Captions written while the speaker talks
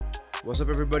What's up,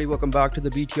 everybody? Welcome back to the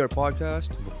BTR podcast.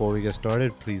 Before we get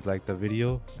started, please like the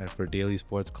video, and for daily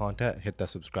sports content, hit the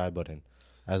subscribe button.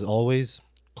 As always,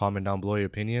 comment down below your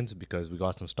opinions because we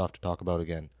got some stuff to talk about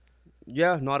again.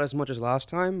 Yeah, not as much as last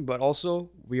time, but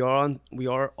also we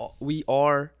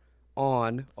are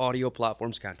on audio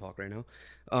platforms. Can't talk right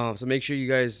now. So make sure you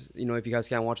guys, if you guys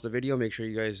can't watch the video, make sure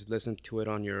you guys listen to it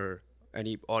on your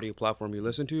any audio platform you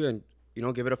listen to, and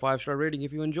give it a 5-star rating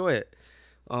if you enjoy it.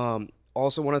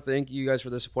 Also want to thank you guys for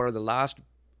the support of the last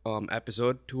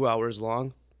episode, 2 hours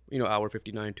long, hour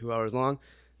 59, 2 hours long.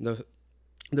 The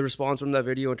response from that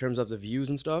video in terms of the views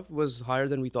and stuff was higher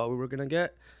than we thought we were going to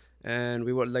get. And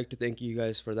we would like to thank you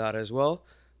guys for that as well.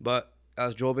 But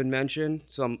as Jobin mentioned,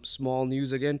 some small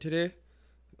news again today.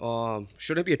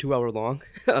 Shouldn't be a 2 hour long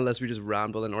unless we just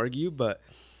ramble and argue. But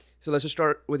so let's just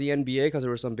start with the NBA because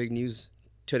there was some big news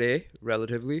today,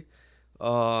 relatively.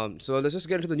 So let's just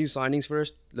get into the new signings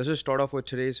first. Let's just start off with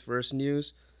today's first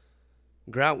news.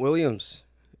 Grant Williams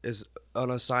is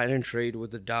on a sign and trade with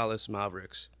the Dallas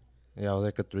Mavericks. Yeah, it was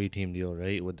like a 3-team deal,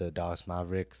 right? With the Dallas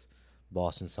Mavericks,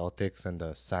 Boston Celtics, and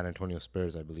the San Antonio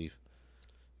Spurs, I believe.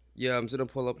 Yeah, I'm just going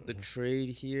to pull up the trade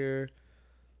here.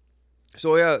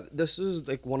 So, yeah, this is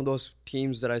like one of those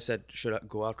teams that I said should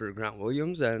go after Grant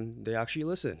Williams, and they actually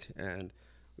listened. And,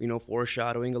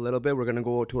 foreshadowing a little bit, we're going to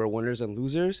go to our winners and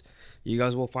losers. You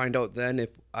guys will find out then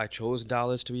if I chose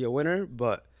Dallas to be a winner,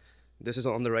 but this is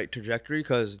on the right trajectory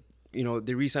because,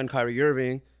 they re-signed Kyrie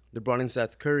Irving, they brought in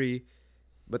Seth Curry,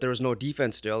 but there was no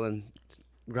defense still, and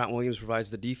Grant Williams provides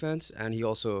the defense, and he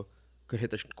also could hit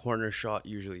the corner shot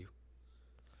usually.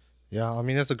 Yeah, I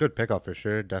mean, it's a good pickup for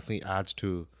sure. Definitely adds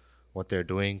to what they're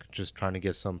doing, just trying to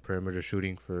get some perimeter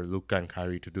shooting for Luka and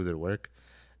Kyrie to do their work.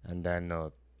 And then,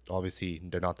 obviously,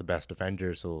 they're not the best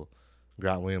defenders, so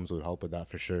Grant Williams would help with that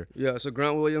for sure. Yeah, so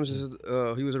Grant Williams,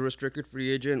 he was a restricted free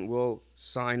agent, will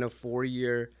sign a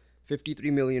 4-year,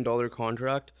 $53 million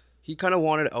contract. He kind of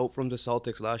wanted out from the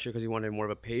Celtics last year because he wanted more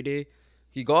of a payday.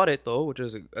 He got it, though, which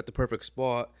is at the perfect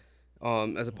spot.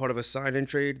 As a part of a sign-in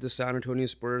trade, the San Antonio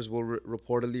Spurs will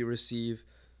reportedly receive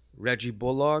Reggie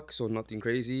Bullock, so nothing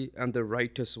crazy, and the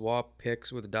right to swap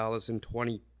picks with Dallas in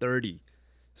 2030.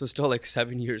 So still like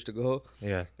 7 years to go.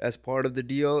 Yeah. As part of the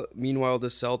deal, meanwhile, the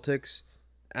Celtics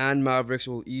and Mavericks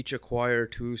will each acquire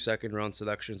 2 second-round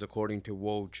selections, according to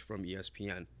Woj from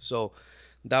ESPN. So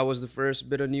that was the first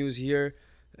bit of news here.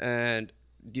 And,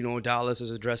 Dallas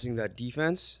is addressing that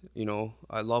defense.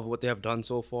 I love what they have done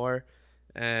so far.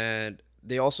 And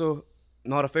they also,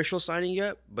 not official signing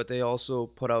yet, but they also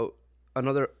put out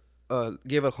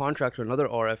gave a contract to another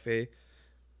RFA,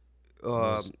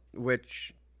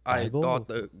 which I thought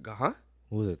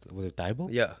Who was it? Was it Thibault?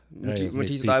 Yeah, Right,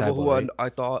 Matisse Thibault,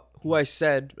 Thybulle, who I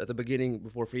said at the beginning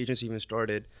before free agency even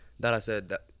started that I said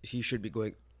that he should be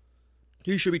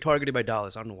targeted by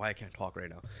Dallas. I don't know why I can't talk right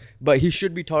now, but he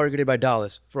should be targeted by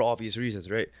Dallas for obvious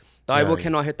reasons, right? Thybulle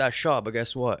cannot hit that shot, but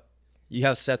guess what? You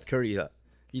have Seth Curry.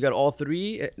 You got all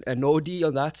three and no D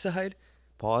on that side.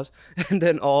 Pause, and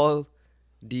then all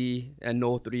D and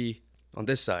no 3 on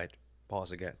this side.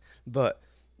 Pause again, but.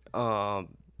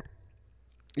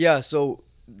 Yeah, so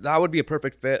that would be a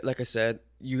perfect fit. Like I said,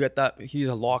 you get that he's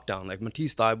a lockdown. Like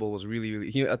Matisse Thybulle was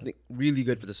I think really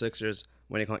good for the Sixers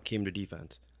when it came to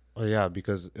defense. Oh yeah,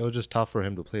 because it was just tough for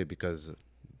him to play because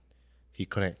he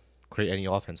couldn't create any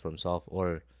offense for himself,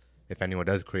 or if anyone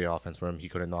does create offense for him, he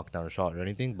couldn't knock down a shot or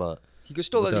anything. But he could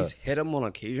still at least hit him on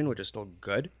occasion, which is still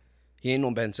good. He ain't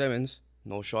no Ben Simmons,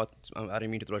 no shot. I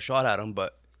didn't mean to throw a shot at him,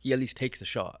 but he at least takes the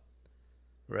shot.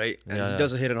 Right? And he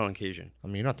doesn't hit it on occasion. I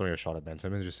mean, you're not throwing a shot at Ben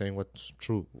Simmons. You're just saying what's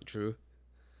true. True.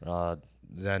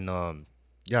 Then, Thibault's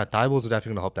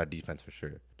definitely going to help that defense for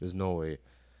sure. There's no way.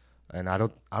 And I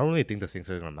don't really think the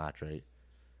Sixers are going to match, right?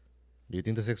 Do you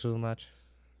think the Sixers will match?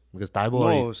 Because Thibault...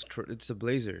 No, it's the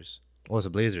Blazers. Oh, it's the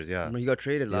Blazers, yeah. I mean, he got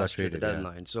traded last year at the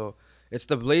deadline. Yeah. So it's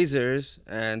the Blazers,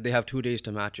 and they have 2 days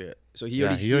to match it. So he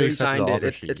already signed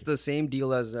it. It's the same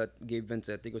deal as Gabe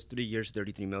Vincent. I think it was 3 years,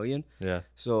 $33 million. Yeah.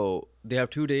 So they have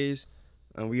 2 days,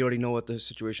 and we already know what the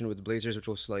situation with the Blazers, which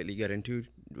we'll slightly get into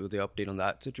with the update on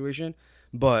that situation.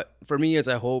 But for me,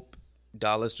 I hope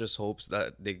Dallas just hopes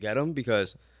that they get him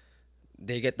because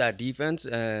they get that defense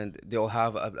and they'll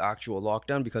have an actual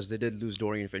lockdown because they did lose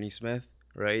Dorian Finney-Smith,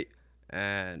 right?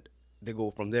 And they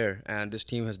go from there. And this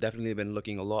team has definitely been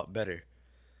looking a lot better.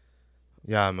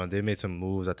 Yeah, man, they made some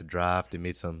moves at the draft.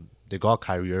 They got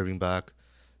Kyrie Irving back.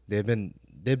 They've been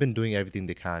doing everything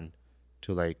they can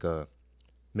to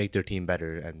make their team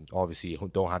better, and obviously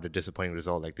don't have the disappointing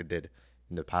result like they did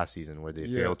in the past season where they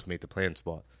failed to make the play-in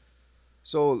spot.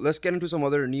 So let's get into some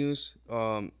other news.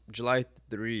 July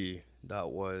 3, that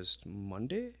was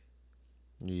Monday?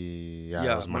 Yeah, it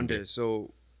Yeah, was Monday. Monday.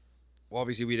 So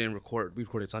obviously we didn't record. We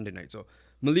recorded Sunday night. So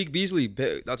Malik Beasley,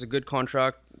 that's a good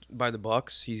contract by the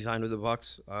Bucks. He signed with the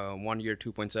Bucks, 1 year,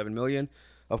 2.7 million.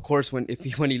 Of course, when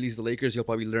he leaves the Lakers, he'll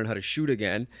probably learn how to shoot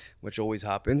again, which always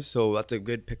happens. So that's a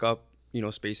good pickup.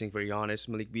 Spacing for Giannis.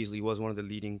 Malik Beasley was one of the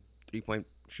leading 3-point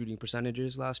shooting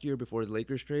percentages last year before the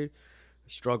Lakers trade.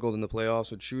 He struggled in the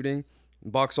playoffs with shooting.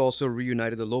 Bucks also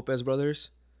reunited the Lopez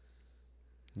brothers.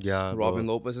 Yeah, Robin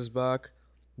but Lopez is back.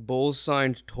 Bulls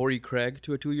signed Torrey Craig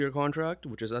to a 2-year contract,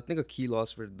 which is I think a key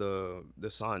loss for the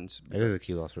Suns. it is a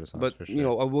key loss for the Suns But for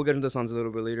sure. we'll get into the Suns a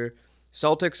little bit later.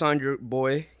 Celtics signed your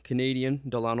boy Canadian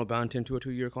Delano Banton to a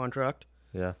 2-year contract.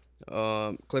 Yeah,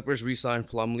 Clippers re-signed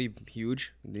Plumlee,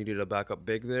 huge. Needed a backup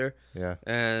big there, yeah.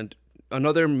 and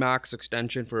another max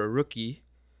extension for a rookie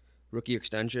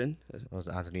extension. It was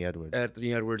Anthony Edwards.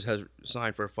 Anthony Edwards has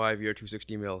signed for a 5-year,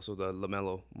 260 mil, so the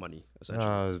LaMelo money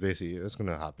essentially. It's basically it's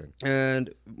gonna happen.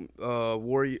 And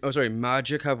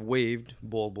Magic have waived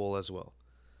Bol as well.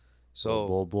 So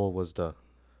Bol was the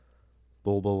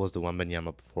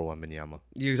Wembanyama before Wembanyama.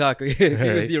 exactly, he was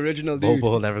Right? the original dude.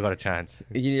 Bol never got a chance.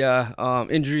 Yeah,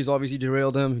 injuries obviously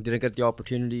derailed him. He didn't get the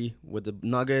opportunity with the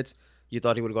Nuggets. You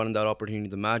thought he would have gotten that opportunity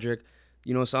with the Magic.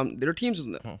 Their teams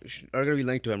are going to be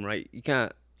linked to him, right? You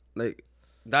can't,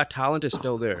 that talent is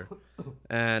still there.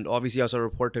 And obviously, I saw a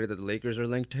report today that the Lakers are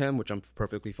linked to him, which I'm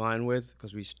perfectly fine with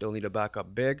because we still need a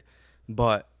backup big.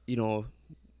 But,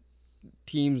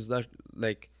 teams that,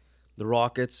 the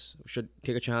Rockets should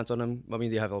take a chance on him. I mean,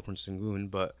 they have Alperen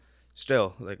Sengun, but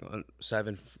still,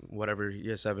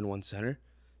 7-1 center.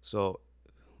 So,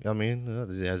 I mean,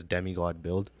 he has demigod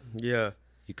build. yeah.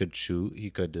 He could shoot. He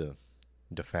could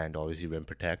defend, obviously rim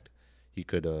protect. He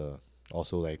could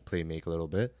also play make a little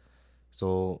bit.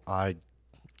 So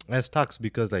it sucks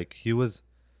because he was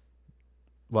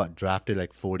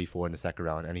drafted 44 in the second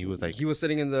round, and he was He was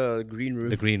sitting in the green room.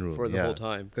 For the whole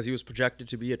time because he was projected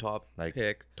to be a top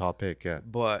pick. Top pick, yeah.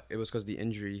 But it was because the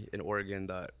injury in Oregon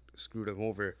that screwed him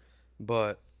over.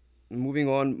 But moving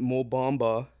on, Mo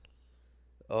Bamba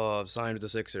signed with the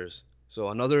Sixers. So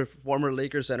another former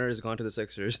Lakers center has gone to the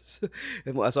Sixers.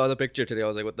 I saw the picture today. I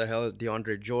was like, what the hell?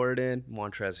 DeAndre Jordan,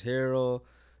 Montrezl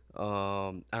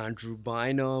Harrell, Andrew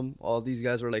Bynum. All these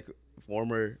guys were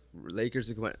former Lakers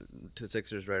that went to the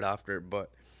Sixers right after.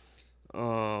 But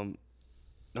I'm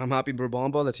happy for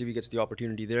Bamba. Let's see if he gets the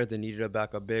opportunity there. They needed a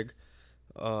backup big.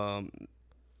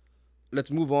 Let's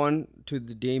move on to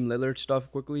the Dame Lillard stuff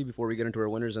quickly before we get into our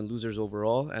winners and losers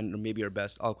overall and maybe our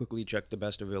best. I'll quickly check the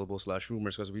best available /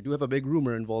 rumors because we do have a big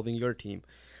rumor involving your team.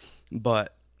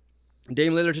 But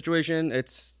Dame Lillard situation,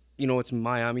 it's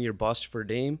Miami or bust for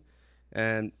Dame,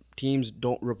 and teams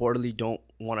reportedly don't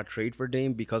want to trade for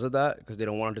Dame because of that, because they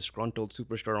don't want a disgruntled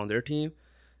superstar on their team.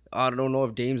 I don't know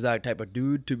if Dame's that type of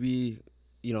dude to be,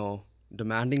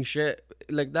 demanding shit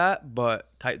like that, but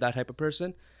that type of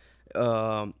person.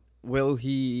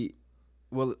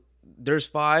 There's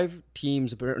 5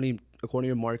 teams apparently, according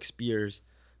to Mark Spears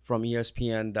from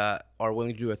ESPN, that are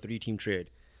willing to do a 3-team trade.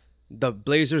 The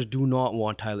Blazers do not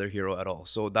want Tyler Hero at all,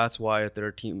 so that's why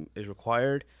their team is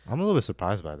required. I'm a little bit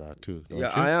surprised by that too. Don't you?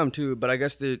 I am too, but I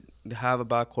guess they have a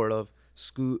backcourt of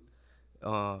Scoot,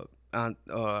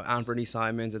 Anthony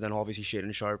Simons, and then obviously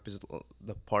Shaedon Sharpe is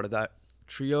the part of that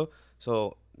trio.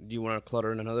 So do you want to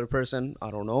clutter in another person?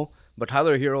 I don't know. But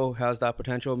Tyler Hero has that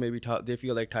potential. Maybe they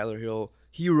feel like Tyler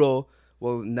Hero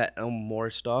will net more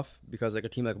stuff because a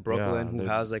team like Brooklyn who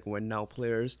has win now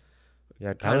players.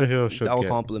 Yeah, Tyler Hero should that will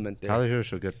complement there. Tyler Hero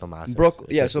should get them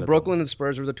assets. So Brooklyn and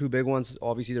Spurs are the 2 big ones.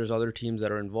 Obviously, there's other teams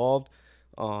that are involved.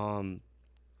 So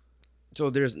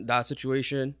there's that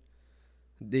situation.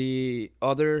 The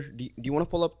other, do you want to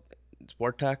pull up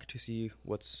Sport Tech to see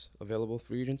what's available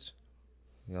for agents?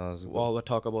 Yeah. While we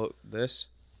talk about this,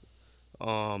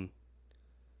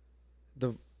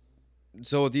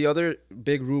 So the other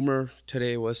big rumor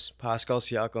today was Pascal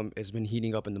Siakam has been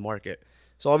heating up in the market.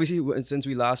 So obviously, since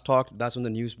we last talked, that's when the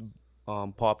news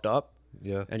popped up.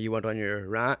 Yeah. And you went on your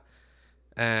rant.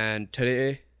 And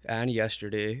today and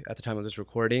yesterday, at the time of this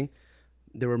recording,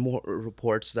 there were more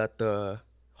reports that the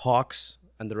Hawks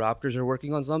and the Raptors are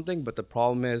working on something. But the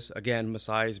problem is, again,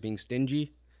 Masai is being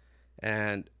stingy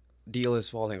and deal is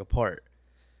falling apart.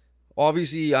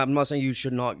 Obviously, I'm not saying you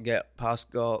should not get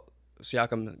Pascal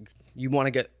Siakam. You want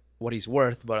to get what he's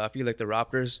worth, but I feel like the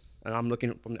Raptors, and I'm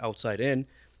looking from the outside in,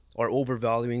 are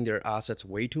overvaluing their assets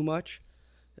way too much.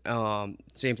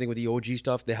 Same thing with the OG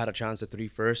stuff. They had a chance at 3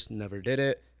 first, never did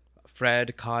it.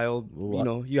 Fred, Kyle,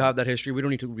 you have that history. We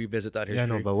don't need to revisit that history.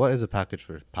 Yeah, no, but what is a package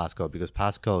for Pascal? Because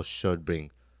Pascal should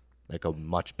bring like a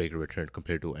much bigger return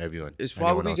compared to everyone. It's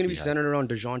anyone probably else going to we be had. centered around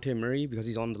DeJounte Murray because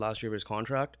he's on the last year of his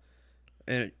contract.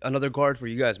 And another guard for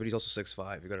you guys, but he's also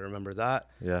 6'5". You got to remember that.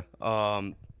 Yeah.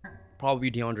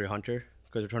 Probably DeAndre Hunter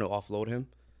because they're trying to offload him.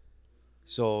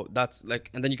 So that's like,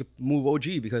 and then you could move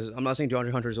OG because I'm not saying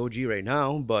DeAndre Hunter is OG right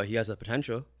now, but he has the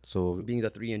potential So being the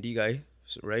 3 and D guy,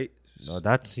 right? no,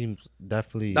 that seems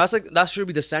definitely. That should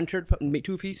be the centered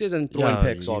two pieces and throw in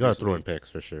picks. You Obviously, gotta throw in picks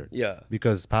for sure. Yeah,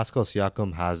 Because Pascal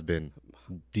Siakam has been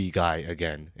the guy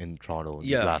again in Toronto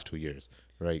these last 2 years,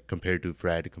 right? Compared to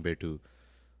Fred, compared to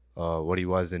what he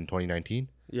was in 2019.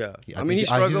 yeah. I mean, he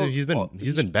struggled. He's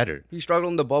been better. He struggled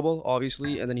in the bubble,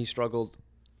 obviously, and then he struggled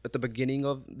at the beginning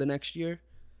of the next year,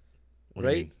 What do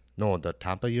you right? mean? No, the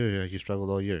Tampa year he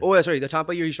struggled all year. Oh, yeah, sorry. The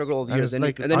Tampa year, he struggled all the And years. it's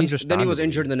like Then he was understandably.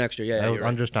 injured the next year. Yeah, That yeah, was you're right.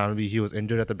 understandably. He was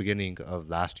injured at the beginning of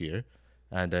last year,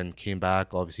 and then came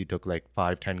back. Obviously, took like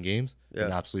 5-10 games, and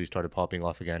Yeah. absolutely started popping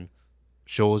off again.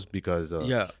 Shows because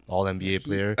Yeah. All NBA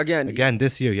player again-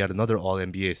 this year he had another All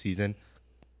NBA season.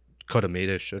 Could have made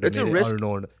it, should have It's made a it. risk. I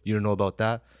don't know. You don't know about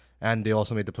that, and they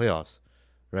also made the playoffs,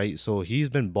 right? So he's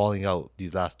been balling out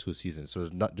these last 2 seasons. So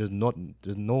there's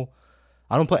no.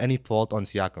 I don't put any fault on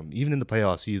Siakam. Even in the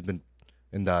playoffs, he's been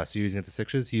in the series against the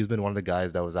Sixers. He's been one of the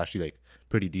guys that was actually like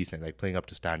pretty decent, like playing up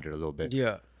to standard a little bit.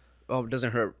 Yeah. Oh, it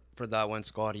doesn't hurt for that when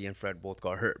Scotty and Fred both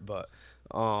got hurt, but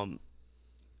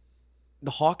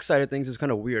the Hawks side of things is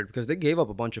kind of weird because they gave up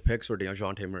a bunch of picks for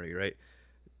DeJounte Murray, right?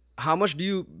 How much do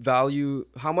you value?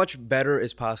 How much better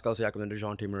is Pascal Siakam than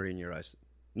DeJounte Murray in your eyes?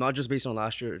 Not just based on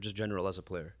last year, just general as a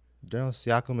player.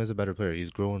 Siakam is a better player.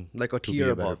 He's grown Like a to be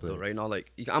tier a better above, though, player. right? Not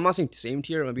like I'm not saying same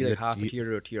tier, maybe He's like a- half a he-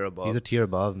 tier or a tier above. He's a tier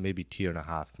above, maybe tier and a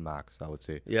half max, I would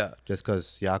say. Yeah, Just because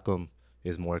Siakam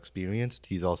is more experienced,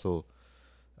 he's also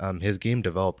his game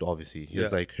developed. Obviously,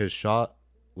 his shot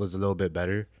was a little bit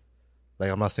better.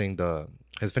 Like I'm not saying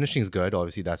his finishing is good.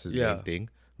 Obviously, that's his main thing,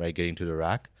 right? Getting to the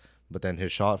rack, but then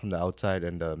his shot from the outside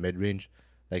and the mid range,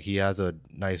 like he has a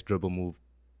nice dribble move,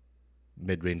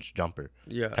 mid range jumper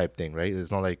yeah. type thing, right?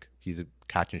 It's not like he's a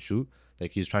catch and shoot.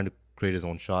 Like he's trying to create his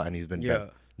own shot, and he's been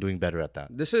doing better at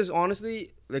that. This is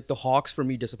honestly like the Hawks for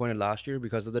me disappointed last year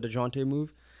because of the DeJounte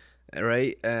move,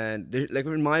 right? And like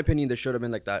in my opinion, there should have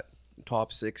been like that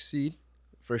top 6 seed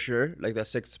for sure, like that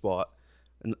 6th spot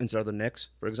instead of the Knicks,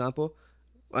 for example.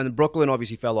 And Brooklyn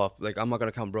obviously fell off. Like I'm not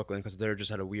gonna count Brooklyn because they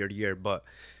just had a weird year. But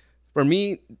for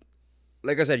me,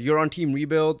 like I said, you're on team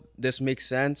rebuild. This makes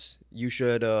sense. You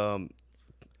should.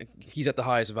 He's at the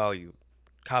highest value.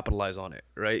 Capitalize on it,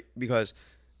 right? Because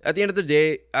at the end of the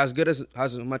day, as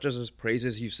much as his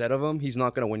praises you've said of him, he's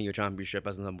not gonna win you a championship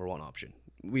as the number 1 option.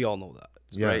 We all know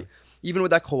that, right? Even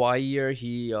with that Kawhi year,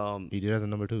 he did as a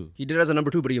number 2. He did as a number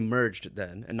 2, but he emerged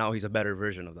then, and now he's a better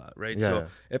version of that, right? Yeah. So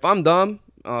if I'm dumb,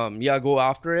 go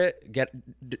after it.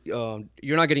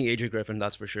 You're not getting AJ Griffin,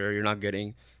 that's for sure. You're not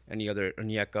getting any other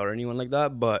Onyeka or anyone like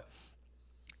that, but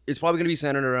it's probably gonna be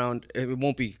centered around. It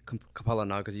won't be Capella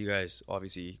now because you guys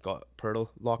obviously got Pirtle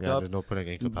locked up. There's no putting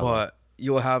in Capella. But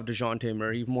you'll have DeJounte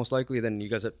Murray most likely. Then you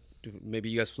guys maybe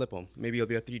you guys flip him. Maybe it'll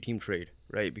be a 3-team trade,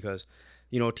 right? Because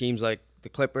teams like the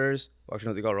Clippers. Actually,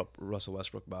 no, they got Russell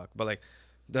Westbrook back, but like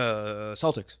the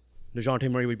Celtics,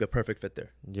 DeJounte Murray would be a perfect fit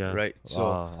there. Yeah. Right. So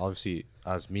obviously,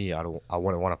 as me, I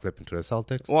wouldn't want to flip into the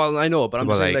Celtics. well, I know, but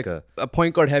I'm saying like a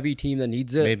point guard heavy team that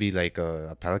needs it. Maybe like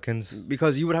a Pelicans.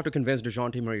 Because you would have to convince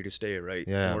DeJounte Murray to stay, right?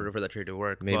 Yeah. In order for that trade to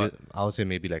work. Maybe But, I would say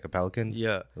maybe like a Pelicans.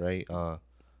 yeah. Right.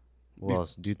 What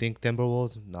else? Do you think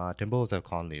Timberwolves? Nah, Timberwolves have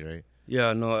Conley, right?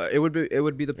 Yeah. No, it would be the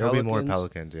It'll Pelicans. be more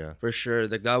Pelicans, yeah. For sure.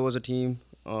 Like that was a team.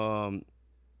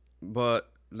 But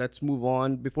let's move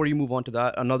on. Before you move on to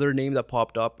that, another name that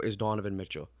popped up is Donovan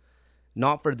Mitchell.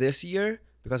 Not for this year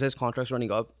because his contract's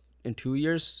running up in 2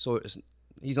 years. So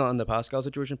he's not in the Pascal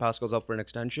situation. Pascal's up for an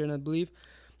extension, I believe.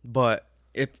 But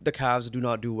if the Cavs do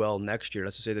not do well next year,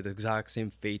 let's just say that the exact same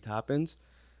fate happens,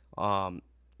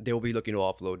 they will be looking to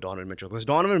offload Donovan Mitchell. Because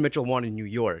Donovan Mitchell wanted New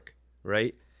York,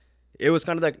 right? It was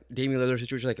kind of like Damian Lillard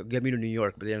situation, like get me to New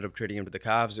York, but they ended up trading him to the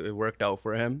Cavs. It worked out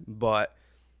for him, but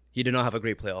he did not have a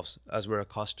great playoffs as we're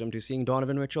accustomed to seeing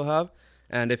Donovan Mitchell have.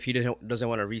 And if he doesn't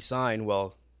want to re-sign,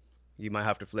 well, you might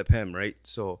have to flip him, right?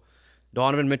 So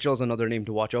Donovan Mitchell is another name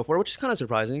to watch out for, which is kind of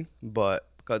surprising, but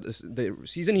because the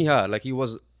season he had, like he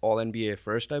was All NBA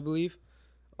first, I believe.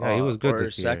 Yeah, he was good or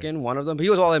this year. second, one of them. But he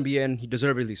was All NBA and he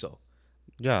deservedly so.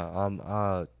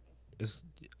 Yeah. It's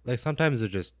like sometimes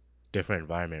it's just different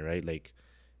environment, right? Like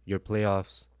your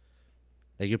playoffs,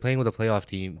 like you're playing with a playoff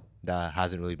team that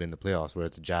hasn't really been in the playoffs, where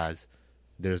it's Jazz.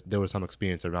 There was some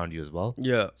experience around you as well.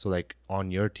 Yeah. So like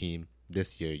on your team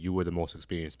this year, you were the most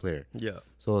experienced player. Yeah.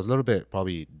 So it was a little bit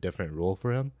probably different role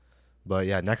for him, But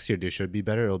yeah, next year they should be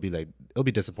better. It'll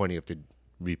be disappointing if they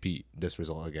repeat this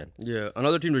result again. Yeah,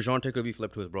 another team DeJounte could be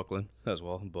flipped to is Brooklyn as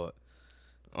well. But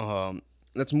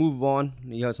let's move on.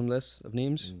 You have some lists of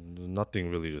names. There's nothing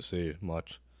really to say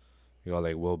much. You got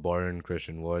like Will Barton,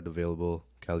 Christian Wood available,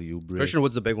 Kelly Oubre. Christian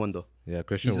Wood's the big one though. Yeah,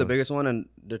 Christian He's Wood. the biggest one, and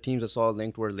the teams I saw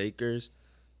linked were Lakers,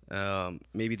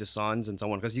 maybe the Suns, and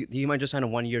someone because he might just sign a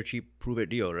 1 year cheap prove it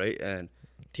deal, right? And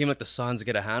a team like the Suns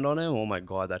get a hand on him. Oh my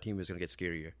god, that team is gonna get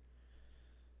scarier.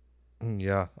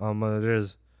 Yeah.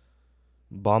 There's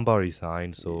Bamba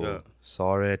resigned, so Yeah.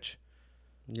 Saric,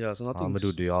 Yeah, so nothing.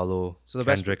 Amadou Diallo, So the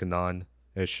best Kendrick Nunn,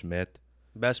 Ish Schmidt,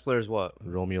 best player is what?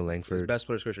 Romeo His Langford, best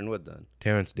player is Christian Wood then.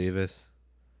 Terrence Davis.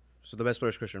 So the best player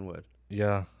is Christian Wood.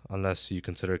 Yeah, unless you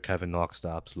consider Kevin Knox the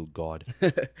absolute god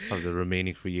of the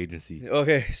remaining free agency.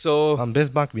 Okay, so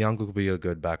Bismarck Bianco could be a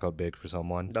good backup big for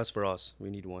someone. that's for us. We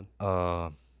need one.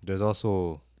 There's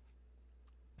also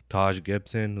Taj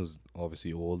Gibson, who's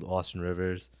obviously old. Austin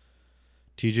Rivers,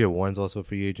 TJ Warren's also a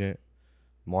free agent.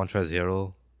 Montrezl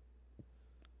Harrell,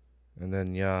 and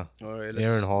then yeah, All right,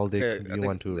 Aaron Holiday okay, could I be think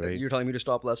one too, right? You were telling me to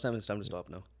stop last time. It's time to stop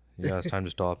now. Yeah, it's time to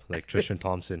stop. Like Tristan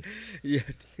Thompson. Yeah.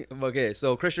 Okay,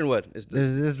 so Christian Wood is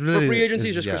It's really, for free agency.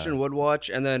 it's- Just yeah. Christian Wood watch,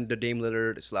 and then the Dame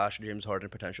Lillard / James Harden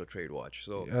potential trade watch.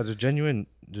 So Yeah, they're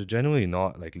genuinely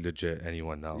not like legit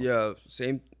anyone now. yeah,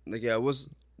 same. Like yeah, it was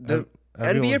the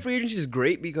Everyone- NBA free agency is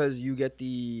great because you get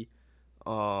the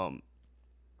what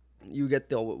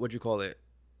you call it,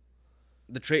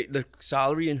 the trade, the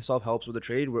salary and stuff helps with the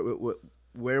trade.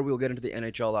 Where we'll get into the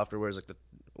NHL afterwards, like the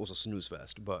also snooze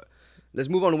fest. But let's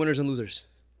move on to winners and losers.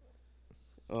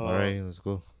 All right, let's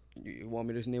go. You want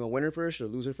me to name a winner first or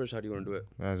loser first? How do you want to do it?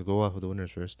 Let's go off with the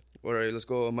winners first. All right, let's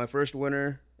go. My first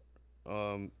winner,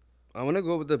 I'm gonna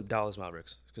go with the Dallas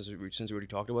Mavericks because since we already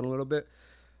talked about it a little bit.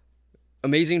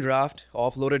 Amazing draft,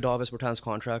 offloaded Davis Bertans'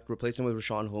 contract, replaced him with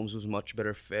Rashawn Holmes, who's a much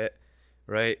better fit,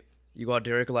 right? You got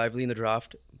Derek Lively in the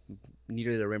draft,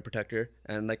 needed a rim protector,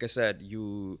 and like I said,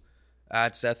 you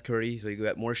add Seth Curry, so you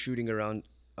get more shooting around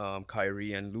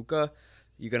Kyrie and Luka.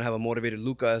 You're gonna have a motivated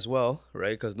Luka as well,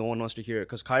 right? Because no one wants to hear it.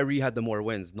 Because Kyrie had the more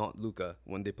wins, not Luka,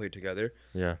 when they played together.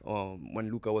 Yeah. When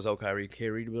Luka was out, Kyrie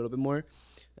carried a little bit more,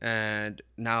 and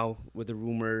now with the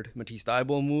rumored Matisse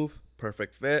Thybulle move,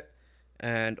 perfect fit.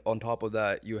 And on top of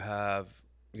that, you have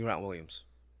Grant Williams.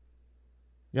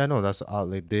 Yeah, no, that's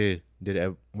like they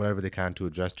did whatever they can to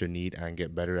adjust your need and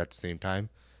get better at the same time.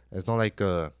 It's not like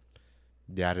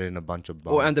they added in a bunch of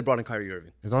Oh, and they brought in Kyrie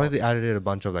Irving. it's not like they added in a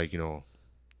bunch of like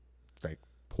like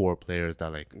poor players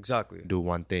that like Exactly. do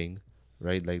one thing,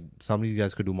 right? Like some of these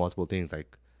guys could do multiple things.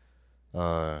 Like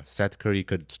Seth Curry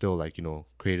could still like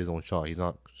create his own shot. He's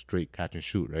not straight catch and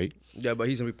shoot, right? Yeah, but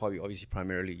he's gonna be probably obviously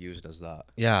primarily used as that.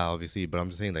 Yeah, obviously, but I'm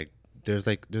just saying like there's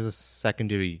a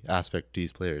secondary aspect to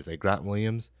these players. Like Grant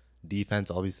Williams,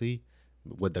 defense obviously,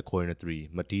 with the corner three.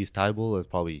 Matisse Thybulle is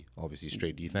probably obviously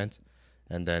straight defense,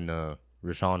 and then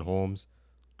Rashawn Holmes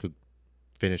could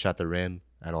finish at the rim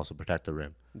and also protect the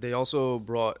rim. They also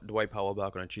brought Dwight Powell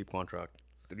back on a cheap contract,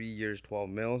 3 years, 12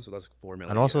 mil, so that's $4 million.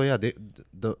 And also, yeah,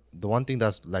 the one thing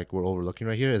that's like we're overlooking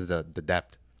right here is the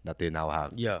depth that they now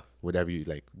have. yeah, With every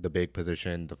like the big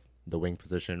position, the wing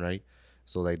position, right?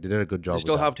 So like they did a good job. they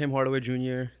still with that. have Tim Hardaway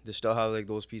Jr. They still have like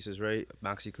those pieces, right?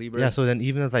 Maxi Kleber. Yeah, so then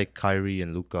even if like Kyrie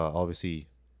and Luka, obviously,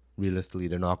 realistically,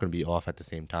 they're not going to be off at the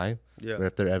same time. Yeah. But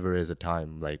if there ever is a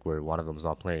time like where one of them's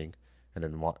not playing, and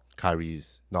then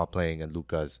Kyrie's not playing and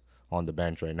Luka's on the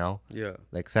bench right now, Yeah.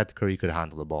 like Seth Curry could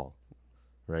handle the ball,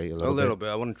 right? A little bit.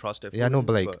 I wouldn't trust it. Yeah, no,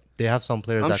 fully, but like they have some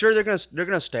players. I'm that, sure they're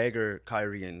gonna stagger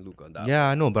Kyrie and Luka. Yeah,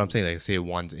 I know, but I'm saying like say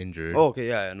one's injured. Oh, okay.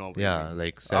 Yeah, I know. Yeah,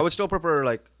 like Seth, I would still prefer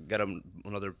like get him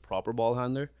another proper ball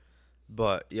handler,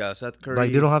 but yeah, Seth Curry.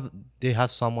 like they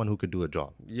have someone who could do a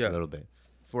job. Yeah. A little bit.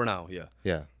 for now. Yeah.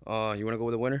 Yeah. You want to go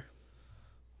with a winner?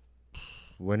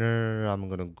 Winner, I'm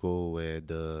gonna go with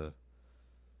the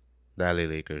LA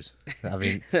Lakers. I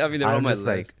mean, I mean, they're on I'm my just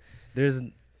list. like, there's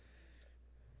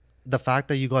the fact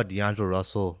that you got D'Angelo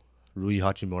Russell, Rui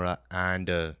Hachimura,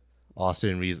 and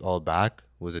Austin Reeves all back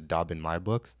was a dub in my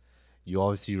books. You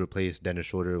obviously replaced Dennis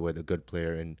Schroeder with a good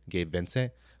player in Gabe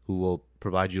Vincent, who will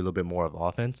provide you a little bit more of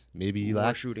offense. Maybe you More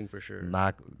lack shooting for sure.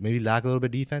 maybe lack a little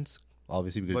bit defense,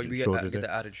 obviously because But we Schroeder's get there.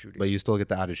 the added shooting. But you still get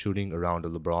the added shooting around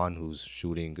the LeBron, whose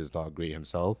shooting is not great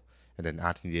himself, and then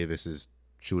Anthony Davis's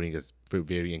shooting is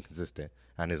very inconsistent,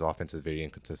 and his offense is very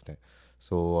inconsistent.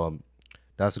 So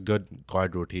that's a good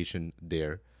guard rotation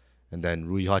there. And then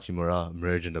Rui Hachimura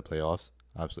emerged in the playoffs.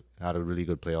 Had a really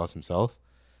good playoffs himself.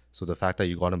 So the fact that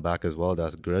you got him back as well,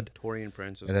 that's good. Torian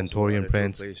Prince. Is And then also Torian added to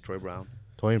Prince. replace Troy Brown.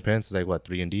 Torian Prince is like what,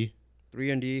 3 and D? 3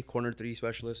 and D, corner 3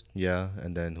 specialist. Yeah,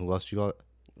 and then who else you got?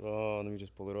 Let me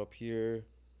just pull it up here.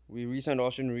 We re-signed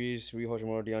Austin Reeves, Rui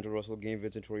Hachimura, D'Angelo Russell, Game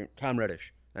Vincent, Cam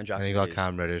Reddish, and And Jackson you got Hayes.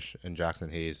 Cam Reddish and Jackson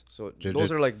Hayes. So They're- those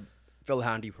they're- are like Phil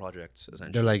Handy projects,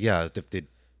 essentially. They're like, yeah, if they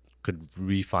could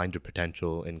refine their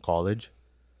potential in college,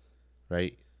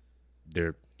 right?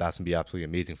 That's gonna be absolutely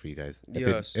amazing for you guys.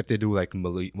 Yes. If they do like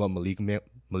Malik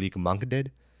Monk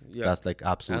did, Yeah. that's like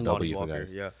absolute And Lonnie W for Walker,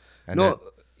 guys. yeah. And No,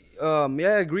 yeah,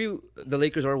 I agree. The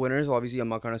Lakers are winners. Obviously, I'm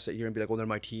not gonna sit here and be like, "Oh, they're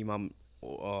my team." I'm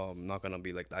not gonna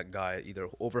be like that guy, either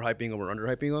overhyping them or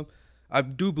underhyping them. I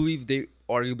do believe they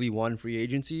arguably won free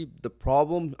agency. The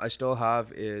problem I still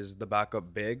have is the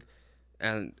backup big,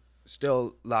 and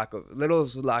still lack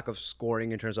of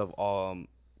scoring in terms of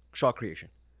shot creation.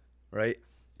 Right?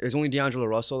 It's only D'Angelo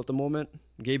Russell at the moment.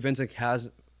 Gabe Vincent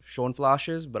has shown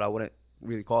flashes, but I wouldn't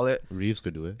really call it. Reeves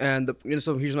could do it. And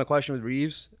so here's my question with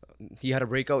Reeves. He had a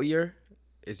breakout year.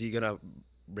 Is he gonna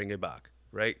bring it back?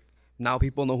 Right now,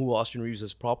 people know who Austin Reeves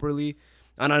is properly,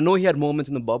 and I know he had moments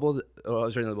in the bubble, the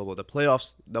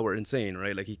playoffs that were insane.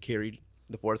 Right, like he carried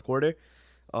the fourth quarter.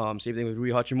 Same thing with Rui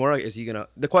Hachimura. Is he gonna?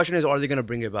 The question is, are they gonna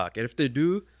bring it back? And if they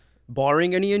do,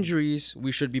 barring any injuries,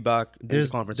 we should be back in the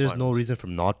conference There's finals. no reason for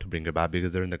them not to bring it back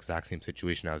because they're in the exact same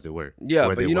situation as they were. Yeah,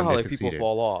 where but you know how like people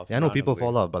fall off. Yeah, I know people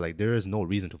randomly. fall off, but like there is no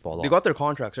reason to fall They off. got their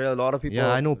contracts, right? A lot of people. Yeah,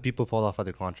 I know people fall off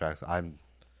other contracts. I'm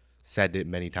said it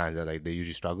many times that like they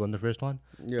usually struggle in the first one.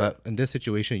 Yeah. But in this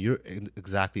situation,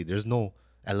 there's no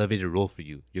elevated role for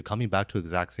you. You're coming back to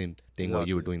exact same thing what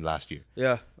you were doing last year.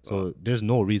 Yeah. So there's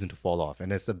no reason to fall off,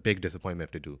 and it's a big disappointment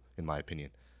if they do, in my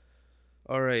opinion.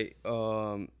 All right.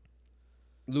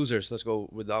 Losers. Let's go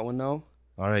with that one now.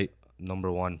 All right,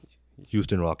 number 1,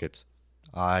 Houston Rockets.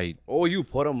 Oh, you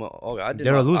put them. Oh, I did.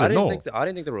 They're a loser. I didn't No. think. I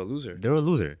didn't think they were a loser. They're a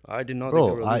loser. I did not Bro, think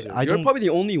they were a loser. I You're don't- probably the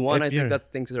only one if I think you're-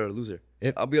 that thinks they're a loser.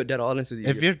 if- I'll be dead honest with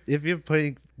you. If you're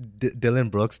putting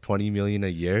Dylan Brooks $20 million a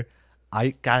year,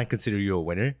 I can't consider you a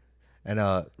winner. And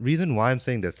reason why I'm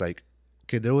saying this, like,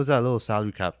 okay, there was that little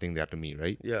salary cap thing they had to meet,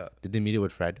 right? Yeah. Did they meet it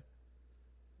with Fred?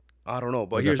 I don't know,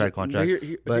 but With the here's Fed contract,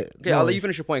 but okay. I'll no. let you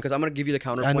finish your point because I'm gonna give you the I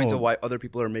counterpoint to know. why other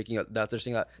people are making that. They're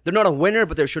saying that they're not a winner,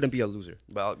 but they shouldn't be a loser.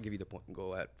 But I'll give you the point.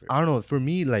 Go ahead. I don't know. For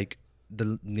me, like,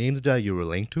 the names that you were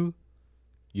linked to,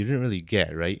 you didn't really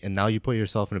get, right? And now you put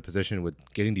yourself in a position with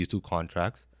getting these 2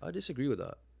 contracts. I disagree with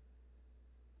that.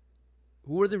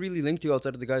 Who were they really linked to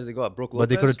outside of the guys they got? Brooke Lopez. But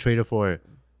they could have traded for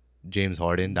James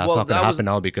Harden. That's Well, not going to that was- happen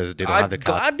now because they don't have the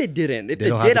cap. God, they didn't. If They they,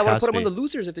 don't have did, the I would have cap put them on the space.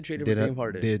 losers if they traded They for James don't-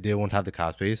 Harden. they won't have the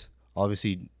cap space.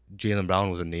 Obviously, Jaylen Brown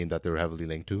was a name that they were heavily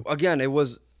linked to. Again, it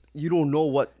was you don't know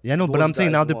what. Yeah, no, but those I'm saying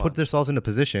guys now they want. put themselves in a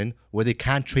position where they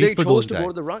can't trade They for chose those to guys. go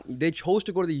to the run. They chose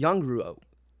to go to the young route.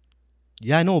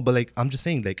 Yeah, I know, but like I'm just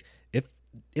saying, like if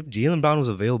Jaylen Brown was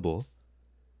available,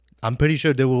 I'm pretty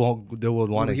sure they would want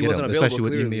to He get wasn't him, available, especially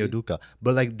with Ime clearly. Udoka.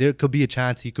 But like there could be a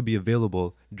chance he could be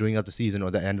available during out the season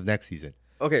or the end of next season.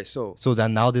 Okay, so So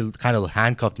then now they kind of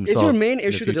handcuff is themselves. your main in the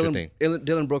issue the future thing.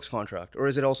 Dylan Brooks contract, or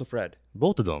is it also Fred?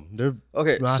 Both of them, they're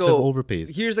Okay, massive so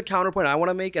overpays. here's the counterpoint I want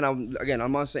to make, and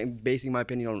I'm not saying basing my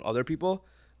opinion on other people,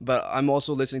 but I'm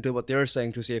also listening to what they're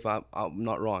saying to see if I'm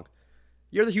not wrong.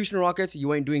 You're the Houston Rockets.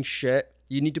 You ain't doing shit.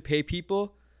 You need to pay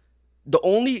people. The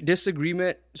only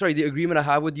the agreement I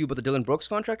have with you about the Dylan Brooks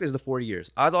contract is the 4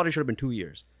 years. I thought it should have been 2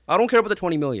 years. I don't care about the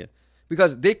 $20 million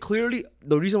because they clearly,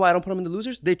 the reason why I don't put them in the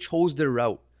losers, they chose their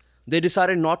route. They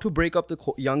decided not to break up the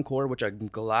young core, which I'm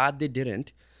glad they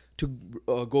didn't, to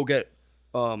go get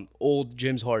old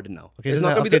James Harden now. Okay, It's doesn't not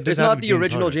gonna have- be okay, it's doesn't have not to be the James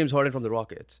original Harden. James Harden from the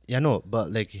Rockets. Yeah, no,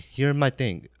 but like here's my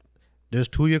thing. There's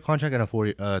 2-year contract and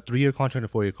a 3-year contract and a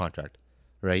 4-year contract,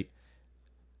 right?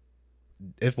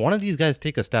 If one of these guys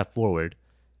take a step forward,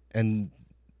 and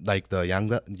like the young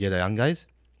guys,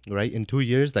 right, in 2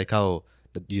 years, like how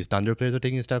these Thunder players are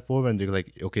taking a step forward, and they're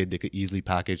like, okay, they could easily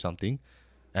package something,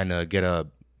 and get a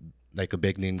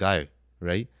big name guy,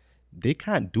 right? They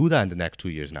can't do that in the next 2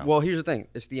 years now. Well, here's the thing.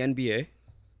 It's the NBA.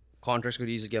 Contracts could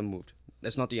easily get moved.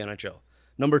 That's not the NHL.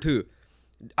 Number 2,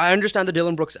 I understand the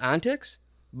Dylan Brooks antics,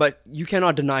 but you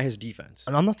cannot deny his defense.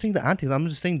 And I'm not saying the antics. I'm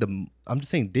just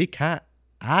saying they can't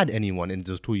add anyone in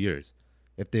those 2 years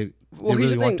if they Well, here's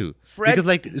really the want thing. to. Fred- Because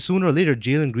like sooner or later,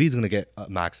 Jalen Green's gonna get a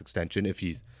max extension if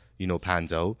he's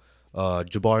pans out.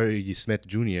 Jabari Smith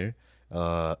Jr.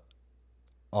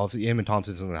 Obviously, Eamon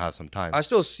Thompson's gonna have some time. I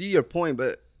still see your point,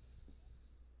 but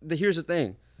here's the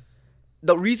thing.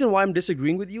 The reason why I'm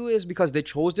disagreeing with you is because they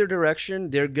chose their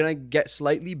direction. They're going to get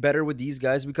slightly better with these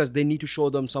guys because they need to show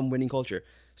them some winning culture.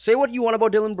 Say what you want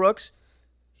about Dylan Brooks.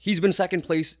 He's been second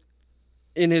place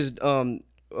in his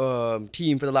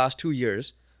team for the last 2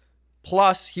 years.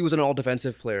 Plus, he was an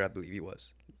all-defensive player, I believe he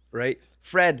was. right?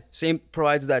 Fred, same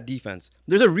provides that defense.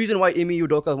 There's a reason why Ime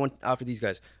Udoka went after these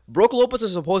guys. Brook Lopez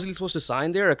is supposedly supposed to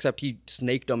sign there, except he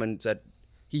snaked them and said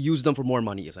he used them for more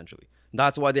money, essentially.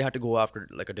 That's why they had to go after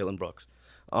like a Dylan Brooks.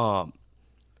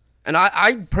 And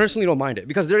I personally don't mind it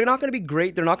because they're not going to be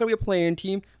great. They're not going to be a play-in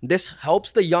team. This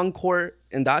helps the young core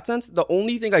in that sense. The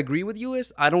only thing I agree with you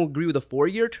is I don't agree with a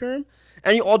 4-year term.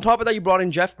 And on top of that, you brought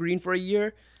in Jeff Green for a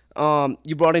year.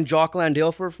 You brought in Jock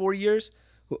Landale for 4 years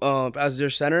as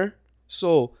their center.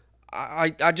 So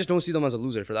I just don't see them as a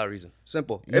loser for that reason.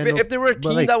 Simple. Yeah, If they were a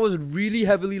team that was really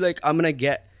heavily like, I'm going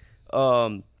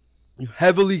to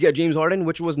heavily get James Harden,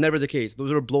 which was never the case.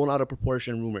 Those are blown out of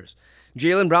proportion rumors.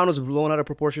 Jaylen Brown was blown out of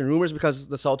proportion rumors because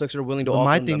the Celtics are willing to offer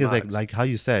my him thing the is max. like how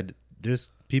you said,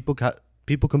 there's people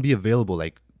can be available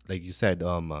like you said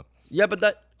Yeah, but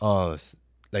that...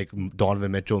 like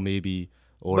Donovan Mitchell maybe,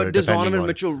 or But does depending Donovan on-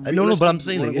 Mitchell No, but I'm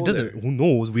saying realistically like it wanna go doesn't. Who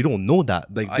knows? We don't know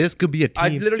that. Like this could be a team. I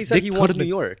literally said they he wants could've New been-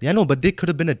 York. Yeah, no, but they could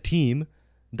have been a team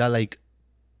that like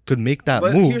could make that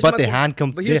But move, here's but my they que-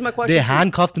 handcuffed. but here's my question They too.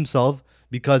 handcuffed themselves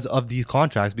because of these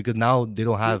contracts because now they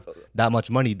don't have that much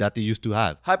money that they used to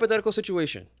have. Hypothetical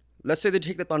situation. Let's say they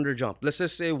take the Thunder jump. Let's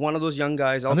just say one of those young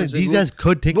guys... I mean, Alperen these Sengun- guys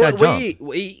could take Wait, that jump.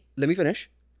 Wait. Let me finish.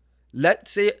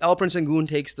 Let's say Alperen Sengun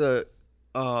takes the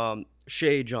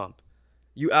Shea jump.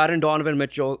 You add in Donovan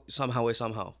Mitchell somehow.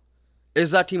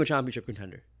 Is that team a championship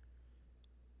contender?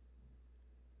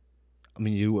 I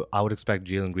mean, I would expect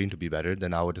Jalen Green to be better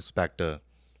than I would expect.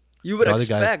 You would The other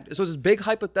guy- expect. So it's big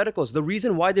hypotheticals. The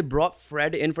reason why they brought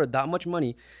Fred in for that much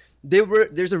money,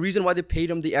 there's a reason why they paid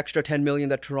him the extra $10 million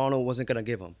that Toronto wasn't going to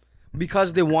give him.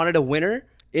 Because they wanted a winner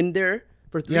in there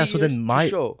for 3 years So then to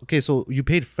show. okay, so you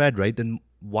paid Fred, right? Then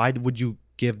why would you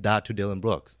give that to Dylan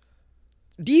Brooks?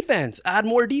 Defense. Add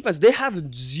more defense. They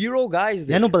have 0 guys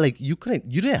there. Yeah, no, but like you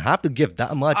didn't have to give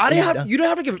that much. You don't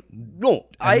have to give. No,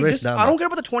 I risk that don't much. care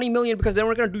about the 20 million because they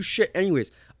weren't gonna do shit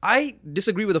anyways. I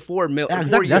disagree with the 4 million. Yeah,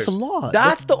 exactly. That's a lot.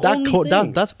 That's the only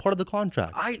thing. That's part of the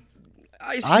contract.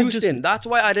 It's I Houston. just- That's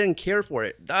why I didn't care for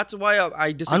it. That's why I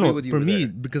I disagree know with you. for me there.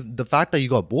 because the fact that you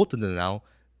got both of them now,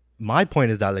 my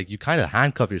point is that like you kind of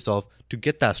handcuff yourself to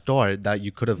get that star that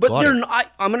you could have But got. they're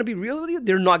not. I'm gonna be real with you.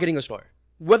 They're not getting a star,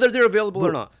 whether they're available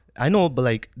or not. I know, but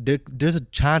like there's a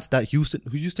chance that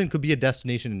Houston could be a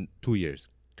destination in 2 years.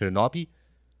 Could it not be?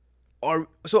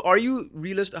 Are you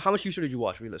realistic? How much Houston did you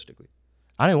watch realistically?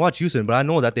 I didn't watch Houston, but I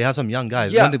know that they have some young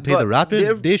guys. Yeah, When they play the but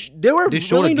Raptors, they were they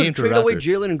showed a willing game to to the trade away Raptors.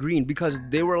 Jalen Green because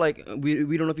they were like,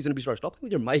 we don't know if he's gonna be star. Stop playing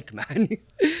with your mic, man.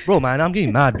 Bro, man, I'm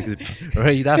getting mad because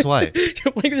right, that's why.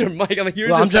 You're playing with your mic. I'm like, here's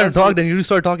Bro, I'm this trying to talk, sample. then you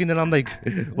start talking, then I'm like,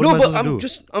 what No, am I but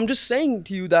supposed to do? I'm just saying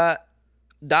to you that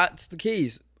that's the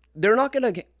case. They're not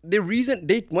gonna. They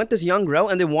went this young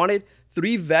route and they wanted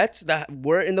 3 vets that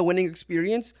were in the winning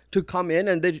experience to come in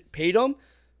and they paid them.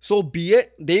 So be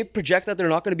it. They project that they're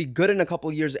not going to be good in a couple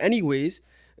of years, anyways.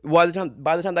 By the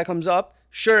time that comes up,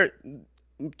 sure,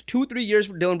 2-3 years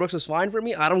for Dylan Brooks is fine for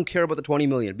me. I don't care about the 20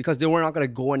 million because they were not going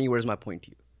to go anywhere. Is my point to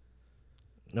you.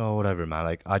 No, whatever, man.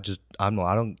 Like I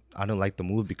don't like the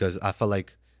move because I felt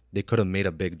like they could have made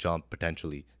a big jump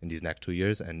potentially in these next 2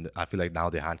 years, and I feel like now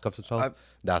they handcuff themselves.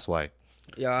 That's why.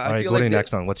 Yeah, All right, go to the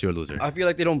next one. What's your loser? I feel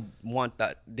like they don't want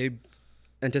that. They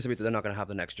anticipate that they're not going to have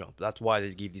the next jump. That's why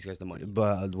they gave these guys the money.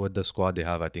 But with the squad they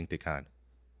have, I think they can.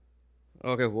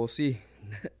 Okay, we'll see.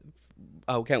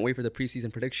 I can't wait for the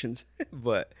preseason predictions.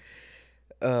 But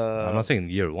I'm not saying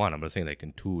year 1. I'm just saying like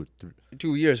in 2, 3.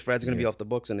 2 years, Fred's going to be off the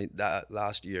books. And that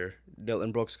last year,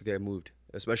 Dylan Brooks could get moved.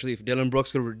 Especially if Dylan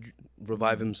Brooks could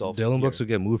revive himself. Dylan Brooks would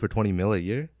get moved for 20 mil a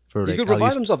year. For He like could at revive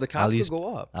least- himself. The cap at could least-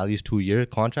 go up. At least 2-year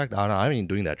contract. I ain't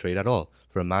doing that trade at all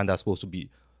for a man that's supposed to be.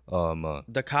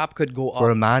 The cap could go For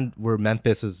a up. man where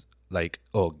Memphis is like,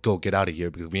 oh, go get out of here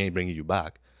because we ain't bringing you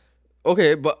back.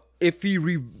 Okay, but if he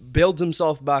rebuilds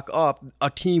himself back up, a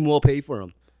team will pay for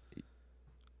him.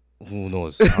 Who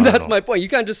knows? I don't That's know. my point. You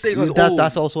can't just say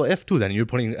That's also if too. Then you're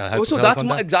putting. so that's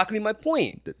exactly my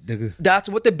point. That's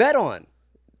what they bet on.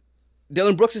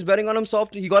 Dylan Brooks is betting on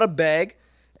himself. He got a bag,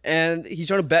 and he's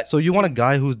trying to bet. So you want a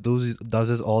guy who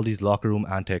does all these locker room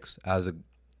antics as a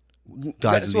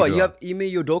guy? Guess what? You have Ime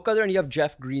Udoka there, and you have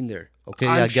Jeff Green there. Okay,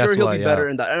 I'm yeah, sure guess he'll what, be yeah. better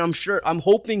in that, and I'm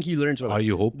hoping he learns from it. Are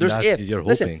you hoping? There's if. You're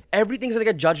Listen, hoping. everything's gonna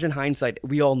get judged in hindsight.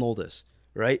 We all know this,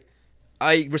 right?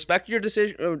 I respect your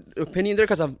decision, opinion there,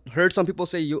 because I've heard some people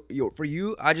say for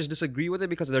you. I just disagree with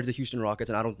it because they're the Houston Rockets,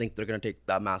 and I don't think they're gonna take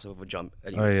that massive of a jump.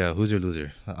 Oh yeah, who's your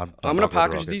loser? I'm gonna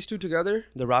package these two together: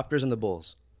 the Raptors and the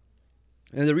Bulls.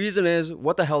 And the reason is,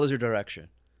 what the hell is your direction?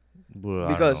 Bro,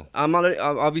 Because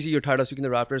obviously you're tired of speaking the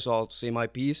Raptors, so I'll say my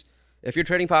piece. If you're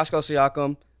trading Pascal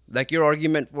Siakam, like your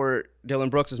argument for Dylan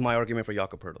Brooks is my argument for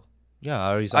Jakob Poeltl. Yeah,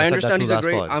 I said I that understand too he's a last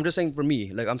great. pod. I'm just saying for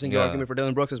me, like I'm saying your Yeah. argument for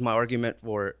Dylan Brooks is my argument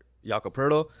for Jakob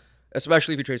Pertl,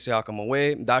 especially if you trade Siakam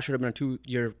away. That should have been a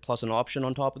 2-year plus an option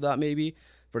on top of that maybe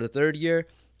for the third year.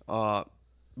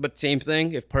 But same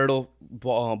thing, if Pertl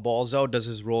balls out, does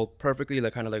his role perfectly,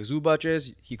 like kind of like Zubac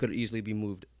is, he could easily be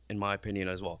moved, in my opinion,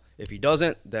 as well. If he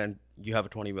doesn't, then you have a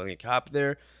 20 million cap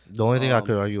there. The only thing I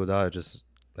could argue with that is just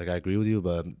like I agree with you,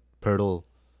 but Pirtle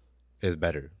is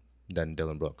better than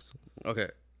Dylan Brooks. Okay.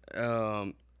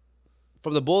 From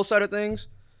the Bulls side of things,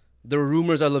 there were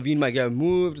rumors that Levine might get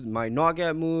moved, might not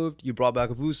get moved. You brought back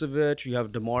Vucevic. You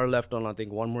have DeMar left on, I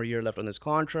think, 1 more year left on this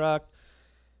contract.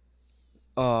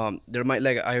 There might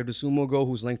let Ayodasumo go,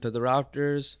 who's linked to the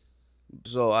Raptors.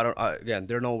 So again,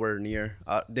 they're nowhere near.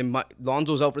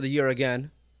 Lonzo's out for the year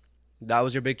again. That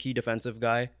was your big key defensive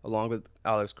guy, along with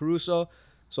Alex Caruso.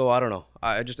 So I don't know.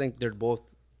 I just think they're both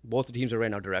the teams are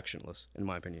right now directionless, in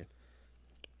my opinion.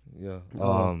 Yeah.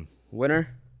 Winner.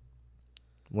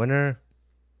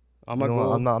 I'm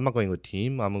not going with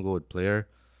team. I'm gonna go with player.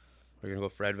 We're gonna go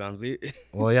Fred VanVleet.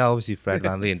 Well, yeah, obviously Fred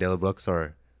VanVleet and Dylan Brooks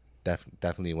are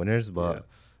definitely winners, but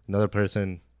another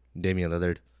person, Damian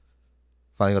Lillard,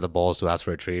 finally got the balls to ask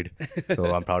for a trade. So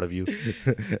I'm proud of you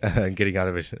and getting out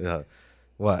of it.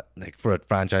 For a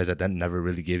franchise that then never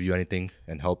really gave you anything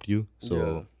and helped you.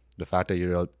 So the fact that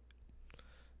you're out,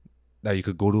 that you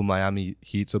could go to Miami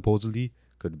Heat supposedly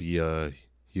could be a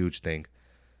huge thing.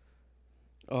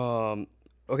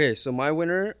 Okay, so my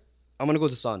winner, I'm gonna go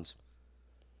with the Suns.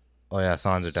 Oh yeah,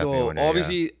 Suns are definitely a winner. So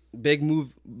obviously, big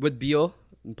move with Beal,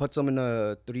 puts them in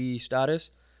a 3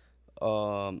 status.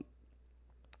 But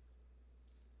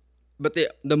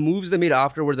the moves they made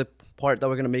after were the part that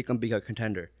were gonna make them be a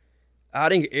contender.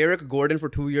 Adding Eric Gordon for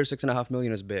 2 years, $6.5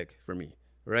 million is big for me,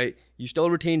 right? You still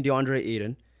retain DeAndre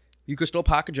Ayton. You could still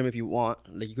package him if you want.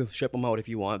 Like, you could ship him out if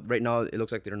you want. Right now, it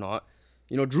looks like they're not.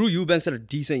 You know, Drew Eubanks had a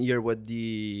decent year with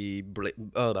the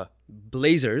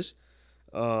Blazers.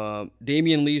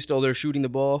 Damian Lee still there shooting the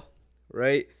ball,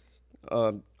 right?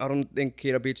 I don't think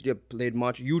Keita Bates-Diop played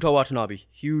much. Utah Watanabe,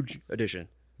 huge addition.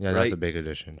 Yeah, that's a big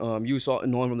addition. You saw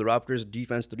knowing from the Raptors,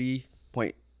 defense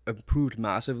 3-point improved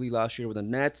massively last year with the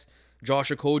Nets.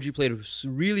 Josh Okogie played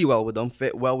really well with them,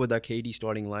 fit well with that KD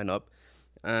starting lineup.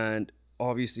 And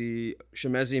obviously,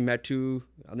 Shemezi Metu,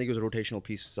 I think he was a rotational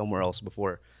piece somewhere else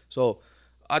before. So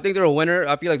I think they're a winner.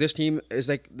 I feel like this team is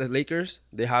like the Lakers.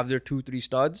 They have their 2-3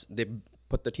 studs. They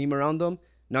put the team around them.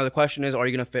 Now the question is, are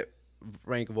you going to fit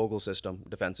Frank Vogel's system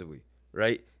defensively,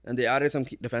 right? And they added some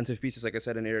defensive pieces, like I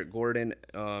said, in Eric Gordon,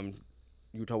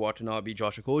 Utah Watanabe,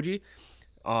 Josh Okogie.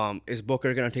 Is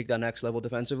Booker going to take that next level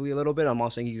defensively a little bit? I'm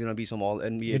not saying he's going to be some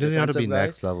all-NBA He doesn't have to be guy,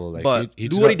 next level. Like, but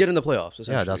do what he did in the playoffs,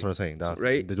 essentially. Yeah, that's what I'm saying. That's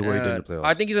right? Do what he did in the playoffs.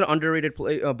 I think he's an underrated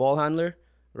ball handler,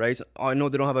 right? So I know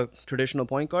they don't have a traditional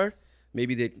point guard.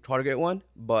 Maybe they target one,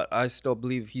 but I still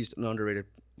believe he's an underrated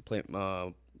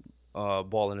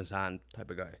ball in his hand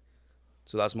type of guy.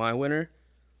 So that's my winner.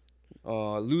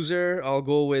 Loser, I'll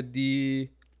go with the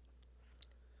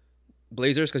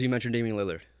Blazers because you mentioned Damian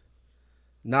Lillard.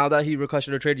 Now that he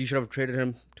requested a trade, you should have traded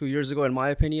him 2 years ago, in my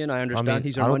opinion. I understand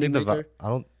he's a money maker.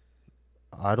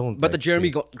 I don't. But the Jeremy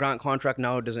Grant contract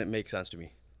now doesn't make sense to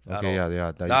me. Okay,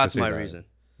 yeah. That's my reason.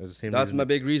 That's my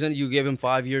big reason. You give him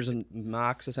 5 years and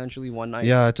max, essentially, 1 night.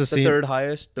 Yeah, it's the third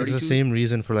highest. 32. It's the same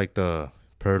reason for like the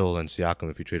Pirtle and Siakam.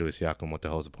 If you traded with Siakam, what the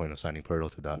hell is the point of signing Pirtle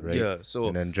to that, right? Yeah. So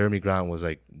and then Jeremy Grant was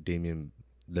like Damian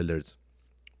Lillard's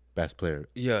best player.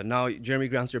 Yeah. Now Jeremy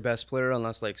Grant's your best player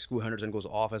unless like Scoot Henderson goes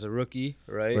off as a rookie,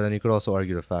 right? But then you could also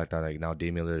argue the fact that like now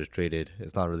Damian Lillard is traded,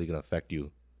 it's not really gonna affect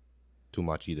you too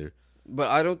much either.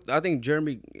 But I think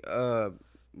Jeremy.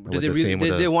 Did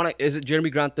they want to? Is it Jeremy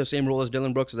Grant the same role as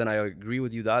Dylan Brooks? Then I agree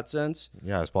with you that sense.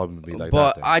 Yeah, it's probably like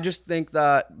but that. But I just think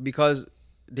that because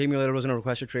Damian Lillard wasn't a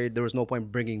requested trade, there was no point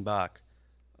bringing back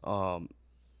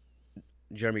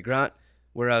Jeremy Grant.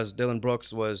 Whereas Dylan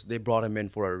Brooks they brought him in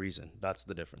for a reason. That's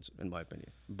the difference, in my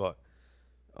opinion. But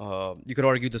you could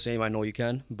argue the same. I know you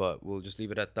can, but we'll just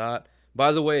leave it at that.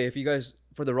 By the way, if you guys,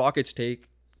 for the Rockets take,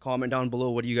 comment down below.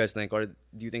 What do you guys think? Or do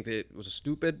you think that it was a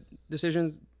stupid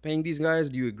decision paying these guys?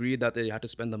 Do you agree that they had to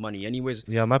spend the money anyways?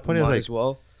 Yeah, my point is like, as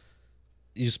well.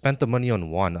 You spent the money on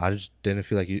one. I just didn't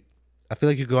feel like you. I feel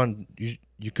like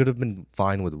you could have been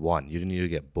fine with one. You didn't need to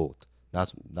get both.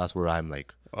 That's where I'm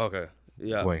like. Okay.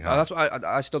 Yeah. Going that's why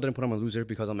I still didn't put them a loser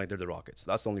because I'm like they're the Rockets.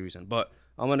 That's the only reason. But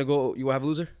I'm gonna go. You have a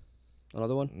loser?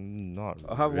 Another one? Not.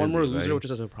 I have one more loser, right? which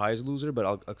is a surprise loser, but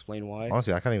I'll explain why.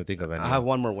 Honestly, I can't even think of any. I have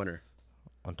one more winner.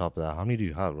 On top of that, how many do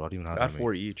you have? I don't even have. I have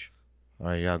 4 each. All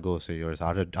right, yeah, go say yours.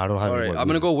 I don't have. All right, I'm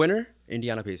gonna go winner.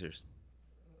 Indiana Pacers.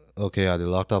 Okay, yeah, they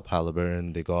locked up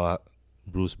Halliburton. They got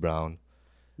Bruce Brown.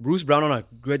 Bruce Brown on a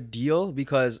good deal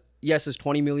because yes, it's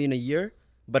 $20 million a year,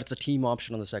 but it's a team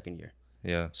option on the second year.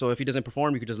 Yeah. So if he doesn't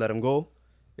perform, you could just let him go.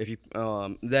 If you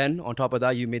then on top of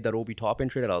that, you made that Obi Toppin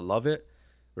trade. I love it,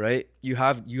 right? You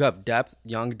have depth,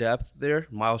 young depth there.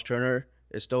 Miles Turner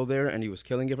is still there, and he was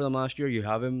killing it for them last year. You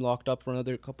have him locked up for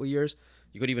another couple of years.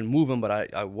 You could even move him,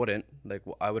 but I wouldn't. Like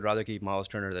I would rather keep Miles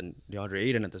Turner than DeAndre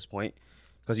Ayton at this point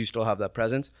because you still have that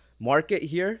presence. Market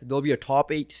here, there'll be a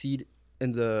top 8 seed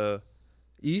in the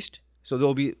East,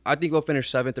 so I think they'll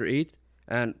finish 7th or 8th,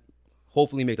 and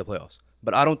hopefully make the playoffs.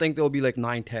 But I don't think they'll be like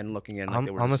 9-10 looking in. Like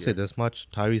I'm going to say this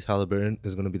much. Tyrese Halliburton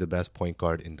is going to be the best point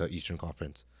guard in the Eastern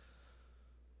Conference.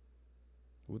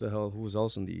 Who's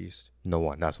else in the East? No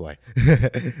one. That's why.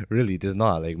 Really, there's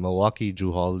not. Like Milwaukee,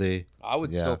 Drew Holiday. I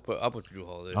would still put Drew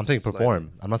Holiday. I'm saying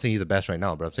perform. I'm not saying he's the best right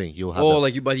now, but I'm saying he'll have.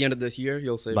 Like you by the end of this year,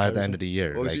 you'll say. By the end of the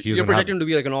year. Oh, like so you're projecting him to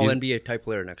be like an all NBA type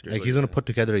player next year. Like he's going to put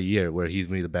together a year where he's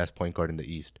going to be the best point guard in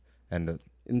the East. And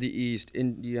in the East,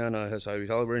 Indiana has Tyrese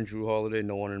Halliburton, Drew Holiday,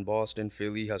 no one in Boston.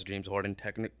 Philly has James Harden,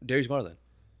 Darius Garland.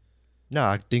 No,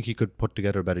 I think he could put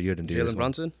together a better year than Darius. Jalen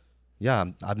Brunson? Yeah,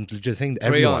 I'm legit saying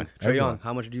everyone. Trae Young.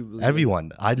 How much do you believe?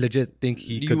 Everyone. I legit think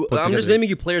he could put I'm just naming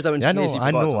you players that have been Yeah, no,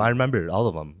 I know. I remember all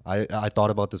of them. I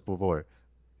thought about this before.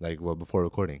 Before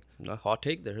recording. A hot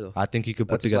take there, though. I think he could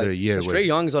put together a year. Trae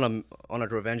Young's on a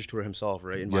revenge tour himself,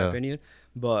 right? In my opinion.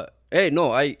 But hey,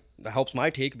 no, that helps my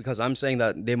take because I'm saying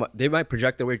that they might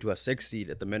project their way to a 6th seed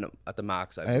at the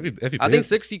max. I think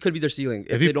 6th seed could be their ceiling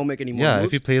if they don't make any more moves.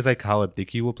 If he plays like how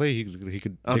Abdiki will play, he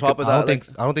could. On top of that,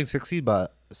 I don't think 6th seed,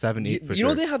 but 7, 8 for sure. You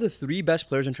know they have the 3 best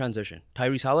players in transition: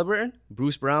 Tyrese Halliburton,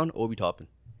 Bruce Brown, Obi Toppin.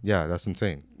 Yeah, that's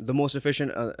insane. The most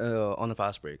efficient on the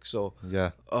fast break. So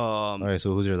yeah. All right.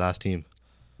 So who's your last team?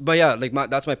 But yeah,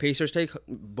 that's my Pacers take.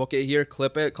 Book it here,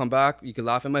 clip it, come back. You could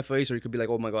laugh in my face, or you could be like,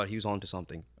 "Oh my god, he was onto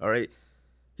something." All right.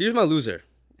 Here's my loser,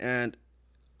 and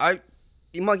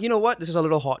you know what? This is a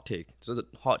little hot take. This is a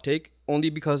hot take only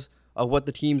because of what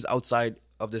the teams outside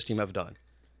of this team have done.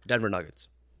 Denver Nuggets.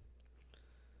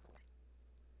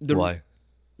 Why?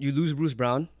 You lose Bruce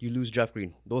Brown, you lose Jeff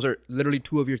Green. Those are literally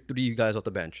 2 of your 3 guys off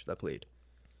the bench that played.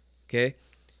 Okay.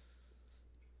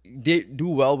 They do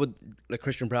well with like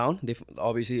Christian Brown. They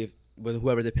obviously with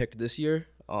whoever they picked this year,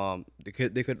 they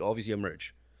could obviously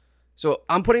emerge. So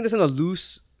I'm putting this in a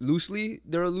loosely.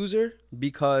 They're a loser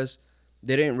because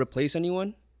they didn't replace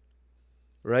anyone.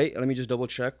 Right? Let me just double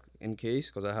check in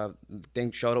case because I have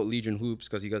shout out Legion Hoops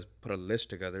because you guys put a list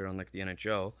together on like the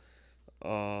NHL.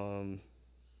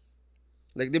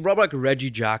 Like they brought back Reggie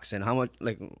Jackson. How much?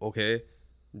 Like okay,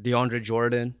 DeAndre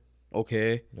Jordan.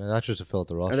 Okay. Yeah, that's just to fill out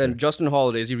the roster. And then Justin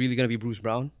Holiday, is he really going to be Bruce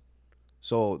Brown?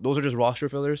 So those are just roster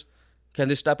fillers. Can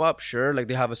they step up? Sure. Like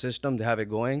they have a system. They have it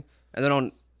going. And then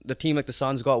on the team, like the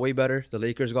Suns got way better. The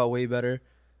Lakers got way better,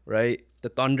 right? The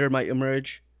Thunder might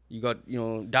emerge. You got,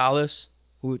 Dallas,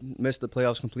 who missed the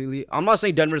playoffs completely. I'm not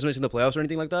saying Denver's missing the playoffs or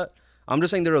anything like that. I'm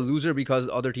just saying they're a loser because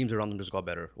other teams around them just got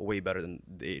better, way better than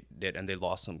they did, and they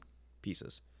lost some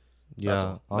pieces.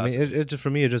 Yeah. I mean, it just for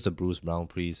me, it's just a Bruce Brown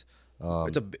piece.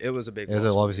 It was a big. It was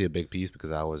obviously a big piece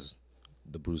because I was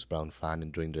the Bruce Brown fan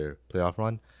and during their playoff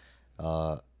run.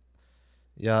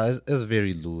 Yeah, it's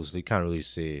very loose. They can't really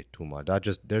say too much. They're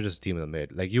just a team in the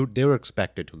mid. Like they were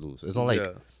expected to lose. It's not like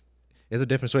it's a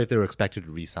different story if they were expected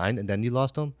to resign and then you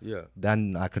lost them. Yeah.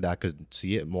 Then I could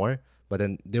see it more. But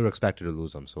then they were expected to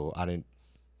lose them, so I didn't.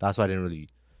 That's why I didn't really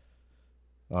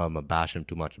bash him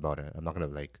too much about it. I'm not gonna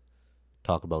like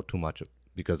talk about too much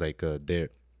because like they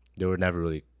never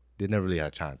really had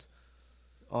a chance.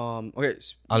 Okay.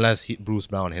 Unless Bruce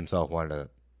Brown himself wanted a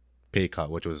pay cut,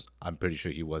 which was I'm pretty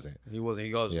sure he wasn't. He wasn't.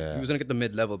 He was gonna get the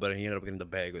mid level, but he ended up getting the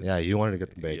bag. He wanted to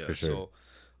get the bag for sure.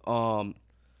 So,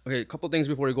 okay, a couple things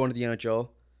before we go into the NHL.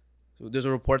 So there's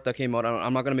a report that came out.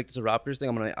 I'm not gonna make this a Raptors thing.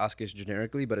 I'm gonna ask this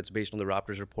generically, but it's based on the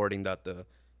Raptors reporting that the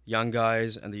young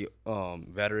guys and the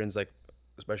veterans, like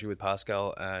especially with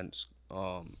Pascal and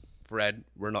Fred,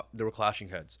 they were clashing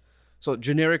heads. So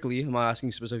generically, I'm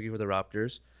asking specifically for the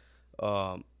Raptors.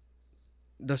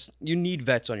 You need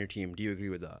vets on your team. Do you agree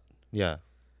with that? Yeah.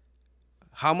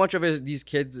 How much of it these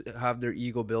kids have their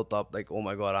ego built up? Like, oh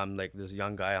my God, I'm like this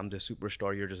young guy. I'm this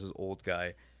superstar. You're just this old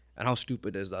guy. And how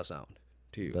stupid does that sound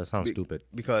to you? That sounds stupid.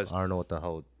 Because I don't know what the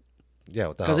hell. Yeah,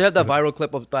 what the hell? Because they had that viral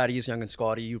clip of Thaddeus Young and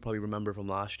Scotty. You probably remember from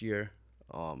last year.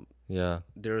 Yeah.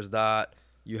 There's that.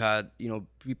 You had,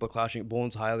 people clashing.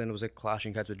 Bones Highland was like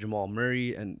clashing heads with Jamal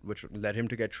Murray, and which led him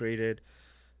to get traded,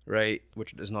 right?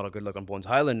 Which is not a good look on Bones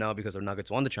Highland now because the Nuggets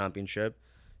won the championship.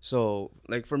 So,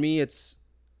 like for me,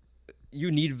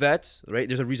 you need vets, right?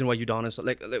 There's a reason why Udonis,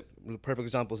 like perfect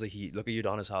example is the Heat. Look at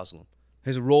Udonis Haslem.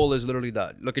 His role is literally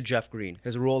that. Look at Jeff Green.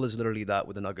 His role is literally that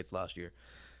with the Nuggets last year.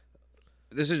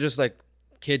 this is just like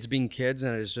kids being kids,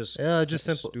 and it's just Yeah, just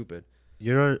simple. stupid.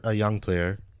 You're a young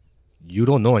player. You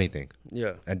don't know anything.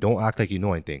 Yeah, And don't act like you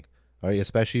know anything. All right?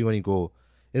 Especially when you go,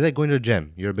 it's like going to the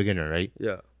gym. You're a beginner, right?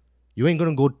 yeah, You ain't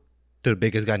going to go to the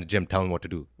biggest guy in the gym telling him what to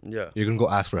do. yeah, You're going to go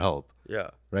ask for help, yeah.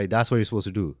 right? That's what you're supposed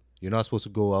to do. You're not supposed to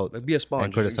go out Like be a and sponge,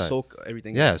 like, criticize. soak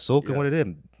everything. Yeah, up. soak in Yeah. what it is,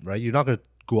 right? You're not going to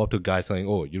go up to a guy saying,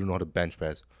 oh, you don't know how to bench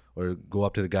press. Or go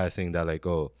up to the guy saying that, like,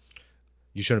 oh,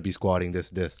 you shouldn't be squatting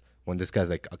this, when this guy's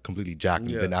like completely jacked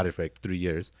and Yeah. been at it for like 3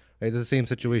 years. Right? It's the same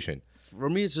situation. For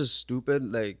me, it's just stupid.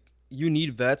 Like you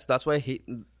need vets. That's why I hate.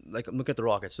 Like I'm looking at the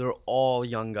Rockets. They're all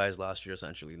young guys last year,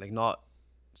 essentially. Like not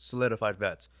solidified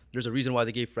vets. There's a reason why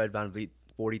they gave Fred VanVleet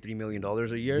 $43 million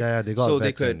a year. Yeah, they got so vets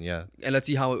they could. in, yeah. And let's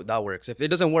see how that works. If it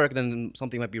doesn't work, then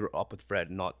something might be up with Fred,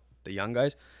 not the young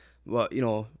guys. But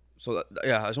so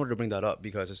yeah, I just wanted to bring that up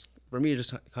because it's, for me, it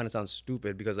just kind of sounds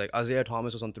stupid because like Isaiah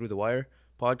Thomas was on Through the Wire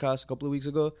podcast a couple of weeks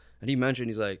ago, and he mentioned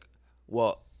he's like,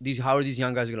 well, how are these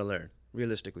young guys gonna learn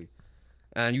realistically?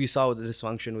 And you saw the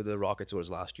dysfunction with the Rockets was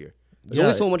last year. There's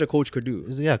only so much a coach could do.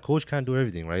 Yeah, coach can't do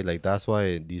everything, right? Like that's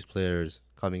why these players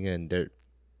coming in,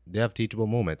 they have teachable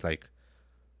moments. Like,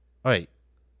 all right,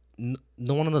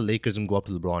 no one on the Lakers can go up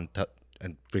to LeBron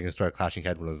and freaking start clashing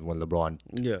head when LeBron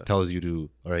Yeah. tells you to,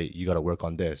 all right, you got to work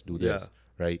on this, do this,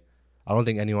 right? I don't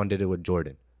think anyone did it with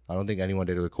Jordan. I don't think anyone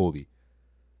did it with Kobe.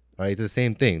 Right, it's the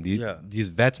same thing. These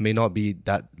vets may not be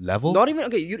that level. Not even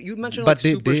okay. You mentioned but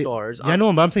like superstars. Yeah,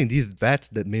 no, but I'm saying these vets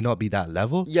that may not be that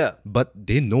level. Yeah. But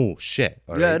they know shit.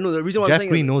 All Yeah, right? no, the reason why Jeff I'm saying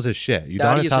Green knows his shit. Thaddeus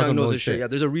Udonis Young Haslam knows his shit. Yeah,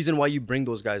 there's a reason why you bring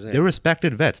those guys in. They're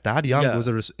respected vets. Thad Young Yeah.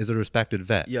 is a respected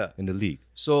vet. Yeah. In the league.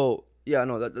 So yeah,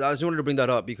 no, I just wanted to bring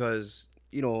that up because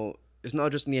it's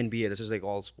not just in the NBA. This is like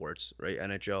all sports, right?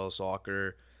 NHL,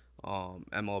 soccer,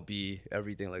 MLB,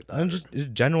 everything like that. And just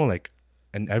general like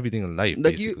and everything in life,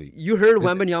 like basically. you heard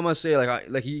Wembanyama say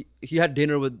like he had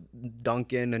dinner with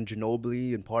Duncan and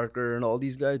Ginobili and Parker and all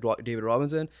these guys, David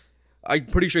Robinson. I'm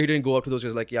pretty sure he didn't go up to those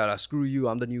guys like, yeah, screw you,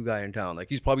 I'm the new guy in town. Like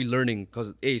he's probably learning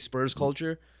because A, Spurs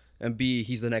culture, and B,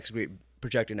 he's the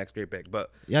projected next great pick. But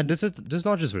Yeah, this is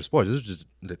not just for sports. This is just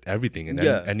like everything in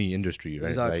any industry, right?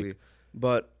 exactly. Like,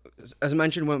 But as I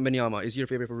mentioned, Wembanyama is he your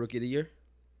favorite for Rookie of the Year?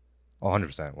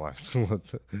 100%. Why?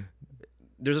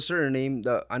 There's a certain name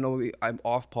that I know I'm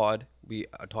off pod. We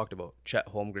talked about Chet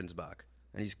Holmgren's back,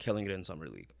 and he's killing it in summer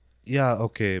league. Yeah,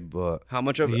 okay, but How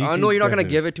much of I know you're not gonna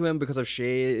give it to him because of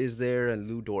Shea is there and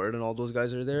Lou Dort and all those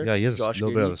guys are there. yeah, he has Josh a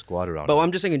little bit Giddey. of a squad around. But him.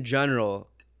 I'm just saying in general,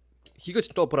 he could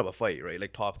still put up a fight, right?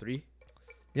 Like top 3.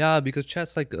 Yeah, because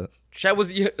Chet's like a Chet was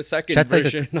the second Chet's like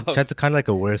version. of... Chet's kind of like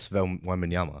a worse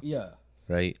Wembanyama, Yeah.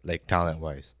 right? Like talent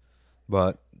wise,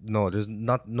 but no, there's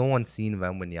no one's seen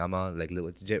Wembanyama. Like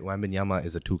legit, Wembanyama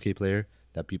is a 2K player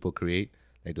that people create,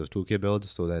 like those 2K builds.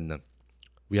 So then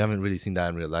we haven't really seen that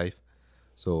in real life.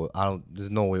 So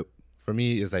there's no way for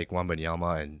me. It's like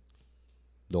Wembanyama, and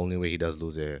the only way he does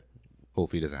lose it,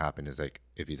 hopefully, doesn't happen is like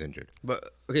if he's injured.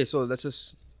 But okay, so let's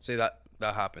just say that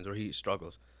happens or he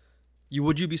struggles.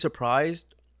 Would you be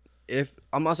surprised if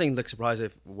I'm not saying like surprised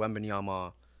if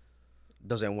Wembanyama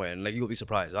doesn't win? Like you'll be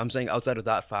surprised. I'm saying outside of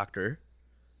that factor,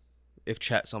 if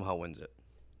Chet somehow wins it,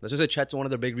 let's just say Chet's one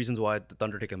of the big reasons why the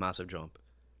Thunder take a massive jump,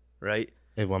 right?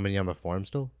 If Wembanyama performs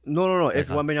still, No. If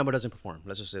Wembanyama doesn't perform,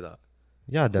 let's just say that.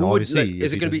 yeah, then Who would, obviously, like,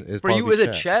 is it gonna be it's for you? probably Is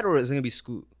it Chet or is it gonna be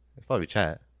Scoot? It's probably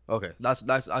Chet. Okay, that's.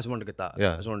 I just wanted to get that.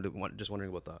 Yeah. I just wanted to just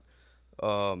wondering about that.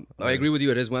 I agree with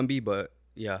you. It is Wemby, but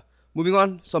yeah. Moving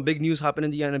on, some big news happened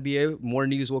in the NBA. More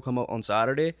news will come out on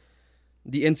Saturday.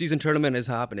 The in-season tournament is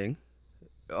happening.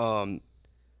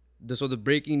 So the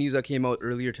breaking news that came out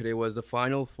earlier today was the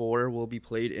Final Four will be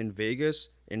played in Vegas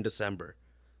in December.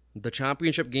 The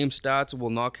championship game stats will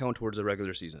not count towards the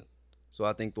regular season. So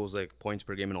I think those like points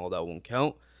per game and all that won't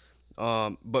count.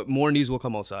 But more news will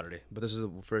come out Saturday. But this is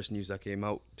the first news that came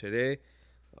out today.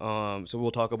 So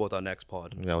we'll talk about that next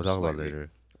pod. Yeah, we'll talk about it later.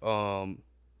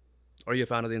 Are you a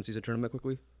fan of the in-season tournament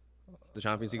quickly? The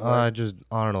Champions League? I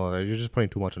don't know. Like, you're just putting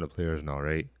too much on the players now,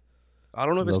 right? I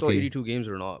don't know if it's still Low-key. 82 games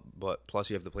or not, but plus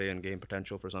you have the play-in game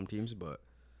potential for some teams. But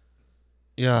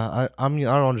Yeah, I mean,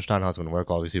 I don't understand how it's going to work.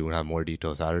 Obviously, we're going to have more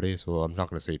details Saturday, so I'm not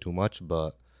going to say too much.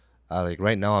 But like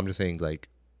right now, I'm just saying, like,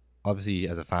 obviously,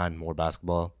 as a fan, more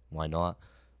basketball. Why not?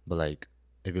 But like,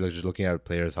 if you're just looking at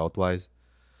players health-wise,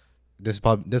 this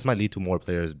might lead to more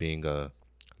players being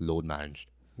load managed.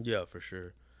 yeah, for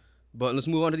sure. But let's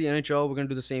move on to the NHL. We're going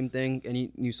to do the same thing.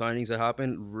 Any new signings that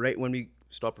happen right when we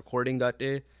stopped recording that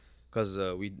day, because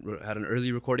we had an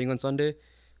early recording on Sunday.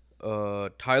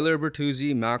 Tyler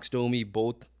Bertuzzi, Max Domi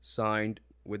both signed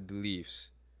with the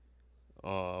Leafs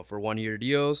for 1-year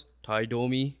deals. Ty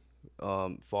Domi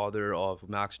father of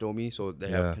Max Domi, so they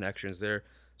Yeah. have connections there.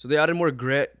 So they added more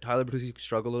grit. Tyler Bertuzzi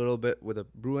struggled a little bit with the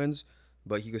Bruins,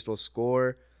 but he could still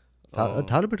score. Tyler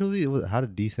Bertuzzi had a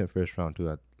decent first round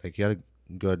too. Like he had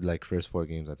a good like first 4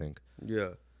 games, I think. Yeah.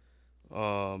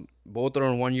 Both are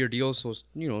on 1-year deals, so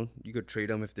you could trade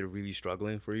them if they're really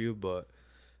struggling for you. But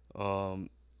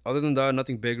other than that,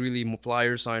 nothing big really.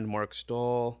 Flyers signed Mark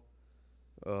Stahl.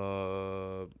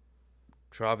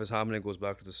 Travis Hamlin goes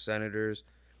back to the Senators.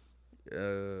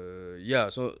 Yeah,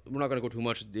 so we're not gonna go too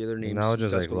much. The other names Now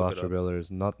just you guys like can look it roster up.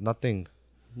 builders, nothing.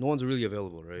 No one's really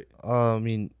available, right? I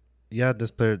mean, yeah,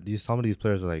 some of these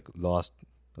players are like lost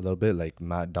a little bit, like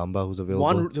Matt Dumba, who's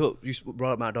available. So you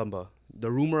brought up Matt Dumba. The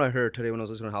rumor I heard today when I was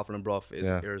listening to Halford and Brough is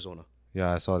Yeah. Arizona.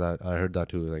 Yeah, I saw that. I heard that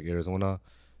too, like Arizona.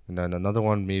 And then another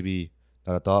one maybe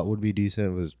that I thought would be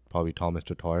decent was probably Thomas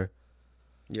Tatar.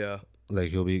 Yeah.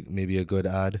 Like he'll be maybe a good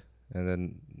ad. And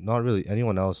then not really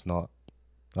anyone else. I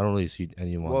don't really see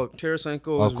anyone. Well,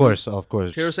 Tarasenko. Of course.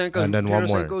 Tarasenko. And then one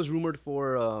more. Tarasenko is rumored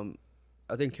for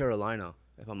I think Carolina,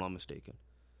 if I'm not mistaken.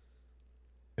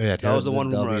 Yeah, That was the one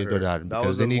that'll rumor be I a good heard. ad That because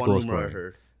was they the need one goal rumor I scoring.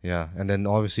 heard. Yeah, and then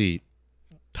obviously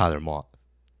Tyler Mott,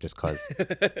 just cause.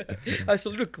 I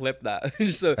still need to clip that.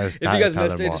 So As if you guys Tyler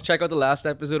missed it, Mott. just check out the last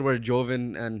episode where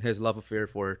Joven and his love affair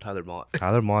for Tyler Mott.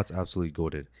 Tyler Mott's absolutely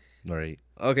goated. All right.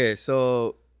 Okay,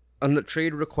 so on the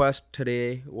trade request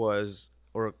today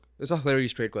it's a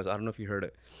hilarious trade request. I don't know if you heard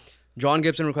it. John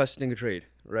Gibson requesting a trade,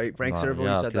 right? Frank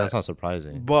Seravalli said that's that. not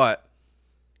surprising. But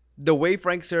the way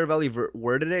Frank Seravalli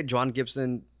worded it, John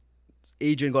Gibson's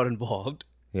agent got involved.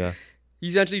 Yeah. He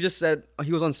essentially just said,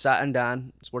 he was on Sat and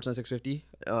Dan, Sportsnet 650.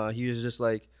 He was just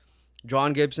like,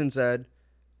 John Gibson said,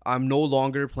 I'm no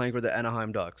longer playing for the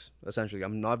Anaheim Ducks. Essentially,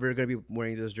 I'm not very going to be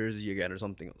wearing this jersey again or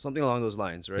something along those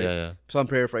lines, right? Yeah. So I'm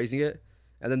paraphrasing it.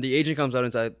 And then the agent comes out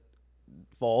and said,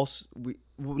 false.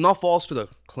 Not false to the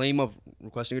claim of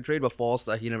requesting a trade, but false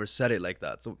that he never said it like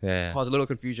that. So Yeah. caused a little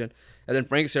confusion. And then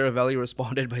Frank Seravalli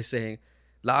responded by saying,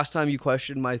 last time you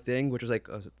questioned my thing, which was like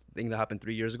a thing that happened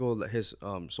 3 years ago, his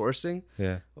sourcing,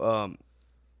 Yeah.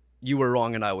 you were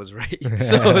wrong and I was right.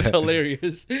 So it's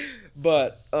hilarious.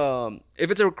 But if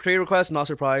it's a trade request, not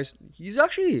surprised. He's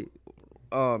actually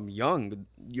young,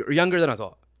 younger than I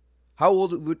thought. How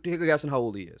old? Would take a guess on how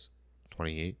old he is.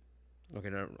 28. Okay,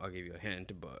 no, I'll give you a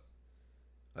hint, but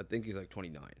I think he's like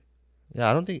 29. Yeah,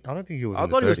 I don't think he was. I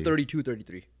thought he was 32,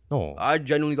 33. No, I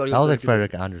genuinely thought he was. that was like 32.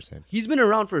 Frederick Anderson. He's been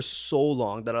around for so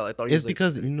long that I thought he It's was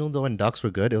because when Ducks were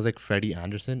good, it was like Freddie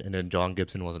Anderson, and then John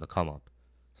Gibson wasn't a come up,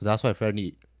 so that's why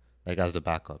Freddie like as the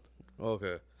backup.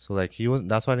 Okay. So like he wasn't.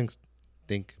 That's why I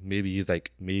think maybe he's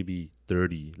like maybe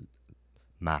 30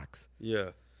 max.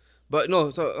 Yeah. But no,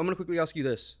 so I'm gonna quickly ask you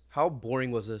this: how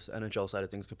boring was this NHL side of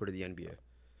things compared to the NBA?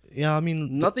 Yeah, I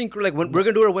mean Nothing like we're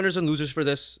gonna do our winners and losers for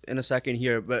this in a second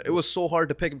here, but it was so hard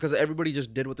to pick because everybody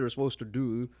just did what they were supposed to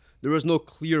do. There was no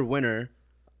clear winner.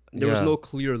 There was Yeah. no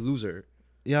clear loser.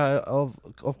 Yeah, of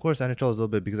course NHL is a little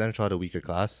bit because NHL had a weaker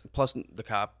class. Plus the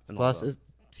cap. And Plus, all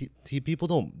that. people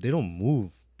don't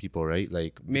move people, right?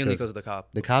 Like Mainly because of the cap.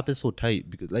 the cap is so tight.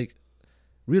 Because like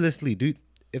realistically, dude,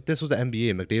 if this was the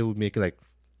NBA, McDavid would make like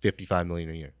 $55 million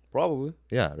a year. Probably.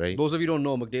 Yeah, right. Those of you who don't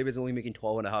know, McDavid's only making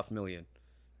 $12.5 million.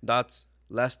 That's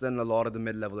less than a lot of the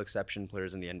mid-level exception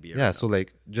players in the NBA. Yeah, right so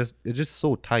like it's just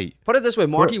so tight. Put it this way,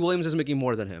 Marty Williams is making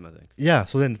more than him, I think. Yeah,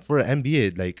 so then for an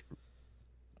NBA, like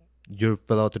you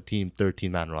fill out the team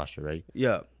 13-man roster, right?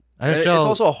 Yeah. NHL, It's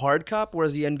also a hard cap,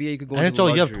 whereas the NBA could go into NHL,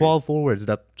 you have luxury. 12 forwards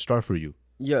that start for you,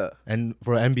 Yeah. and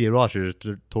for an NBA roster, it's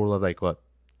a total of like what?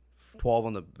 12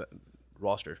 on the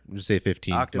roster. Just say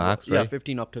 15 Active, max, yeah, right?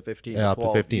 15 up to 15. Yeah, up to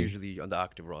 12 15. usually on the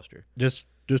active roster. Just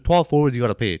there's 12 forwards you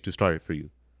gotta pay to start for you.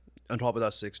 On top of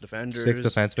that, 6 defenders, 6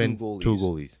 defensemen, 2 goalies.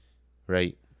 goalies,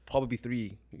 right? Probably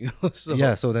 3. So,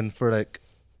 Yeah, so then for like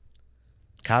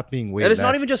cap being way and it's not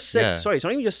less- even just 6. Yeah. Sorry, it's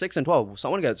not even just 6 and 12.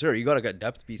 Someone gets hurt. You got to get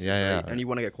depth pieces, Yeah, right? yeah. And you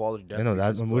want to get quality depth I know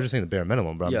that pieces. we're just saying the bare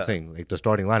minimum, but I'm just Yeah. saying like the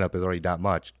starting lineup is already that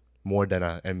much more than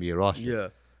an NBA roster. Yeah.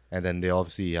 And then they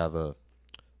obviously have a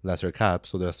lesser cap,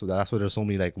 so that's why there's so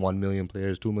many like 1 million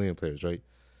players, 2 million players, right?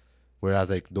 Whereas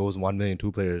like those 1 million,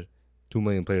 2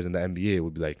 million players in the NBA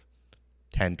would be like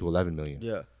 10 to 11 million.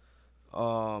 Yeah.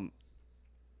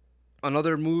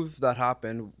 Another move that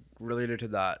happened related to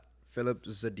that, Philip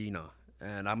Zadina.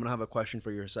 And I'm going to have a question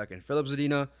for you in a second. Philip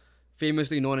Zadina,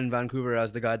 famously known in Vancouver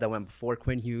as the guy that went before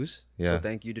Quinn Hughes. Yeah. So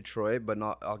thank you, Detroit, but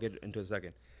I'll get into it in a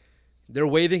second. They're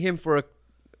waiving him for a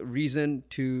reason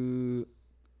to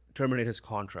terminate his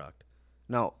contract.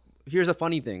 Now, here's a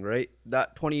funny thing, right?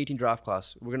 That 2018 draft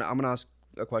class, I'm gonna ask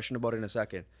a question about it in a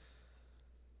second.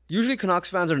 Usually Canucks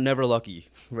fans are never lucky,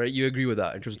 right? You agree with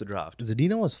that in terms of the draft.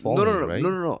 Zadina was falling, right?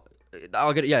 No.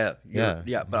 I'll get it. Yeah,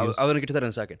 But I he was going to get to that in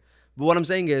a second. But what I'm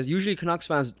saying is, usually Canucks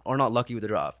fans are not lucky with the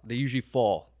draft. They usually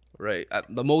fall, right? At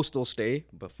the most, they'll stay,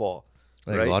 but fall.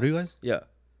 Like right? lottery guys? Yeah.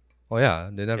 Oh yeah,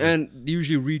 they never. And they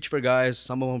usually reach for guys.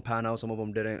 Some of them pan out, some of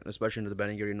them didn't. Especially in the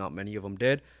betting area, not many of them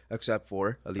did, except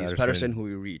for at least Pettersson, who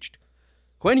we reached.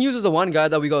 Quinn Hughes is the one guy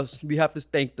that we have to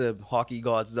thank the hockey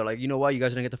gods. They're like, you know what, you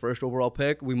guys didn't get the first overall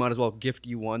pick. We might as well gift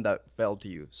you one that fell to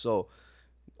you. So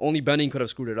only Benning could have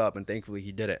screwed it up, and thankfully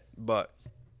he did it. But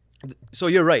so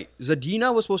you're right.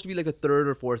 Zadina was supposed to be like the third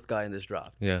or fourth guy in this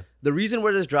draft. Yeah. The reason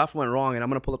where this draft went wrong, and I'm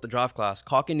gonna pull up the draft class.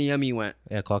 Kotkaniemi went.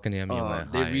 Yeah, Kotkaniemi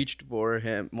went They high. reached for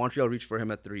him. Montreal reached for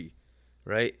him at 3,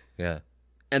 right? Yeah.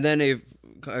 And then they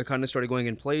kind of started going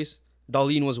in place.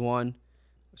 Dahlin was 1.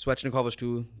 Svechnikov was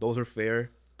 2. Those are fair.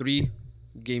 3,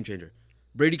 game changer.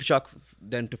 Brady Tkachuk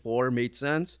then to 4 made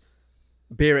sense.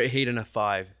 Barrett Hayden at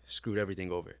 5 screwed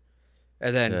everything over.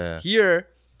 And then here,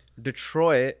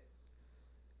 Detroit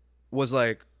was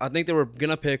like, I think they were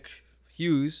gonna pick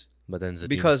Hughes, but then Zadina.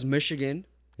 because Michigan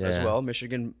as well,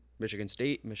 Michigan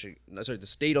State, the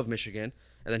state of Michigan,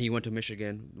 and then he went to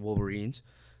Michigan Wolverines,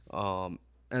 and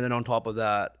then on top of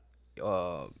that,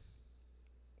 I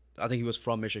think he was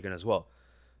from Michigan as well.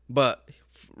 But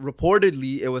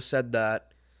reportedly, it was said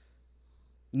that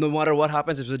no matter what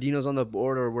happens, if Zadina's on the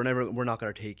board or we're not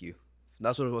gonna take you.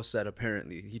 That's what it was said.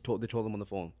 Apparently, they told him on the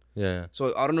phone. Yeah.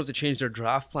 So I don't know if they changed their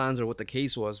draft plans or what the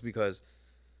case was because,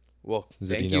 well,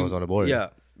 Zadina was on the board. Yeah,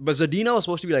 but Zadina was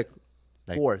supposed to be like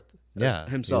fourth. Yeah,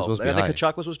 himself. He was supposed to be high.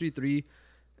 Tkachuk was supposed to be 3,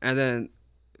 and then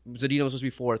Zadina was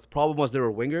supposed to be 4th. Problem was there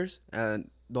were wingers,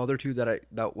 and the other 2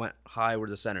 that went high were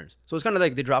the centers. So it's kind of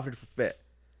like they drafted for fit.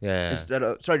 Yeah. Instead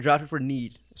of drafted for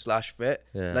need / fit.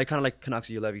 Yeah. Like kind of like Canucks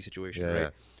Levy situation, Yeah.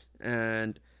 right?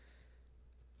 And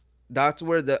that's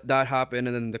where that happened,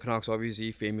 and then the Canucks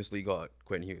obviously famously got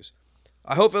Quinn Hughes.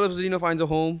 I hope Philip Zadina finds a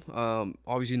home.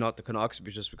 Obviously not the Canucks,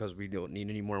 but just because we don't need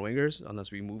any more wingers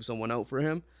unless we move someone out for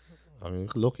him. I mean,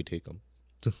 Loki take him.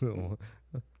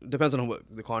 Depends on what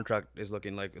the contract is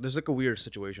looking like. There's like a weird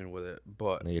situation with it,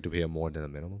 but You get to pay him more than a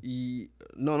minimum.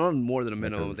 no, not more than a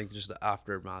minimum. I think just the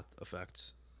aftermath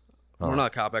effects. We're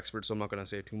not cap experts, so I'm not gonna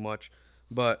say too much.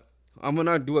 But I'm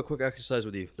gonna do a quick exercise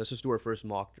with you. Let's just do our first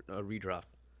mock redraft.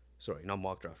 Sorry, not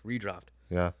mock draft, redraft.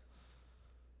 Yeah.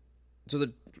 So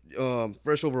the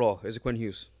first overall is Quinn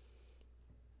Hughes.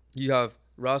 You have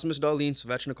Rasmus Dahlin,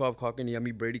 Svechnikov,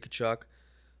 Kotkaniemi, Brady Tkachuk,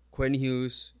 Quinn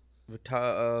Hughes, not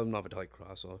Vitaly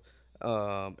Krasov,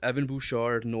 Evan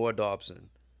Bouchard, Noah Dobson.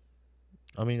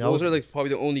 I mean, Those are like probably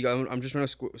the only guys. I'm just trying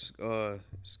to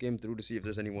skim through to see if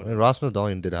there's anyone. I mean, Rasmus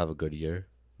Dahlin did have a good year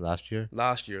last year.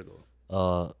 Last year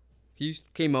though, he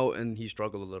came out and he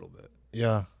struggled a little bit.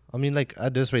 Yeah. I mean, like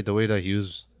at this rate, the way that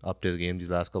Hughes upped his game these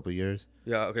last couple of years,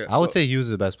 Yeah, okay. I would say Hughes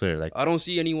is the best player. Like, I don't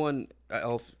see anyone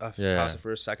else past Yeah. the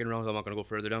first, second round. So I'm not gonna go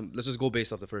further down. Let's just go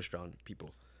based off the first round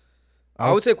people.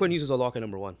 I would say Quinn Hughes is a lock at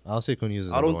number 1. I'll say Quinn Hughes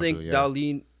is I don't number think one too, yeah.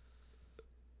 Dahlin.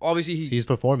 Obviously, He's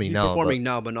performing now.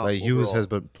 but not like Hughes overall. has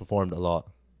been performed a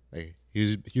lot. Like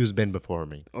Hughes been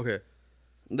performing. Okay,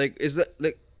 like is that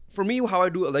like for me? How I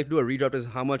do a redraft is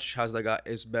how much has the guy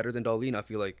is better than Dahlin. I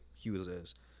feel like Hughes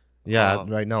is. Yeah,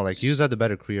 right now, like Hughes had the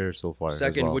better career so far.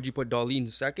 Second, as well. would you put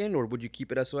Dahlin second, or would you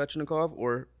keep it as Svechnikov,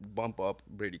 or bump up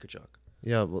Brady Tkachuk?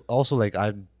 Yeah, well, also like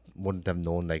I wouldn't have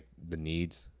known like the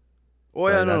needs. Oh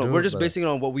yeah, Right, no, that we're too, just but- basing it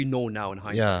on what we know now in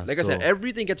hindsight. Yeah, Like I said, so-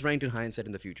 everything gets ranked in hindsight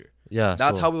in the future. Yeah,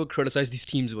 That's so, how we would criticize these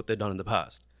teams what they've done in the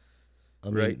past. I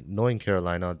mean, right. knowing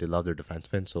Carolina, they love their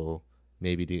defensemen, so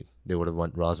maybe they would have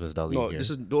won Rasmus Dahlin No, here.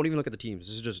 don't even look at the teams.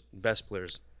 This is just best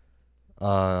players.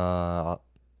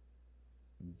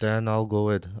 Then I'll go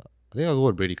with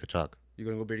Brady Tkachuk. You're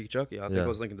gonna go Brady Tkachuk? Yeah, I think Yeah. I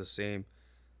was thinking the same.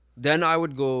 Then I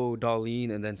would go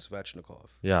Dahlin and then Svechnikov,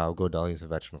 Yeah, I'll go Dahlin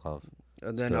Svechnikov.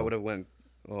 and then I Still. would have went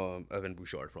Evan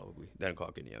Bouchard probably. Then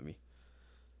Kotkaniemi.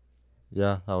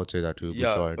 Yeah, I would say that too.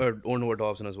 Yeah, Bouchard. or Noah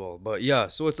Dobson as well. But yeah,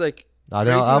 so it's like I'll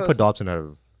crazy how- put Dobson out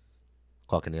of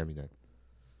Kotkaniemi then.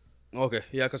 okay,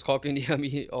 yeah, because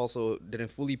Kotkaniemi also didn't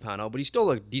fully pan out, but he's still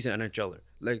a decent NHLer.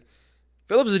 Like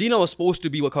Philip Zadina was supposed to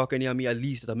be what Kotkaniemi at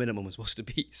least at the minimum was supposed to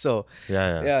be. So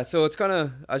Yeah. so it's kind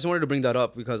of I just wanted to bring that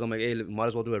up because I'm like, hey, might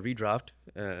as well do a redraft,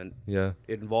 and Yeah.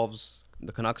 it involves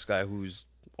the Canucks guy who's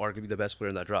arguably the best player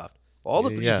in that draft. All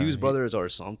the three Yeah, Hughes brothers are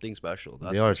something special.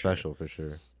 That's They are for sure. special for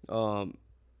sure.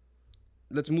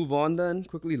 Let's move on then.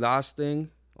 Quickly, last thing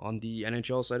on the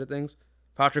NHL side of things.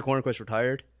 Patrick Hornquist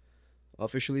retired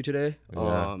officially today.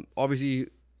 Yeah. Obviously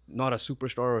not a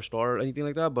superstar or star or anything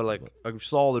like that, but like a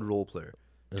solid role player.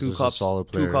 This Two was a cups, solid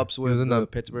player. two cups He was with in the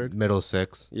Pittsburgh. middle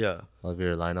 6 Yeah. of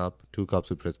your lineup. 2 cups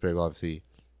with Pittsburgh, obviously,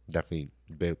 definitely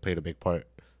played a big part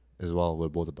as well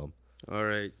with both of them. All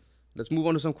right. Let's move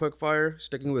on to some quick fire.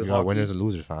 Sticking with You got hockey. winners and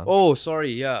losers, fam. Oh,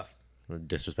 sorry. Yeah. We're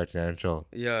disrespecting the NHL.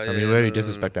 Yeah. I mean, we already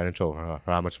disrespect the NHL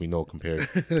for how much we know compared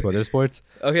to other sports.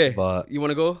 Okay. But You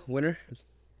want to go winner?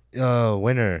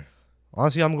 winner.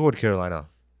 Honestly, I'm going with Carolina.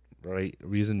 Right?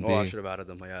 Reason Oh, being, I should have added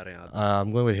them. Yeah, I didn't add them.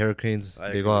 I'm going with Hurricanes. I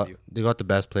They agree got with you. they got the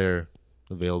best player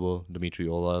available, Dmitry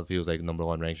Olov. He was like number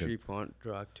 1 ranked. 3-point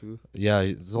drag too. Yeah,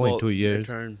 it's only 2 years.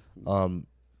 Return.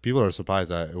 People are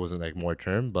surprised that it wasn't like more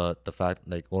term, but the fact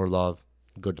like Orlov,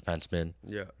 good defenseman,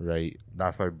 Yeah. right?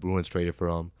 That's why Bruins traded for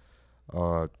him.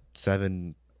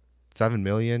 7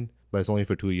 million, but it's only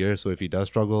for 2 years. So if he does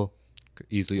struggle, could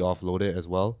easily offload it as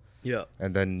well. Yeah.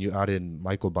 And then you add in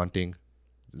Michael Bunting,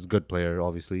 he's a good player,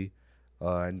 obviously.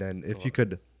 And then if you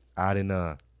could add in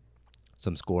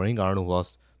some scoring, I don't know who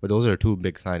else, but those are 2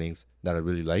 big signings that I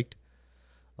really liked.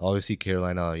 Obviously,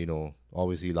 Carolina,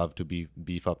 obviously love to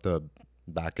beef up the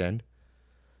back end.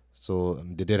 So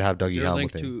they did have Dougie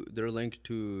Hamilton. They're linked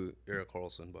to Erik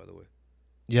Karlsson, by the way.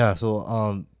 Yeah,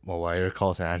 so why Erik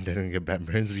Karlsson and didn't get Brent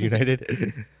Burns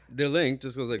reunited? They're linked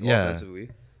just because Yeah. offensively.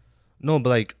 No, but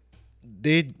like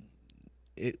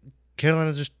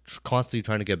Carolina's just constantly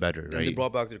trying to get better, right? And they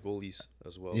brought back their goalies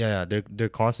as well. Yeah, they're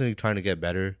constantly trying to get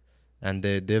better, and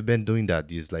they've been doing that.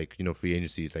 These free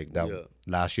agencies like that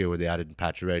last year where they added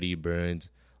Pacioretty, Burns.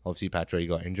 Obviously, Pacioretty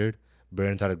got injured.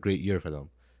 Burns had a great year for them,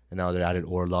 and now they added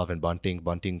Orlov and Bunting.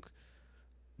 Bunting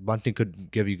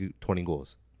could give you 20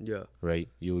 goals. Yeah. Right?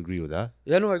 You agree with that?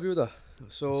 Yeah, no, I agree with that.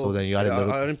 So then you added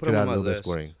I didn't put them on my list.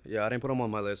 Scoring. Yeah, I didn't put them on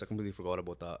my list. I completely forgot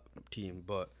about that team.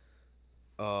 But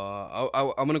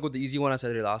I'm gonna go with the easy one. I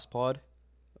said it last pod.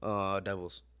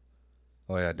 Devils.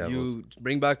 Oh yeah, Devils. You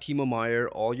bring back Timo Meyer.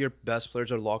 All your best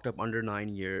players are locked up under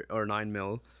 9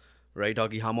 mil, right?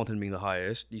 Dougie Hamilton being the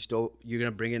highest. You're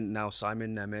gonna bring in now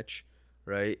Simon Nemec,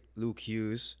 right? Luke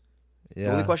Hughes. Yeah.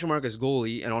 The only question mark is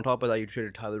goalie, and on top of that, you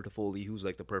traded Tyler Toffoli, who's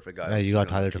like the perfect guy. Yeah, you got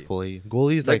Tyler Toffoli.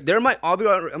 Goalies like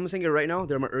I'm saying it right now.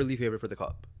 They're my early favorite for the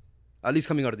cup, at least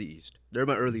coming out of the East. They're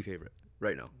my early favorite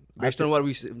right now, based on what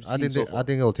we've seen so far. I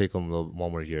think it'll take them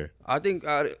one more year. I think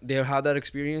they have that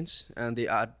experience, and you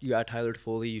add Tyler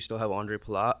Toffoli. You still have Andre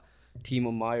Palat.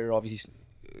 Timo Meyer obviously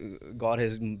got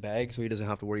his bag, so he doesn't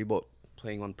have to worry about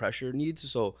playing on pressure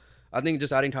needs. So I think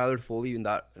just adding Tyler Toffoli in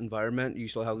that environment, you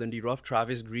still have Lindy Ruff.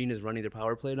 Travis Green is running their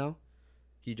power play now.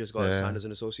 He just got assigned as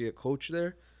an associate coach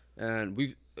there, and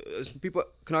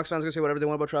Canucks fans can say whatever they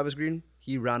want about Travis Green.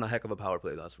 He ran a heck of a power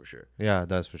play, that's for sure. Yeah,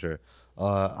 that's for sure.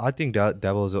 I think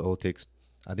Devils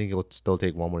I think it will still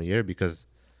take one more year because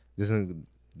this isn't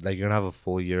like you're gonna have a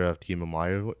full year of Timo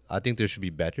Meyer. I think there should be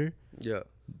better. Yeah,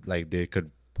 like they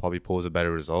could probably pose a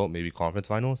better result, maybe conference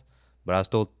finals. But I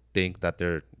still think that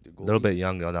they're a little bit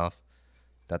young enough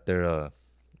that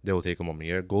they will take them 1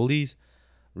 year. Goalies,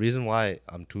 reason why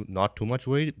I'm not too much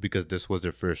worried because this was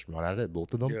their first run at it,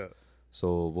 both of them. yeah.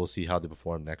 So we'll see how they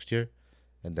perform next year,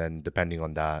 and then depending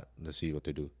on that, let's see what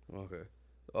they do. Okay.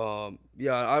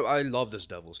 Yeah, I love this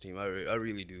Devils team. I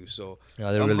really do. So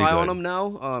Yeah, they're I'm really high good. on them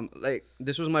now. Like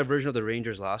this was my version of the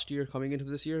Rangers last year coming into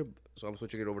this year. So I'm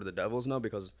switching it over to the Devils now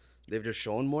because they've just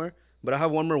shown more. But I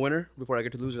have one more winner before I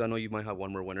get to losers. I know you might have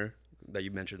one more winner that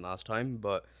you mentioned last time,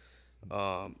 but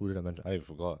Who did I mention? I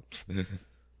forgot.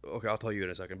 okay, I'll tell you in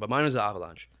a second. But mine is the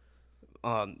Avalanche.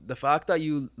 The fact that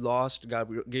you lost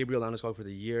Gabriel Landeskog for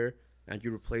the year and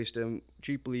you replaced him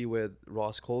cheaply with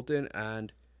Ross Colton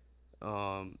and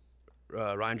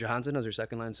Ryan Johansson as your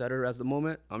second line setter at the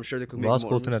moment, I'm sure they could make Ross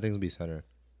more Colton, I moves. think, will be center.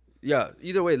 Yeah,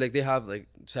 either way, like they have like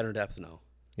center depth now.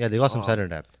 Yeah, they got some center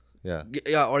depth. Yeah.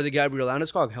 Yeah, or the Gabriel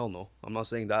Landeskog? Hell no. I'm not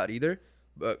saying that either.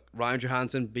 But Ryan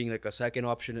Johansson being like a second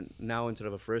option now instead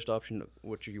of a first option,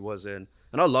 which he was in.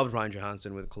 And I loved Ryan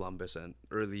Johansson with Columbus and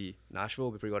early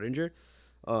Nashville before he got injured.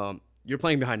 You're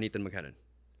playing behind Nathan McKinnon.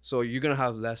 So you're going to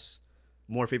have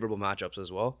more favorable matchups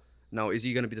as well. Now, is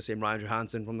he going to be the same Ryan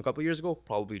Johansson from a couple of years ago?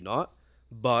 Probably not.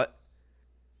 But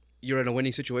you're in a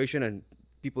winning situation, and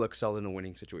people excel in a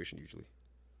winning situation usually.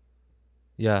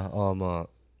 Yeah.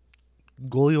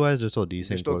 Goalie wise, they're still decent.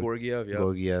 They're still Georgiev, yeah.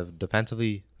 Georgiev.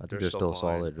 Defensively, I think they're still fine.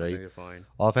 solid, I right? think they're fine.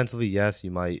 Offensively, yes, you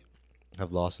might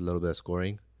have lost a little bit of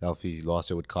scoring. Now, if you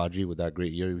lost it with Kadri with that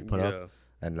great year he put up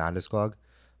and Landeskog,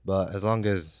 but as long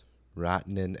as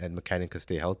Ratinen and McKinnon could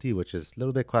stay healthy, which is a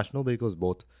little bit questionable because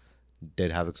both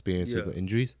did have experience with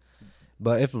injuries.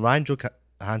 But if Ryan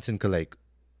Johansson could like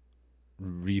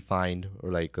refine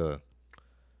or like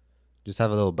just have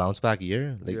a little bounce back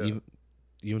year, like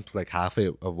even to like half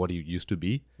of what he used to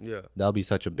be, that'll be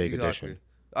such a big addition.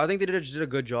 I think they did a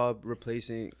good job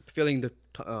filling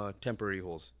the temporary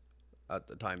holes at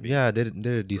the time being. Yeah, they did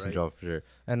a decent job for sure.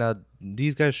 And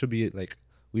these guys should be like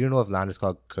We don't know if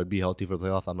Landeskog could be healthy for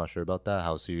playoff. I'm not sure about that.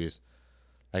 How serious?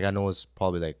 Like, I know it's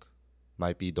probably like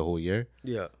might be the whole year.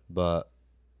 Yeah. But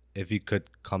if he could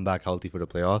come back healthy for the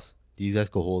playoffs, these guys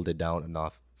could hold it down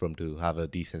enough for him to have a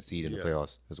decent seed in the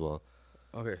playoffs as well.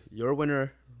 Okay, your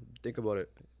winner. Think about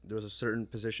it. There was a certain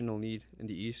positional need in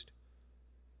the East.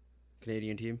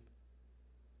 Canadian team.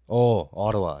 Oh,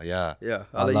 Ottawa, yeah. Yeah,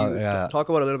 I'll let you talk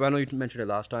about it a little bit. I know you mentioned it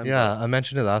last time. Yeah, I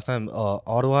mentioned it last time.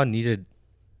 Ottawa,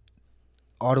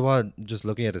 just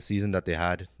looking at the season that they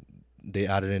had, they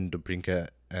added in DeBrincat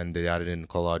and they added in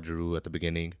Claude Giroux at the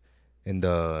beginning. In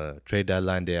the trade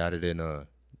deadline, they added in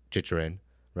Chicherin,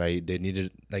 right? They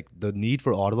needed, like, the need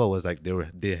for Ottawa was like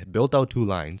they built out 2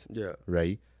 lines,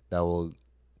 right?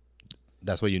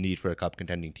 That's what you need for a cup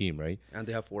contending team, right? And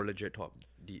they have 4 legit top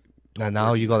and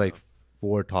now you got like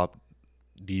 4 top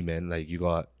D-men, like you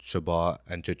got Shabbat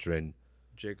and Chicherin,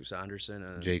 Jake Sanderson,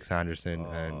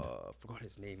 and I forgot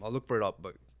his name. I'll look for it up,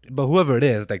 but whoever it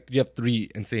is, like, you have 3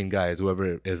 insane guys.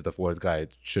 Whoever is the 4th guy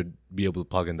should be able to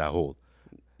plug in that hole.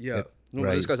 Yeah.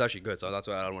 But this guy's actually good, so that's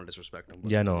why I don't want to disrespect him.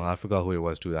 Yeah, no, I forgot who it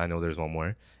was too. I know there's one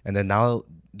more. And then now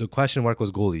the question mark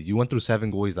was goalie. You went through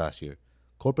 7 goalies last year.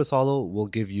 Korpisalo will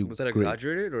give you. Was that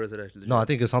exaggerated or is it actually? No, I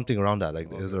think it's something around that.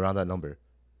 Like, it's around that number.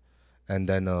 And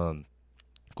then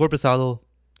Korpisalo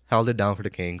held it down for the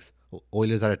Kings.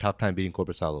 Oilers had a tough time beating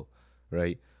Korpisalo,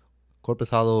 right?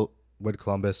 Korpisalo with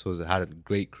Columbus had a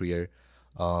great career.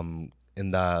 In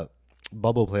the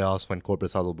bubble playoffs, when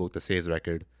Korpisalo broke the saves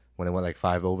record, when it went like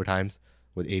 5 overtimes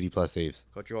with 80 plus saves.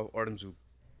 Cut you off, Artem Zub.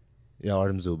 Yeah,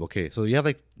 Artem Zub. Okay, so you have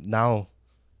like now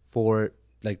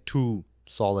 2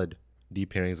 solid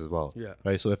deep pairings as well. Yeah.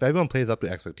 Right. So if everyone plays up to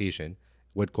expectation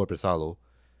with Korpisalo,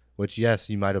 which yes,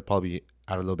 you might have probably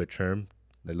had a little bit term,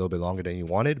 a little bit longer than you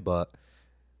wanted, but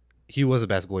he was the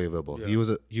best goalie available. Yeah.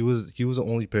 He was the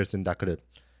only person that could have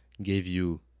gave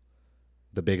you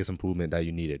the biggest improvement that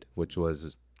you needed, which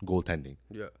was goaltending.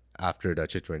 Yeah. After the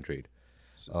Chicherin trade.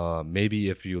 Maybe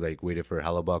if you like waited for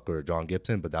Hellebuck or John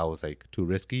Gibson, but that was like too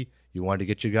risky. You wanted to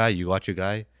get your guy, you got your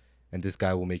guy, and this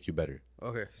guy will make you better.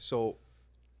 Okay, so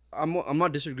I'm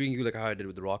not disagreeing with you like how I did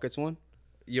with the Rockets one.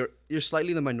 You're slightly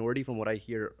in the minority from what I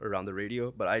hear around the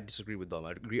radio, but I disagree with them.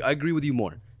 I agree with you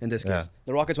more in this case.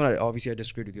 The Rockets one, I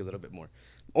disagreed with you a little bit more.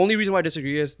 Only reason why I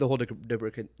disagree is the whole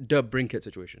DeBrincat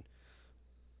situation.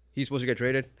 He's supposed to get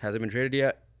traded, hasn't been traded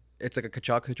yet. It's like a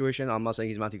Kachuk situation. I'm not saying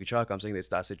he's Matthew Kachuk. I'm saying it's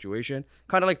that situation.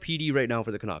 Kind of like PD right now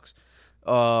for the Canucks.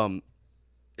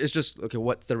 It's just, okay,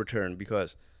 what's the return?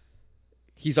 Because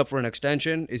he's up for an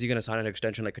extension. Is he going to sign an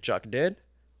extension like Kachuk did?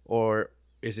 Or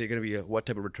is it going to be what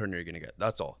type of return are you going to get?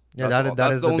 That's all. Yeah,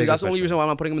 that's the only reason why I'm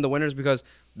not putting him in the winners, because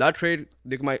that trade,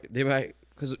 they might,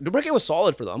 because DeBrincat was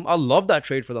solid for them. I love that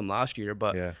trade for them last year,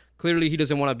 but clearly he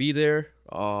doesn't want to be there.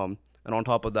 And on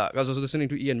top of that, because I was listening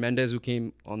to Ian Mendez, who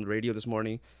came on the radio this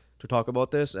morning to talk about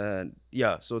this, and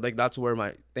so like that's where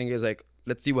my thing is, like,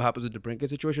 let's see what happens with the DeBrincat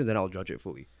situation, then I'll judge it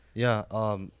fully. Yeah,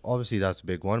 obviously that's a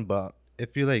big one, but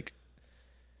if you like,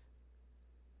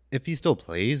 if he still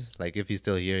plays, like if he's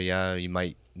still here, you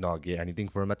might not get anything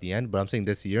for him at the end. But I'm saying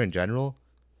this year in general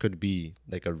could be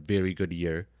like a very good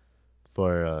year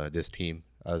for this team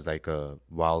as like a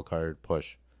wild card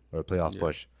push or a playoff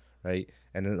push, right?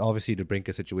 And then obviously the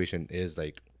DeBrincat situation is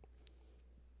like,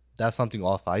 that's something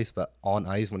off ice, but on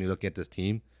ice when you're looking at this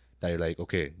team, that you're like,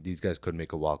 okay, these guys could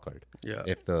make a wild card. Yeah.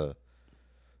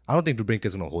 I don't think DeBrincat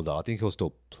is gonna hold out. I think he'll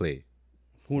still play.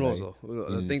 Who knows though?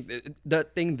 I think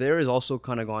that thing there is also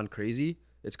kind of gone crazy.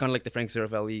 It's kind of like the Frank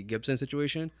Seravalli Gibson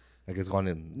situation. Like it's gone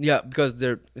in. Yeah, because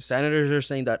their senators are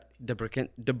saying that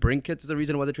DeBrincat's the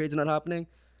reason why the trade's not happening,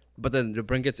 but then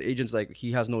DeBrincat's agent's like,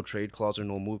 he has no trade clause or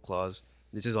no move clause.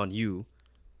 This is on you.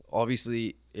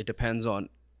 Obviously, it depends on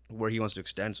where he wants to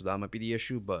extend, so that might be the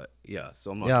issue. But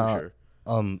so I'm not too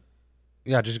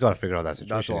sure. Just gotta figure out that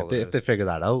situation. If they figure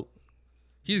that out,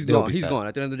 he's gone. He's gone.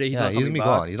 At the end of the day, he's not coming back.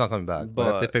 Gone. He's not coming back.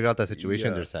 But if they figure out that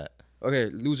situation, they're set. Okay,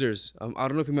 losers. I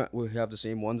don't know if we have the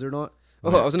same ones or not.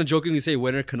 Oh, I was gonna jokingly say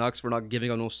winner Canucks for not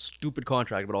giving out no stupid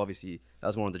contract, but obviously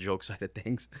that's more on the joke side of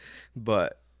things.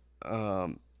 But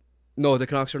no, the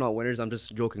Canucks are not winners. I'm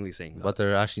just jokingly saying that. But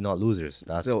they're actually not losers.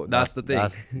 That's the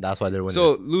thing. That's why they're winners.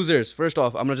 So losers. First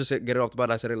off, I'm gonna just get it off the bat.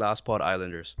 I said it last pod.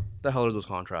 Islanders. What the hell are those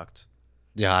contracts?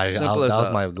 Yeah, that was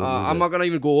my loser. I'm not gonna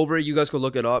even go over it. You guys could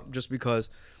look it up, just because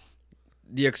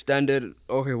the extended.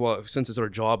 Okay, well, since it's our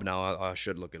job now, I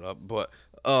should look it up. But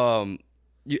Bo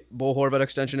Horvat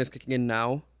extension is kicking in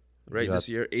now, right? This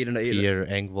year, 8 and 8. Year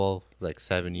Engvall, like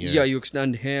 7 years. Yeah, you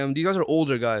extend him. These guys are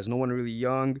older guys. No one really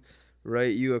young,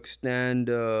 right? You extend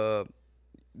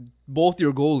both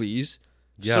your goalies.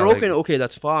 Yeah, Sorokin, okay,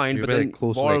 that's fine. But then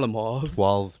Varlamov.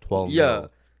 12 Yeah.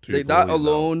 Like, that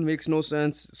alone makes no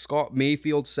sense. Scott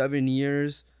Mayfield, 7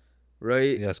 years,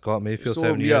 right? Yeah, Scott Mayfield,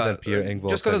 7 years, and Pierre Engvall,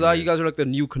 just because of that, you guys are like the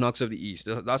new Canucks of the East.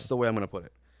 That's the way I'm gonna put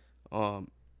it.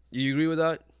 You agree with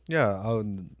that? Yeah,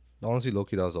 honestly,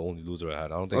 Loki, that was the only loser I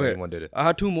had. I don't think anyone did it. I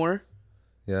had two more.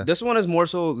 Yeah. This one is more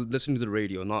so listening to the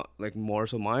radio, not like more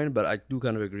so mine, but I do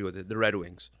kind of agree with it. The Red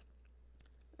Wings.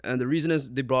 And the reason is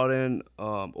they brought in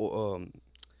who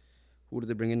did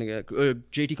they bring in again?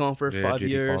 JT Compher, 5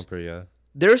 years. Compher, yeah.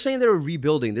 They're saying they're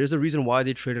rebuilding. There's a reason why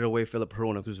they traded away Philip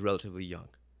Hronek, who's relatively young.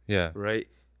 Yeah. Right?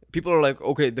 People are like,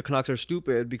 okay, the Canucks are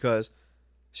stupid because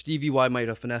Stevie Y might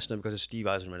have finessed them because of Steve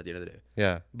Yzerman at the end of the day.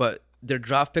 Yeah. But their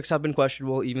draft picks have been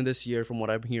questionable even this year from what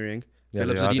I'm hearing. Yeah,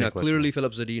 Philip Zadina, clearly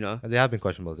Philip Zadina. They have been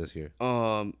questionable this year.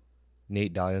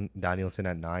 Nate Danielson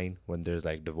at 9 when there's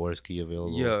like Dvorsky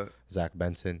available. Yeah. Zach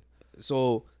Benson.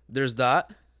 So there's that.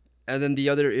 And then the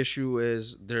other issue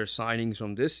is their signings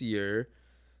from this year,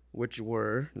 which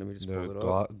were, let me just pull it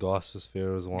up.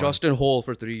 Gostisbehere was one. Justin Holl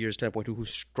for 3 years, 10.2, who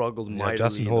struggled mightily.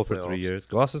 Justin Holl for 3 years.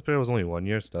 Gostisbehere was only 1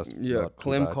 year, so that's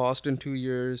Clem Costin 2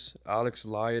 years. Alex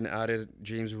Lyon added.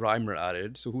 James Reimer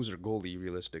added. So who's their goalie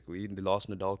realistically? They lost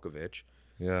Nadalkovich.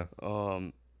 Yeah.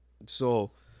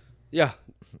 So, yeah.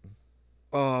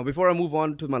 Before I move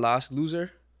on to my last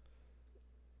loser,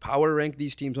 power rank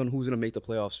these teams on who's gonna make the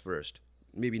playoffs first.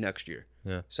 Maybe next year.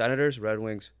 Yeah. Senators, Red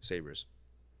Wings, Sabres.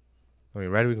 I mean,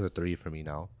 Red Wings are 3 for me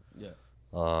now. Yeah.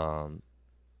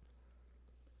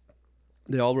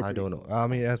 They all were. I don't know. I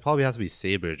mean, it probably has to be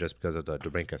Sabres just because of the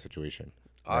DeBrincat situation.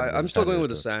 I'm still going with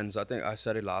the Sens. I think I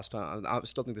said it last time. I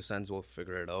still think the Sens will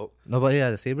figure it out. No, but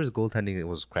yeah, the Sabres goaltending, it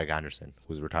was Craig Anderson,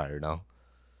 who's retired now.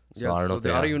 So yeah, I don't know if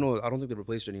they. I don't even know. I don't think they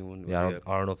replaced anyone. Yeah,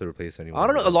 I don't know if they replaced anyone. I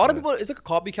don't know. A lot of people. It's like a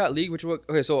copycat league.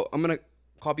 Okay, so I'm gonna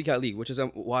copycat league, which is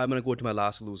why I'm gonna go to my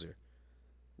last loser.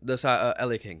 The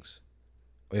LA Kings.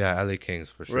 Yeah, LA Kings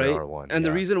for sure right? are one. And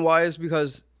the reason why is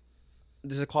because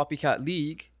this is a copycat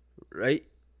league, right?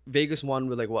 Vegas won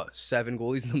with 7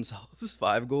 goalies themselves,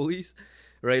 5 goalies,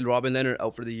 right? Robin Leonard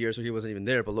out for the year, so he wasn't even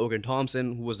there. But Logan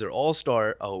Thompson, who was their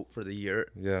all-star, out for the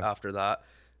year. Yeah. After that,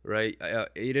 right?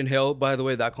 Aiden Hill, by the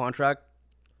way, that contract.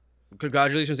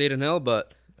 Congratulations, Aiden Hill,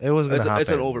 but it was gonna happen. It's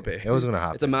an overpay. It was gonna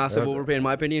happen. It's a massive overpay, in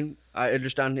my opinion. I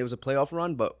understand it was a playoff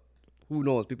run, but who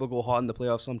knows? People go hot in the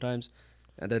playoffs sometimes,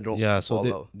 and then don't. Yeah,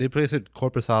 so they placed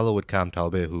Corpusalo with Cam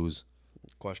Talbot, who's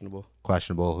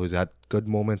questionable, who's had good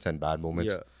moments and bad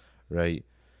moments. Yeah. Right.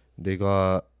 They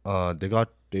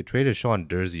traded Sean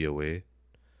Dursey away.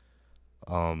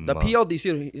 The PLD.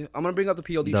 See, I'm gonna bring up the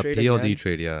PLD trade. The PLD again.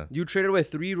 trade, yeah. You traded away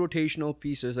 3 rotational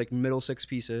pieces, like middle 6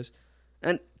 pieces,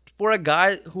 and for a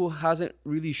guy who hasn't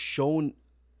really shown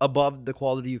above the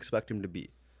quality you expect him to be.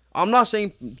 I'm not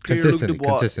saying Pierre-Luc Dubois.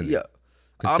 Consistently. Yeah.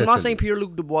 I'm not saying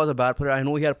Pierre-Luc Dubois is a bad player. I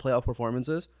know he had playoff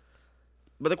performances,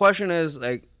 but the question is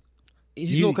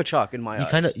he's no Kachuk in my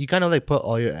eyes. You kind of put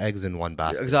all your eggs in one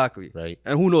basket. Exactly. Right.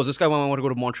 And who knows? This guy might want to go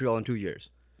to Montreal in 2 years.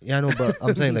 Yeah, I know, but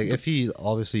I'm saying if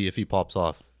he pops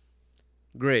off,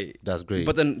 great. That's great.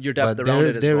 But then your depth around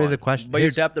it is there gone. Is a question. But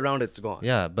your depth around it's gone.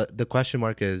 Yeah, but the question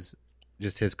mark is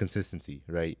just his consistency,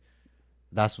 right?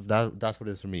 That's what it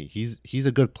is for me. He's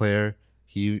a good player.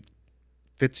 He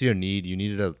fits your need. You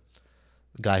needed a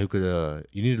guy who could.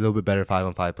 You need a little bit better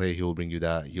 5-on-5 play. He will bring you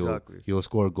that. He'll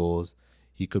score goals.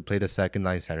 He could play the second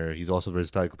line center. He's also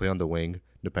versatile. He could play on the wing,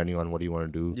 depending on what you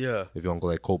want to do. Yeah. If you want to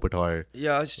go Kopitar.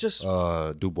 Yeah, it's just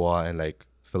Dubois and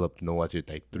Philip Noah as your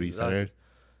 3 centers,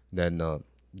 then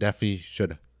definitely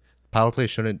should. Power play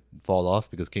shouldn't fall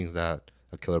off because Kings had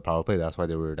a killer power play. That's why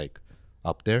they were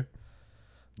up there.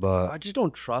 But I just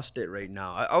don't trust it right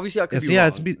now. Obviously, I could be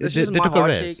wrong. This is my hot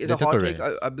take. It's a hot take.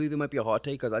 I believe it might be a hot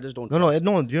take because I just don't.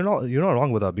 No, you're not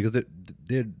wrong with that because they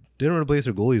didn't replace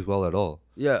their goalies well at all.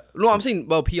 Yeah, no, I'm saying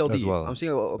about PLD. As well. I'm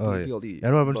saying about PLD.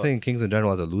 Yeah, I'm saying Kings in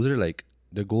general as a loser,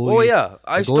 their goalies. Oh yeah,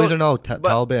 goalies are now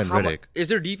Talbot and Riddick. Is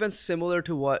their defense similar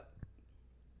to what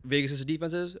Vegas'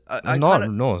 defense is?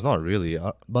 No, it's not really.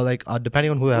 But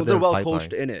depending on who they have, they're well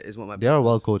coached in it. Is what my. They are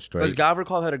well coached, right? Because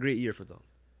Gavrikov had a great year for them.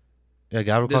 Yeah,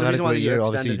 Gavrikov had a great year.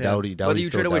 Obviously, Doughty. Whether you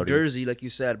trade away Dursey, like you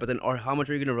said, but then or how much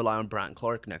are you going to rely on Brant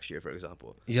Clark next year, for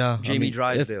example? Yeah, Jamie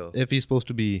Drysdale. If he's supposed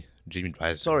to be Jamie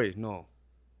Drysdale. Sorry, no.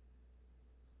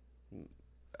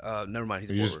 Never mind.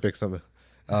 He's a you forward. Just fix something.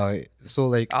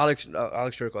 So Alex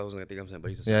Turco, I wasn't gonna think of him, but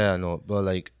he's no,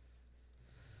 but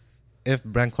if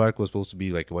Brant Clark was supposed to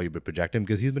be what you project him,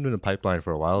 because he's been in the pipeline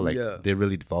for a while, they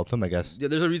really developed him, I guess. Yeah,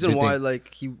 there's a reason why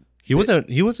he wasn't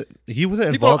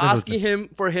involved. People are asking him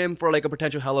for a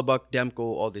potential Hellebuck, Demko,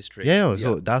 all this trade. Yeah,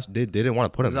 so they didn't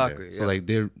want to put him exactly, there.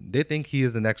 So they think he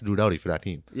is the next Drew Doughty for that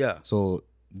team. Yeah. So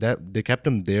that they kept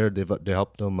him there. They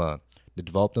helped him. They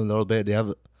developed him a little bit.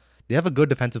 They They have a good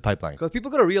defensive pipeline. Because people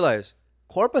gotta realize,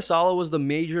 Korpisalo was the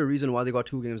major reason why they got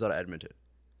 2 games out of Edmonton.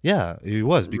 Yeah, it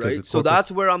was because right? So that's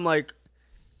where I'm like,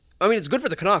 I mean, it's good for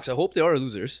the Canucks. I hope they are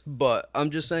losers, but I'm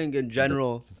just saying in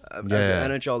general, as an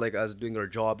NHL, like as doing our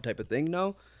job type of thing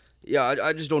now. Yeah,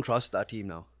 I just don't trust that team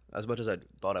now as much as I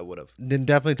thought I would have. They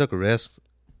definitely took a risk.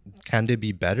 Can they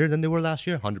be better than they were last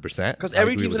year? 100%. Because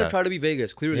every team's gonna try to be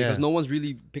Vegas, clearly, because Yeah. no one's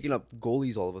really picking up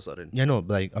goalies all of a sudden. Yeah, no,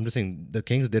 like I'm just saying the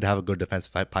Kings did have a good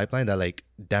defensive pipeline. That like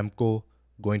Demko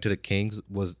going to the Kings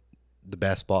was the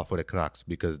best spot for the Canucks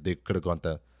because they could have got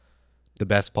the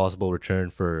best possible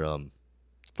return for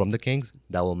from the Kings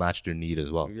that will match their need as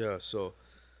well. Yeah, so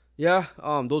yeah,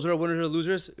 those are our winners and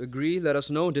losers. Agree, let us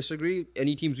know. Disagree,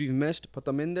 any teams we've missed, put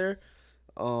them in there.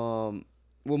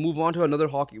 We'll move on to another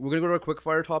hockey. We're gonna go to our quick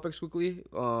fire topics quickly.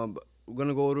 We're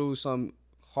gonna go to some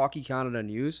Hockey Canada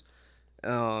news.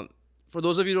 For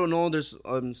those of you who don't know, there's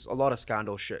a lot of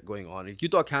scandal shit going on. If you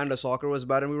thought Canada soccer was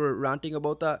bad and we were ranting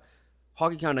about that,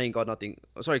 Hockey Canada ain't got nothing.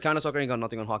 Sorry, Canada soccer ain't got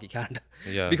nothing on Hockey Canada.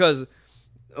 Yeah. Because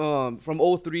from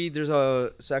 03, there's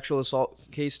a sexual assault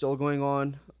case still going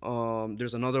on.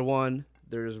 There's another one.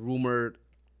 There's rumored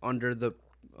under the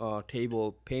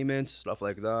table payments, stuff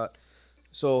like that.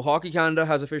 So Hockey Canada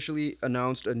has officially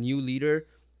announced a new leader,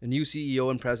 a new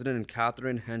CEO and president, in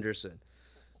Catherine Henderson.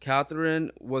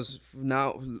 Catherine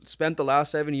spent the last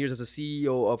 7 years as a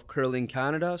CEO of Curling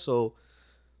Canada. So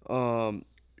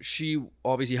she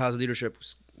obviously has leadership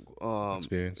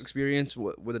experience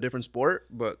with a different sport,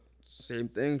 but same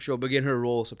thing. She'll begin her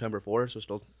role September 4th, so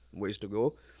still ways to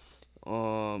go.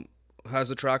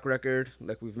 Has a track record,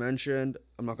 like we've mentioned.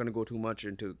 I'm not going to go too much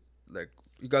into, like,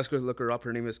 you guys could look her up.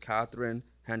 Her name is Catherine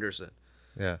Henderson.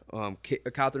 Yeah.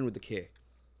 Catherine with the K,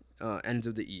 ends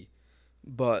with the E.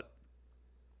 But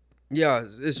yeah,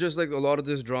 it's just like a lot of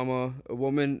this drama. A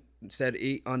woman said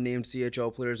 8 unnamed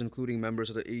CHL players, including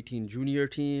members of the 18 junior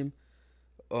team,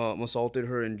 assaulted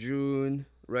her in June.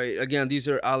 Right. Again, these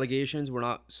are allegations. We're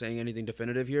not saying anything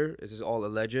definitive here. This is all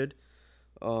alleged.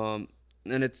 And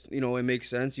it's, it makes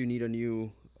sense. You need a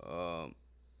new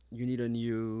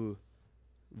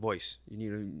voice. You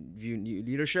need a new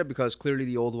leadership, because clearly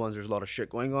the old ones, there's a lot of shit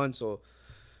going on. So,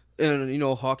 and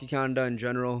Hockey Canada in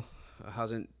general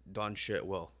hasn't done shit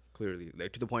well, clearly,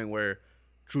 like to the point where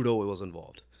Trudeau was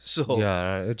involved. So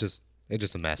yeah, it's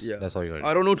just a mess. Yeah. That's all you got.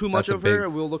 I don't know too much of her.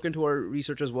 We'll look into our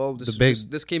research as well.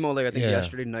 This came out, like, I think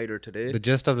yesterday night or today. The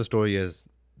gist of the story is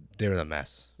they're in a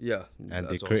mess. Yeah, and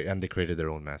they created their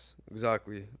own mess.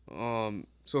 Exactly.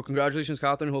 So congratulations,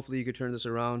 Catherine. Hopefully you could turn this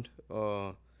around.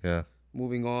 Yeah.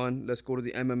 Moving on, let's go to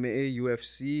the MMA,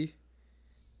 UFC.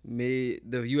 The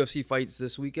UFC fights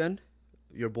this weekend.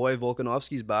 Your boy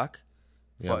Volkanovski's back.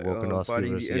 Yeah, Volkanovski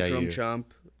fighting the interim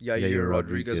champ Yair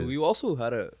Rodriguez. We also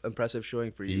had an impressive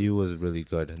showing for you. He was really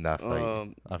good in that fight.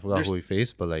 I forgot who he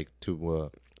faced, but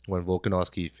when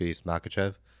Volkanovski faced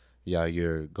Makhachev,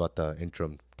 Yair got the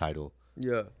interim title.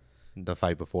 Yeah. The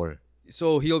fight before.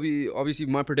 So he'll be, obviously,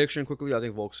 my prediction quickly, I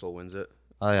think Volk still wins it.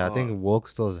 Oh yeah, I think Volk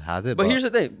still has it. But here's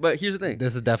the thing.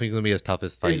 This is definitely gonna be his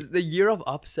toughest fight. It's the year of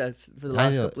upsets for the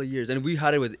last couple of years, and we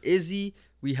had it with Izzy,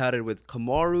 we had it with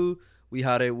Kamaru, we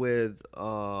had it with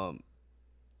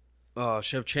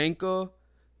Shevchenko,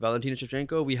 Valentina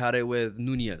Shevchenko. We had it with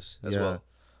Nunez as well.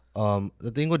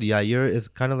 The thing with Yair is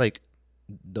kind of like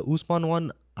the Usman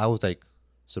one. I was like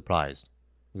surprised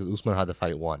because Usman had the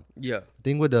fight won. Yeah. The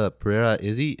thing with the Pereira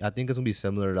Izzy, I think it's gonna be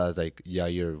similar as like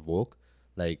Yair Volk.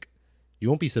 Like, you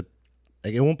won't be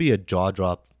it won't be a jaw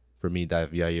drop for me that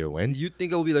if Yair wins. You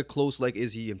think it'll be like close like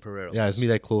Izzy and Pereira? Yeah, it's gonna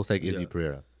be like close like Izzy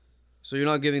Pereira. So you're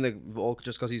not giving like Volk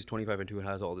just because he's 25-2 and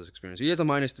has all this experience. He has a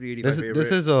minus 385 favorite.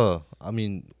 This is I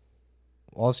mean,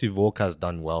 obviously Volk has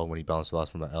done well when he bounced back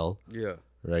from the L. Yeah.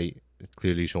 Right. It's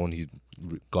clearly shown he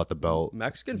got the belt.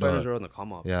 Mexican fighters are on the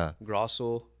come up. Yeah.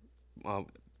 Grasso.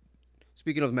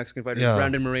 Speaking of Mexican fighters,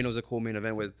 Brandon Moreno's a co-main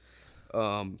event with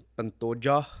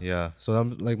Pantoja. Yeah. So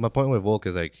I'm like, my point with Volk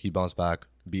is like he bounced back,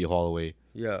 beat Holloway.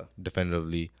 Yeah.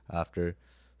 Definitively after.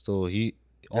 So he's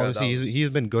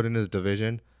been good in his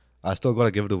division. I still gotta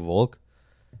give it to Volk.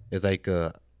 It's like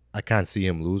I can't see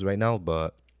him lose right now,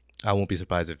 but I won't be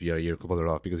surprised if Yair could pull it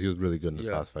off because he was really good in his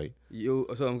last fight. So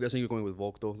I'm guessing you're going with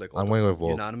Volk though, like I'm going with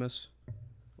Volk. Unanimous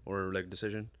or like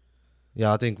decision.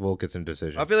 Yeah, I think Volk gets in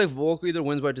decision. I feel like Volk either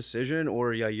wins by decision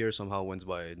or Yair somehow wins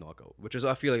by knockout, which is,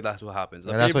 I feel like that's what happens.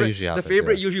 That's what usually happens. The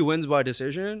favorite usually wins by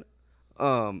decision,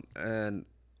 and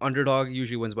underdog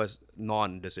usually wins by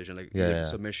non-decision, like either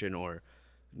submission or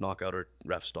knockout or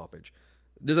ref stoppage.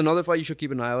 There's another fight you should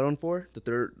keep an eye out on for. The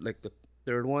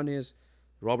third one is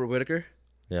Robert Whittaker.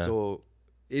 Yeah. So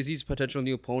Izzy's potential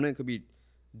new opponent could be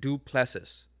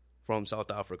Duplessis. from South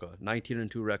Africa,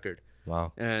 19-2 record.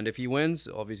 Wow. And if he wins,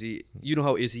 obviously, you know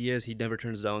how Izzy is. He never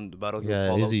turns down the battle. He'll Yeah,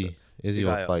 call out Izzy the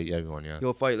will guy out. fight everyone. Yeah.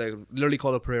 He'll fight, like, literally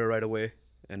call a prayer right away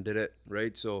and did it,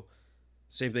 right? So,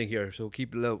 same thing here. So,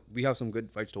 we have some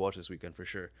good fights to watch this weekend for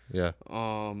sure. Yeah.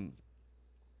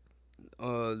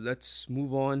 Let's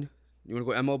move on. You want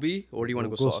to go MLB or do you want to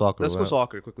We'll go go soccer? soccer. Let's go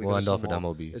soccer quickly. We'll 'cause end it's off with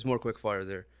small. MLB. It's more quick fire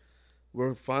there.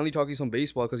 We're finally talking some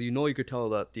baseball because you could tell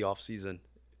that the off season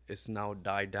is now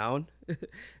died down,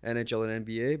 NHL and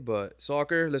NBA. But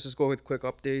soccer, let's just go with quick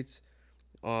updates.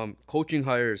 Coaching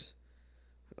hires.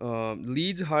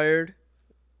 Leeds hired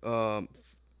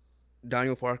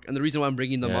Daniel Fark, and the reason why I'm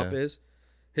bringing them up is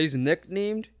he's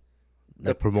nicknamed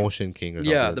the promotion king or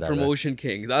something. yeah, like the that, promotion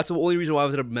king. That's the only reason why I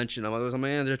was gonna mention him. I was like,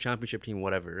 man, they're a championship team,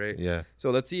 whatever, right? Yeah. So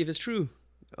let's see if it's true.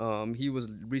 He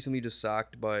was recently just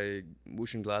sacked by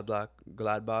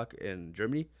Gladbach in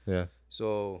Germany. Yeah.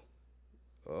 So,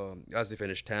 as they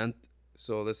finished 10th.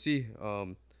 So let's see.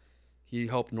 He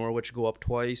helped Norwich go up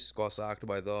twice, got sacked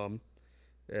by them,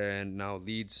 and now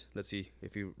Leeds. Let's see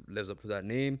if he lives up to that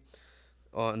name.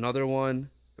 Another one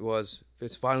was,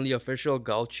 it's finally official.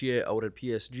 Galtier out at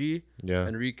PSG. Yeah.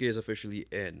 Enrique is officially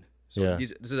in. So Yeah.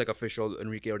 this is like official.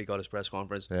 Enrique already got his press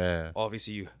conference. Yeah.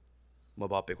 Obviously,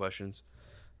 Mbappe questions,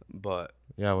 but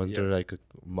Yeah, when they're like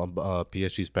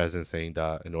PSG's president saying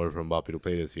that in order for Mbappe to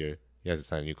play this year, he has to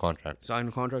sign a new contract. sign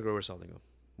a contract or we're selling him,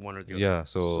 one or the other. Yeah,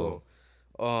 so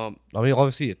I I mean,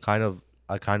 obviously,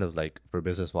 I kind of like for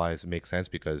business wise, it makes sense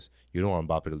because you don't want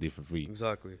Mbappe to leave for free.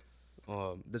 exactly.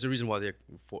 There's a reason why they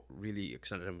really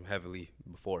extended him heavily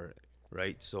before,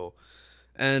 right? So,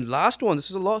 and last one, this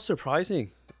is a lot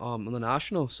surprising. On the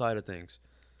national side of things,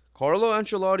 Carlo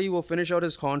Ancelotti will finish out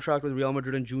his contract with Real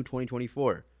Madrid in June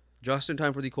 2024, just in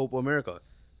time for the Copa America.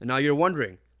 And now you're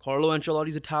wondering, Carlo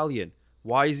Ancelotti's Italian.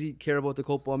 Why does he care about the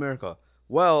Copa America?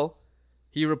 Well,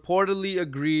 he reportedly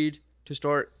agreed to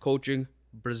start coaching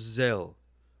Brazil.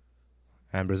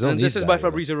 And Brazil And needs this is that, by you know?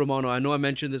 Fabrizio Romano. I know I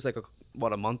mentioned this like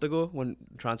a month ago when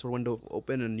transfer window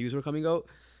opened and news were coming out.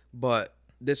 But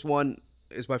this one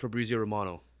is by Fabrizio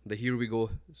Romano, the Here We Go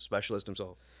specialist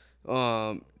himself.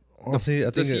 Honestly, I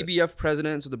The think CBF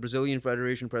president, so the Brazilian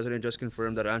Federation president, just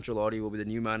confirmed that Ancelotti will be the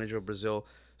new manager of Brazil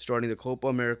starting the Copa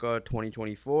America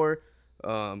 2024.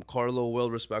 Carlo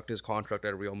will respect his contract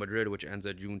at Real Madrid, which ends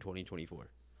at June 2024.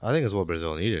 I think it's what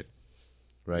Brazil needed,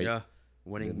 right? Yeah,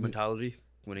 winning mentality,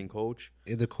 winning coach.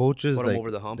 The coaches Put 'em like over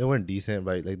the hump. they weren't decent,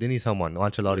 right? Like they need someone.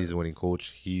 Ancelotti's a winning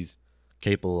coach. He's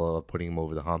capable of putting him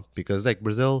over the hump because like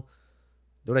Brazil,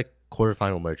 they're like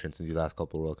quarterfinal merchants in these last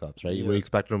couple of World Cups, right? Yeah. We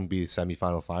expect them to be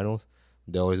semifinal, finals.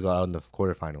 They always got out in the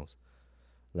quarterfinals.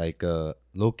 Like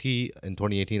Loki in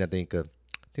 2018, I think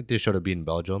they should have beaten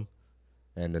Belgium,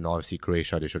 and then obviously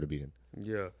Croatia they should have beaten.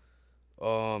 Yeah.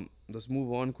 Let's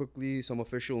move on quickly. Some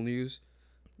official news.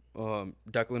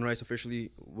 Declan Rice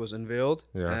officially was unveiled,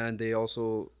 Yeah. and they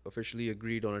also officially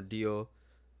agreed on a deal.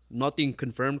 Nothing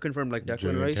confirmed like Declan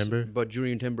Julian Rice, Timber? but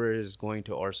Julian Timber is going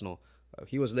to Arsenal.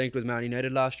 He was linked with Man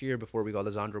United last year before we got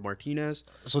Lisandro Martinez.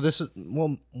 So this is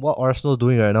what Arsenal's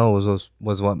doing right now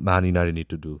was what Man United need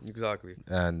to do, Exactly.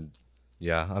 and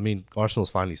yeah, I mean Arsenal's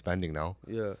finally spending now.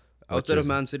 Yeah. Outside of is-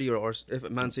 Man City if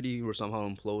Man City were somehow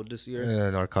implode this year,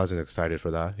 And our cousin's excited for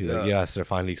that. He's like, Yeah. yes, they're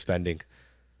finally spending.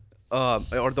 are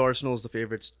the Arsenal's the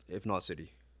favorites, if not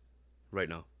City, right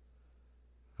now?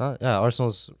 Huh? Yeah,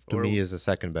 Arsenal's to Or- me is the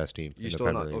second best team. You in the still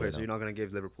Premier not League okay? right So now. you're not gonna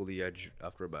give Liverpool the edge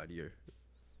after a bad year,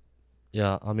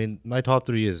 Yeah, I mean my top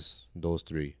three is those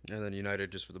three. and then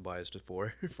United just for the bias to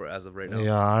four for as of right now.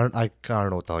 Yeah, I don't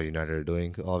know what the hell United are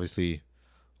doing. Obviously,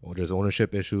 there's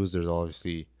ownership issues. There's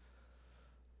obviously,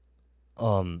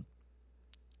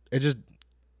 it just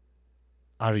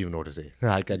I don't even know what to say.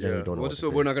 I genuinely don't know. What to say.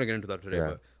 We're not gonna get into that today. Yeah.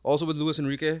 But also with Luis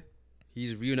Enrique,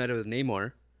 he's reunited with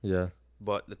Neymar, Yeah,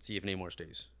 but let's see if Neymar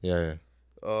stays. yeah.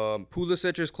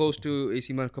 Pulisic is close to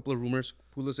AC Milan. A couple of rumors.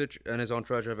 Pulisic and his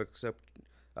entourage have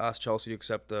asked Chelsea to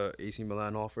accept the AC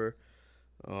Milan offer.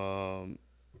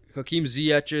 Hakeem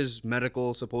Ziyech's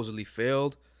medical supposedly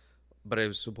failed, but it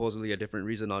was supposedly a different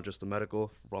reason, not just the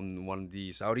medical, from one of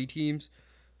the Saudi teams.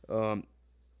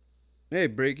 Hey,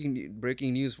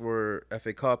 breaking news for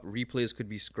FA Cup: replays could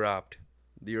be scrapped.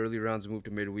 The early rounds moved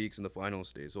to midweeks and the final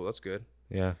stage, so that's good.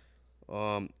 Yeah.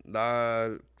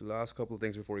 Last couple of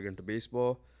things before we get into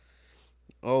baseball.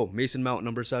 Oh, Mason Mount,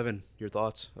 number 7. Your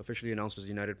thoughts? Officially announced as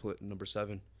United number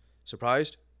 7.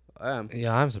 Surprised? I am.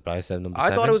 Yeah, I'm surprised. Number I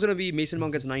 7. thought it was gonna be Mason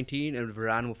Mount gets 19 and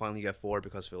Varane will finally get 4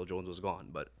 because Phil Jones was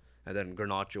gone, and then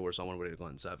Garnacho or someone would have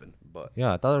gone 7. But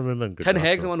Yeah, I thought I remember. Ten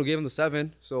Hag's the one who gave him the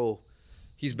 7, so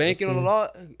He's banking on a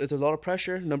lot. It's a lot of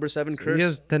pressure. Number 7 curse.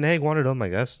 Yes, Ten Hag wanted him, I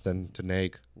guess. Then Ten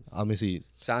Hag, obviously.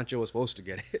 Sancho was supposed to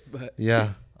get it, but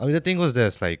Yeah, I mean the thing was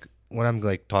this, like when I'm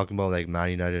like talking about like Man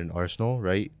United and Arsenal,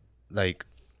 right? Like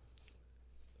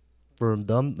for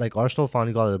them, like Arsenal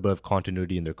finally got a bit of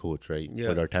continuity in their coach, right? Yeah.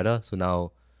 With Arteta, so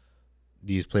now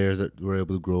these players that were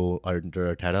able to grow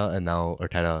under Arteta, and now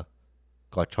Arteta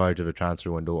got charge of the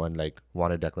transfer window and like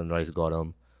wanted Declan Rice, got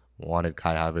him, wanted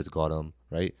Kai Havertz, got him,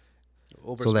 right?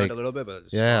 overspent like, a little bit, but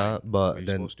it's yeah, fine. but You're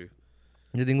then supposed to.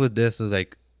 the thing with this is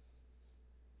like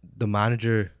the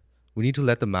manager. We need to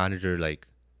let the manager like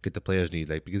get the players' needs,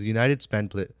 like because United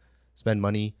spend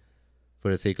money for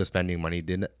the sake of spending money.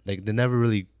 They never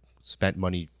really spent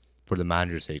money for the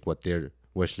manager's sake. What their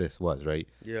wish list was, right?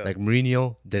 Yeah. Like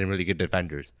Mourinho didn't really get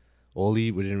defenders.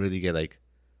 Oli, we didn't really get like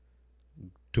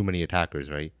too many attackers,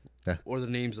 right? Or the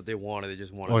names that they wanted, they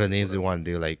just wanted. Or the names they wanted,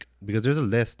 they like because there's a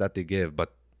list that they give,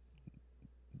 but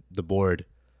the board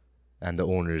and the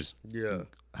owners Yeah.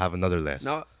 have another list.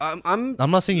 Now I'm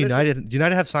not saying listen,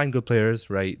 United have signed good players,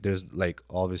 right? There's like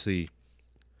obviously,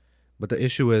 but the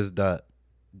issue is that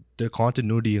their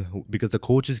continuity, because the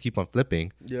coaches keep on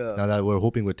flipping. Yeah. Now that we're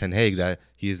hoping with Ten Hag that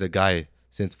he's the guy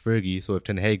since Fergie. So if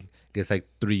Ten Hag gets like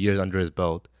 3 years under his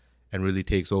belt and really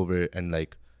takes over and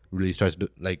like really starts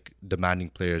like demanding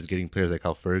players, getting players like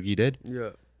how Fergie did, Yeah.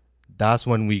 that's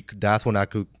when I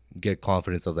could get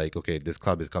confidence of like, okay, this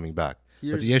club is coming back.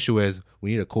 But the issue is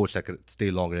we need a coach that could stay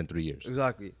longer than 3 years.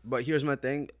 Exactly. But here's my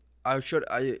thing. I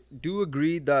do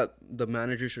agree that the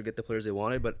manager should get the players they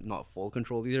wanted, but not full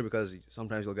control either, because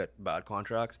sometimes you'll get bad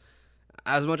contracts.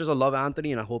 As much as I love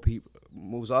Anthony and I hope he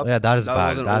moves up, Yeah, that is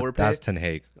bad. wasn't That's Ten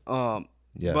Hag.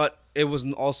 Yeah. But it was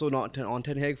also not on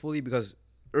Ten Hag fully, because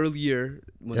earlier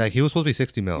when Yeah, he was supposed to be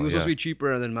 60 mil. he was supposed to be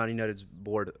cheaper, and then Man United's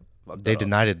board fucked They that up.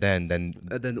 denied it then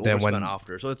Overspent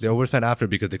after. So it's they overspent after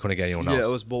because they couldn't get anyone else. yeah,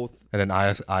 it was both. And then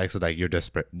Ajax was like, you're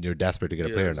desperate to get a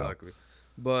player exactly.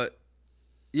 But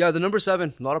yeah, the number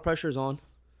 7, a lot of pressure is on.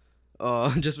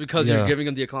 Just because Yeah. you're giving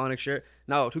him the iconic shirt.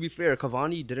 Now, to be fair,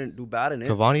 Cavani didn't do bad in now. it.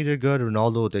 Cavani did good.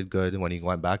 Ronaldo did good when he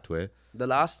went back to it. The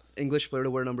last English player to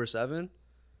wear number 7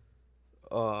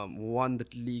 won the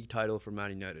league title for Man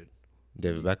United.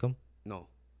 David Beckham. No,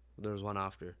 there was one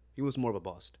after. He was more of a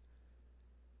bust.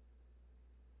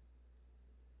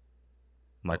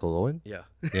 Michael Owen. Yeah.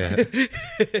 Yeah.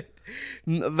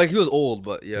 Like he was old,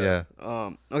 but yeah. Yeah.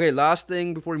 Okay, last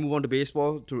thing before we move on to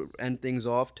baseball to end things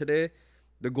off today.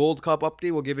 The Gold Cup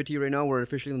update, we'll give it to you right now. We're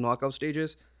officially in the knockout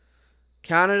stages.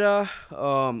 Canada, I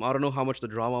don't know how much the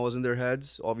drama was in their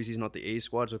heads. Obviously, it's not the A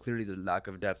squad, so clearly the lack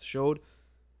of depth showed.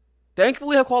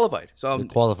 Thankfully, have qualified. So They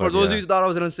qualified, for those of yeah. you who thought I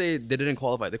was going to say they didn't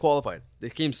qualify, they qualified. They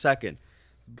came second.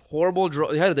 Horrible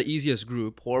draw. They had the easiest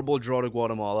group. Horrible draw to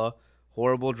Guatemala.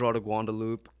 Horrible draw to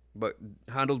Guadeloupe. But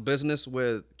handled business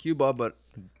with Cuba. But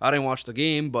I didn't watch the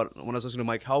game. But when I was listening to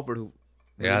Mike Halford, who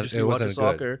Yeah, just it watches wasn't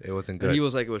soccer, good. It wasn't and good. he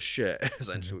was like, it was shit,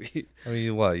 essentially. I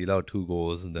mean, what? You allowed 2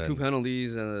 goals and then 2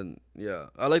 penalties, and then, yeah.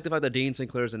 I like the fact that Dane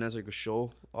Sinclair's in there so he could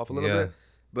show off a little Yeah. bit.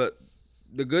 But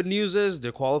the good news is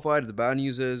they're qualified. The bad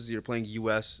news is you're playing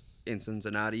U.S. in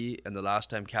Cincinnati, and the last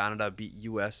time Canada beat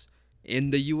U.S.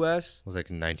 in the U.S. it was like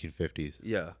in 1950s.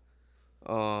 Yeah.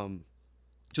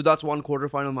 So that's one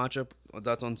quarterfinal matchup.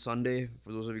 That's on Sunday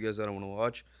for those of you guys that don't want to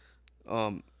watch.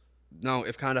 Now,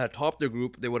 if Canada had topped their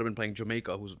group, they would have been playing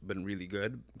Jamaica, who's been really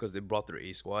good because they brought their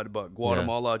A squad. But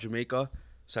Guatemala, Jamaica,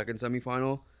 second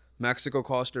semifinal. Mexico,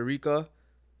 Costa Rica,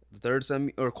 the third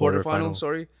quarterfinal.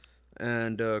 Sorry,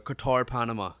 and Qatar,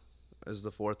 Panama is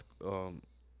the fourth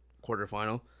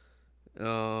quarterfinal.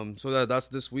 So that's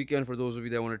this weekend for those of you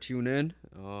that want to tune in.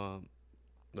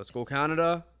 Let's go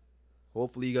Canada.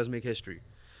 Hopefully you guys make history.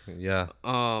 Yeah.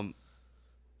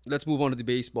 Let's move on to the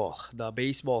baseball. The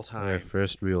baseball time. Our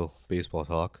first real baseball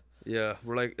talk. Yeah,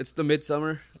 it's the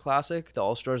Midsummer Classic. The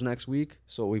All-Stars next week,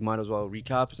 so we might as well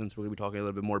recap since we're going to be talking a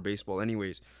little bit more baseball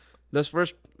anyways. Let's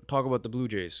first talk about the Blue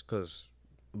Jays, because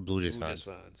Blue Jays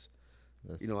fans.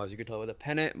 You know, as you can tell with the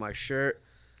pennant, my shirt.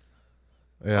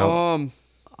 Yeah.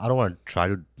 I don't want to try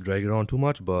to drag it on too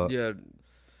much, but Yeah,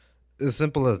 as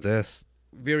simple as this.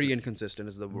 very inconsistent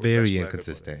is the word. Very best way I could put it.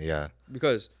 inconsistent, yeah.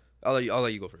 Because I'll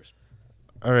let you go first.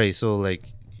 All right, so like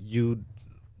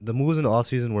the moves in the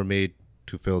offseason were made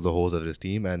to fill the holes of this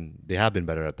team, and they have been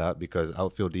better at that because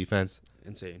outfield defense,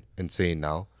 insane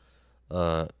now.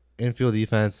 Infield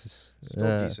defense,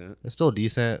 Still decent. It's still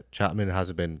decent. Chapman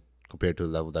hasn't been compared to the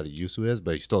level that he used to is,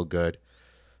 but he's still good.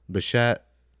 Bichette,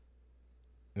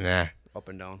 Up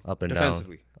and down.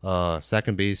 Defensively.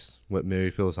 Second base with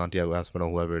Merrifield, Santiago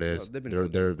Espinal, whoever it is, they've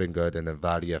been they've been good, and then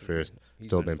Vadi at first, He's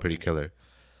still been pretty killer.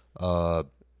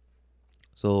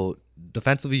 So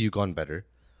defensively, you've gone better.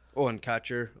 Oh, and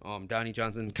catcher, Danny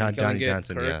Johnson. Danny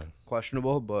Johnson, Kirk, yeah.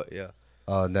 questionable, but yeah.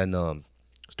 Then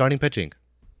starting pitching,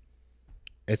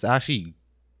 it's actually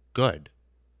good.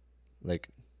 Like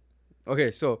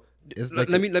Okay, so it's like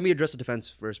let me address the defense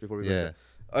first before we go. yeah. There.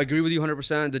 I agree with you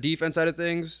 100%. The defense side of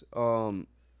things,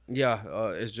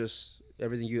 it's just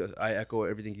everything. I echo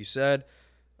everything you said.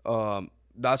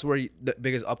 That's where the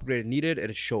biggest upgrade needed, and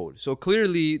it showed. So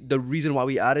clearly, the reason why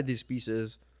we added these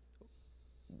pieces,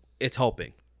 it's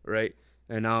helping, right?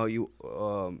 And now you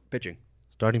pitching.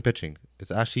 Starting pitching,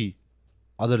 it's actually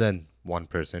other than one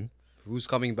person, Who's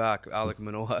coming back? Alek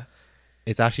Manoah.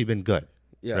 it's actually been good.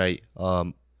 Yeah. Right.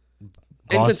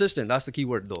 Inconsistent. That's the key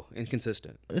word, though.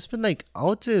 Inconsistent. It's been like I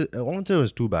won't say it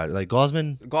was too bad. Like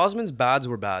Gosman's bads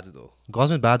were bads, though.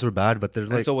 Gosman's bads were bad, but there's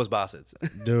And like so was Bassett's.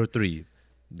 there were three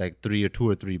or two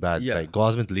or three bad. Yeah. Like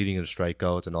Gosman's leading in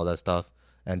strikeouts and all that stuff,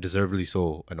 and deservedly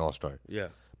so an all-star. Yeah.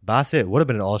 Bassett would have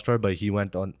been an all-star, but he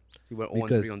went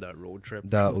 0-3 on that road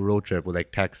trip. with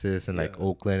like Texas and like Yeah.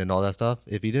 Oakland and all that stuff.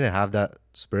 If he didn't have that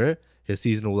spirit, his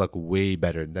season would look way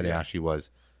better than it actually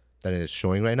was, than it is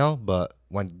showing right now. But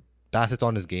when Bassett's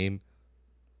on his game,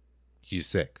 he's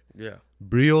sick. Yeah.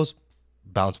 Brio's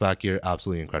bounce back year,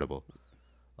 absolutely incredible.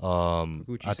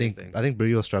 Kikuchi, I same think thing.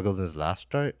 Brio struggled in his last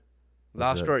start.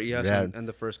 Last start, yes, yeah. and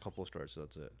the first couple of starts.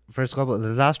 That's it.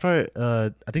 The last start,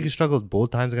 I think he struggled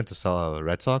both times against the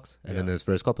Red Sox, and then his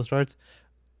first couple of starts.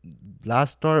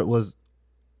 Last start was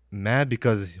mad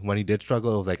because when he did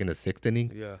struggle, it was like in the sixth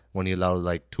inning. Yeah. When he allowed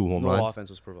like 2 home No runs, offense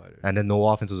was provided. and then no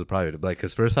offense was provided. But like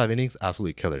his first 5 innings,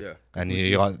 absolutely killer. Yeah. And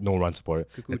he got no run support.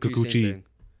 And Kikuchi, same Kikuchi, thing.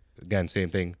 again, same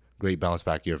thing. Great bounce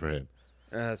back year for him.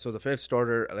 So the fifth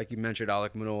starter, like you mentioned,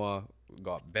 Alek Manoah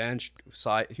got benched.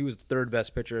 He was the third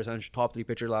best pitcher, essentially top 3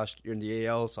 pitcher last year in the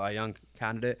AL, Cy Young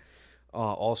candidate,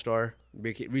 all-star.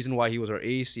 Reason why he was our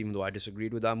ace, even though I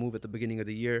disagreed with that move at the beginning of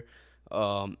the year.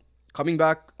 Coming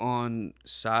back on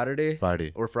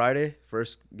Friday,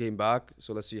 first game back.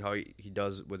 So let's see how he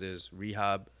does with his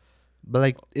rehab. But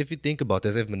like, if you think about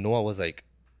this, if Manoah was like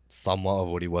somewhat of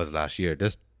what he was last year,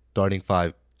 this starting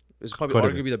 5 is probably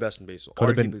arguably the best in baseball. Could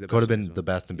have been the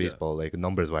best in baseball, like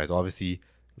numbers wise. Obviously,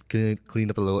 clean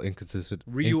up a little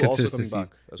inconsistencies.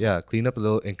 Yeah, clean up a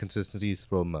little inconsistencies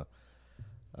from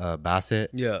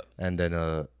Bassett. Yeah, and then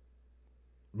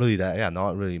really that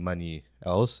not really money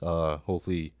else.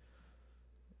 Hopefully,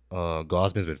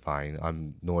 Gosman's been fine.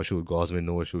 I'm no issue with Gosman,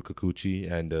 no issue with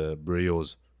Kikuchi, and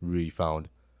Brio's really found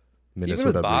Minnesota.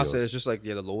 even with Bassett, Brios. It's just like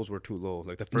the lows were too low.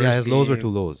 Like the first his lows were game, too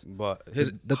lows. but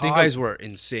his The thing highs were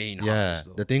insane. Yeah, highs,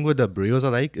 though. the thing with the Brios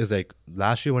is like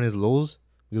last year when his lows,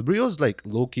 the Brios like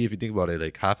low key if you think about it,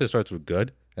 like half his starts were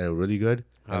good and were really good,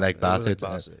 and like Bassett,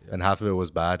 and half of it was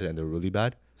bad and they're really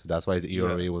bad. So that's why his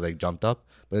ERA was like jumped up.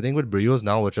 But the thing with Brios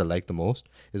now, which I like the most,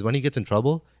 is when he gets in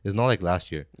trouble, it's not like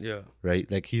last year. Yeah, Right?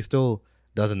 Like he still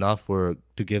does enough to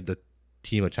give the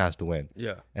team a chance to win.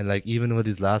 yeah, And like even with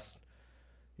the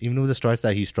starts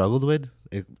that he struggled with,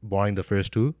 barring the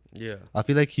first 2, yeah. I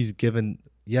feel like he's given,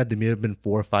 there may have been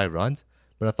 4 or 5 runs,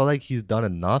 but I felt like he's done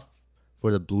enough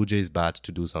for the Blue Jays bats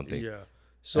to do something. Yeah.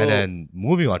 So and then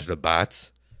moving on to the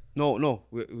bats. No,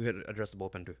 we had addressed the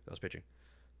bullpen too. That was pitching.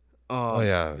 So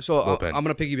bullpen. I'm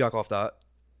gonna piggyback off that.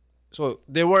 So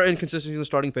there were inconsistencies in the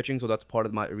starting pitching, so that's part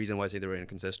of my reason why I say they were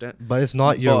inconsistent. But it's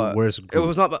not your worst It group.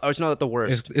 was not. It's not the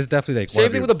worst. It's definitely like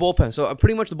Same thing with the bullpen. So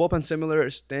pretty much the bullpen similar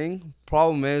thing.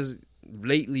 Problem is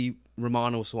lately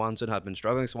Romano Swanson have been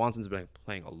struggling. Swanson's been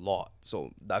playing a lot,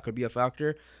 so that could be a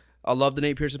factor. I love the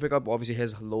Nate Pearson pickup. Obviously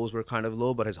his lows were kind of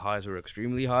low, but his highs were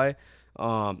extremely high.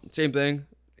 Same thing,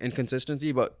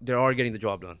 inconsistency, but they are getting the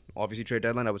job done. Obviously trade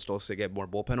deadline, I would still say get more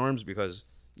bullpen arms because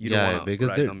you don't want to because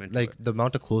drag they're them into like it. the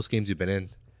amount of close games you've been in,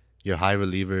 your high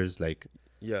relievers like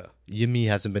Yeah, Yimi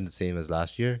hasn't been the same as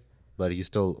last year, but he's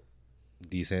still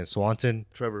decent. Swanson,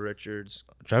 Trevor Richards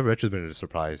has been a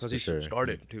surprise because for he sure.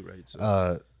 started too, right?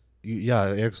 So.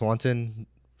 Eric Swanson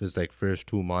was like first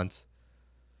 2 months,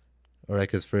 or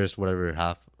like his first whatever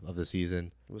half of the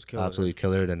season, Was killer. absolutely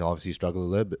killer. And obviously struggled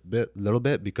a little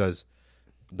bit because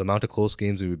the amount of close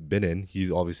games we've been in,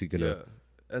 he's obviously gonna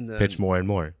And then pitch more and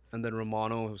more. And then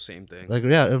Romano, same thing. Like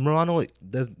Romano,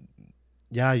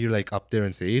 you're like up there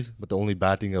in saves, but the only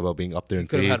bad thing about being up there in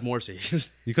could saves, have had more saves.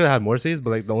 you could have had more saves,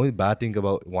 but like the only bad thing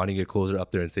about wanting your closer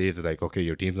up there in saves is like, okay,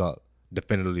 your team's not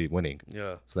definitively winning.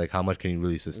 Yeah, So like, how much can you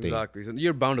really sustain? exactly. So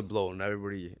you're bound to blow, and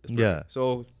everybody is perfect. Yeah.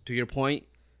 So to your point,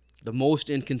 the most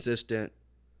inconsistent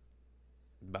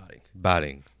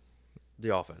Batting.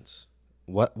 the offense.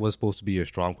 What was supposed to be your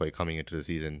strong point coming into the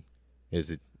season is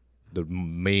it the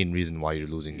main reason why you're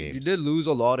losing games. You did lose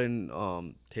a lot in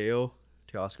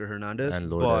Teoscar Hernandez And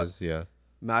Lourdes, yeah.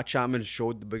 Matt Chapman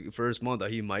showed the first month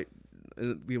that he might.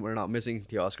 We were not missing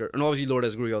Teoscar, and obviously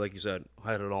Lourdes Gurriel, like you said,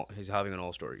 he's having an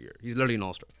all-star year. He's literally an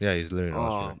all-star. Yeah, he's literally an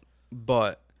all-star.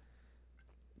 But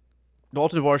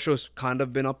Dalton Varshaw's kind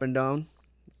of been up and down.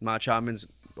 Matt Chapman's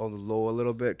on the low a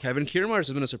little bit. Kevin Kiermaier's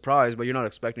has been a surprise, but you're not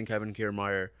expecting Kevin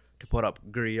Kiermaier to put up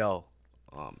Gurriel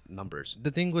numbers.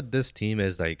 The thing with this team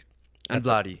is like, And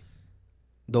Vladdy.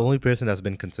 The only person that's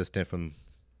been consistent from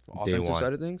day Offensive one,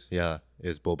 side of things? yeah,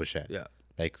 is Bo Bichette. Yeah.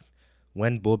 Like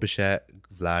when Bo Bichette,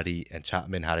 Vladdy, and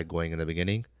Chapman had it going in the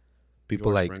beginning, people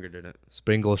George like Springer did it.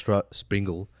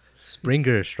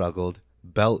 Springer struggled,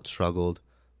 Belt struggled,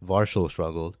 Varsho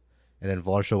struggled, and then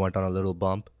Varsho went on a little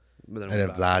bump, and then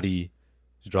Vladdy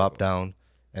dropped down,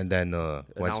 and then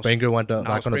when Springer went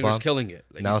back on the bump, killing it.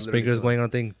 Like, now Springer's going on a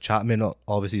thing. Chapman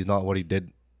obviously is not what he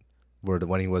did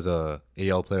when he was a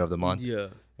AL Player of the Month. Yeah.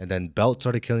 And then Belt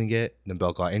started killing it. Then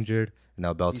Belt got injured, and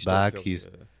now Belt's back. He's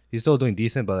He's still doing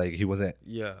decent, but like he wasn't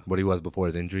what he was before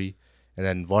his injury. And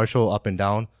then Varsho up and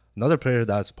down. Another player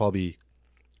that's probably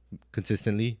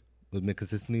consistently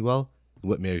well,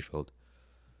 Whit Merrifield.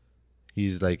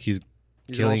 He's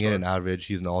killing it in average.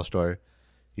 He's an all-star.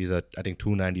 He's I think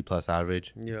 290 plus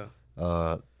average.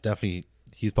 Yeah. Definitely.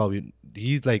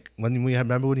 He's like when we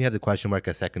remember when he had the question mark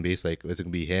at second base, like is it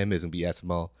gonna be him? Is it gonna be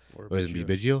SML? Or is it gonna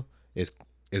be Biggio? Is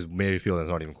Merrifield is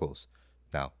not even close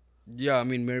now. Yeah, I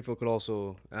mean Merrifield could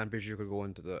also and Biggio could go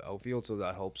into the outfield, so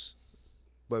that helps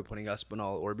by putting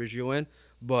Espinal or Biggio in.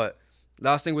 But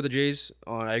last thing with the Jays,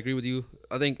 I agree with you.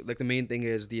 I think like the main thing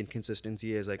is the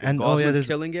inconsistency is like Gosman's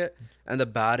killing it and the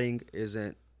batting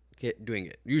isn't doing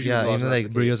it. Usually, even like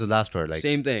Brios' last start, like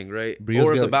same thing, right? Brios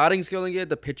or if the batting's killing it,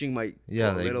 the pitching might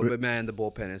a little bit, man, the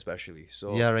bullpen especially.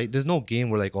 So yeah, right. There's no game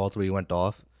where like all three went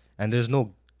off, and there's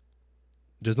no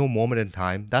moment in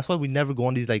time. That's why we never go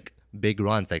on these like big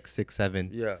runs, like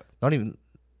 6-7. Yeah, not even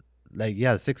like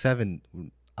 6-7.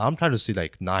 I'm trying to see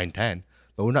like 9-10,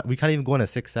 but we can't even go on a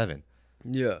 6-7.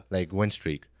 Yeah, like win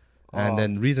streak, and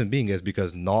then reason being is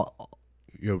because not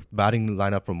your batting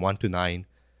lineup from 1 to 9.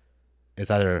 It's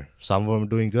either some of them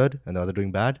doing good and the other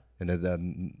doing bad, and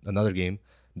then another game,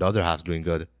 the other half's doing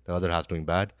good, the other half's doing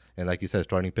bad. And like you said,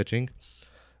 starting pitching,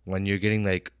 when you're getting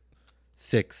like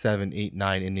 6, 7, 8,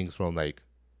 9 innings from like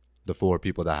the 4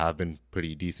 people that have been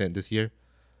pretty decent this year,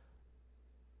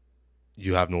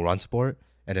 you have no run support.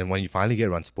 And then when you finally get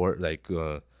run support, like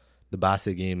the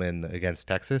Bassett game against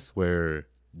Texas, where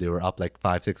they were up like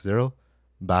 5-6-0,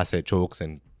 Bassett chokes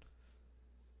and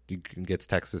gets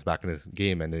Texas back in this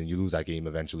game, and then you lose that game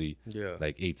eventually,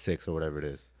 like 8-6 or whatever it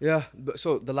is. Yeah.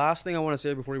 So the last thing I want to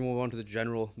say before we move on to the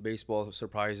general baseball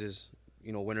surprises,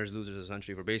 winners, losers,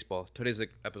 essentially for baseball. Today's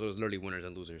episode is literally winners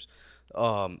and losers.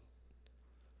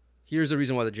 Here's the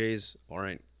reason why the Jays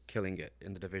aren't killing it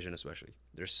in the division, especially.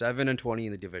 They're 7-20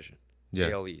 in the division,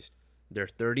 AL East. They're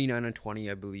 39-20,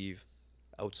 I believe,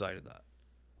 outside of that.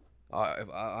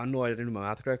 I know I didn't do my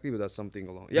math correctly, but that's something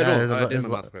along. I did my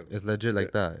math correctly. It's legit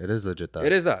like that. It is legit that.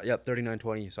 It is that. Yep,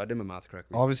 39-20. So I did my math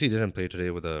correctly. Obviously, didn't play today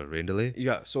with a rain delay.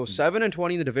 Yeah, so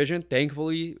 7-20 in the division.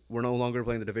 Thankfully, we're no longer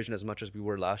playing the division as much as we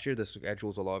were last year. The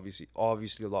schedules are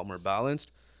obviously a lot more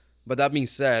balanced. But that being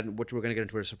said, which we're going to get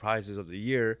into our surprises of the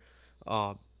year,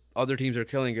 other teams are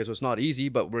killing it, so it's not easy.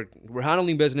 But we're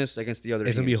handling business against the other teams.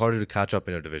 It's going to be harder to catch up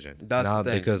in a division. That's the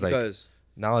thing. Because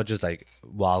now it's just like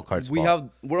wild card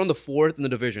spot. We're on the 4th in the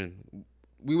division.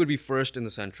 We would be first in the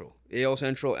Central, AL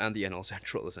Central and the NL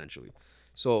Central essentially.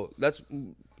 So let's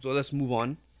move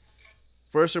on.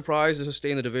 First surprise is to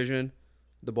stay in the division,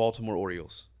 the Baltimore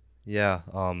Orioles. Yeah.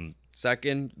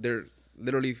 Second, they're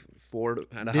literally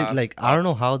 4.5. Like I don't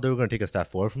know how they were going to take a step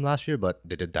forward from last year, but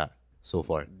they did that so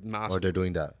far. Massive. Or they're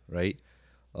doing that, right?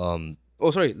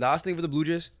 Sorry. Last thing for the Blue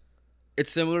Jays,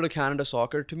 it's similar to Canada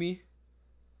soccer to me.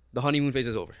 The honeymoon phase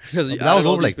is over. That was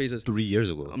over like 3 years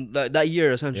ago. That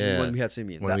year, essentially, when we had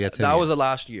Simeon. That was the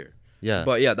last year. Yeah.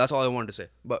 But yeah, that's all I wanted to say.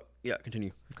 But yeah,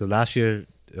 continue. Because last year,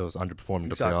 it was underperforming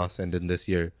the playoffs. And then this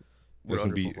year, it's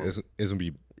going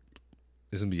to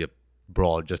be a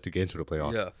brawl just to get into the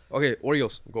playoffs. Yeah. Okay,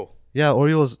 Orioles, go. Yeah,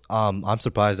 Orioles, I'm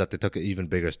surprised that they took an even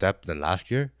bigger step than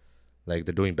last year. Like,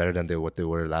 they're doing better than what they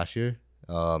were last year.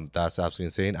 That's absolutely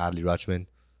insane. Adley Rutschman,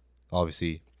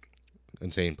 obviously,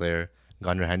 insane player.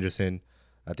 Gunnar Henderson,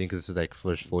 I think this is like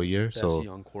first full year. Best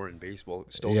young core in baseball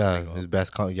still his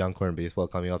best young core in baseball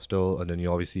coming up still. And then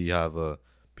you obviously have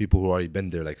people who already been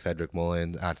there, like Cedric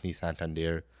Mullins, Anthony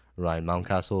Santander, Ryan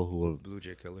Mountcastle, Blue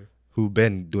Jay killer, who've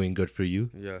been doing good for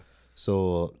you. Yeah.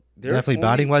 So definitely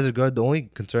batting wise are good. The only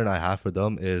concern I have for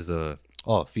them is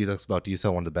Felix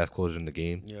Bautista, one of the best closers in the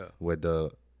game. Yeah. With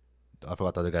I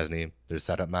forgot the other guy's name. Their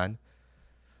setup man.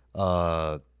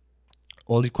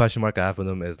 Only question mark I have for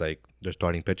them is like their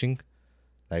starting pitching.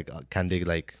 Like, can they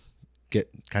like get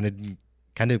can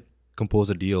they compose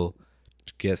a deal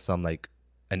to get some like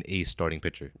an ace starting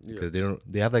pitcher? Because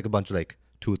they have like a bunch of like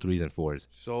 2, 3s, and 4s.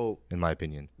 So in my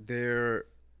opinion, they'll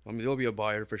be a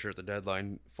buyer for sure at the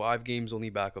deadline. 5 games only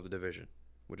back of the division,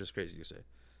 which is crazy to say.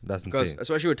 That's Because insane.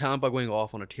 especially with Tampa going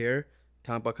off on a tear,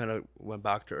 Tampa kind of went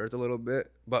back to earth a little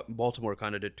bit, but Baltimore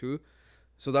kind of did too.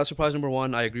 So that's surprise number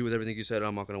 1. I agree with everything you said.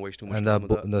 I'm not going to waste too much And time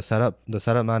with that. the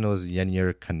setup man was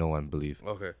Yennier Cano, I believe.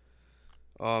 Okay.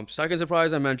 Second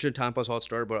surprise, I mentioned Tampa's hot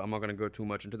start, but I'm not going to go too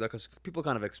much into that because people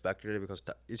kind of expected it because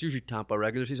it's usually Tampa.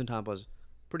 Regular season Tampa's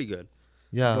pretty good.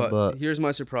 Yeah, but here's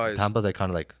my surprise. Tampa's like kind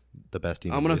of like the best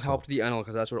team. I'm going to help the NL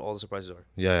because that's where all the surprises are.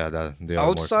 Yeah, they are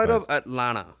Outside more of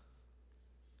Atlanta,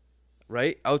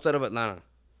 right? Outside of Atlanta,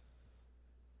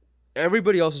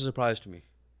 everybody else is a surprise to me.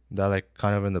 they're like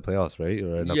kind of in the playoffs, right?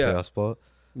 Or in the playoff spot.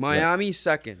 Miami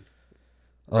second.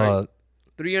 Right?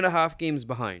 3.5 games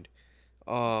behind.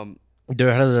 They're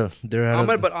ahead of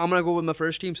But I'm gonna go with my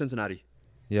first team, Cincinnati.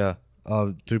 Yeah.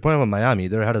 To your point about Miami,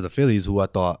 they're ahead of the Phillies, who I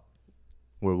thought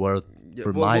were worth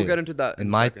we'll get into that in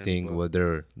my second, thing. But they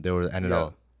were the NL. Yeah.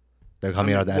 They're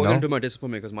coming out of the NL. We'll get into my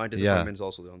disappointment because my disappointment is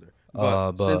also down there.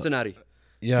 But Cincinnati.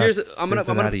 Yeah, I'm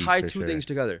gonna tie two things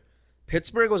together.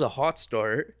 Pittsburgh was a hot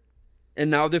start, and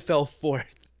now they fell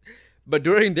 4th. But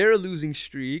during their losing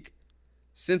streak,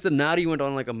 Cincinnati went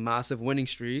on like a massive winning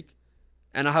streak.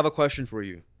 And I have a question for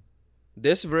you.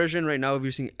 This version right now, have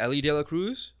you seen Ellie De La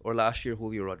Cruz or last year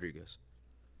Julio Rodriguez?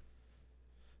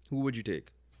 Who would you take?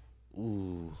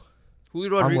 Ooh. Julio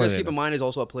Rodriguez, keep in mind, is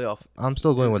also a playoff. I'm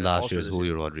still going with last year's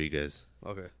Julio Rodriguez.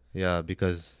 Okay. Yeah,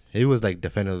 because he was like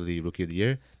definitively rookie of the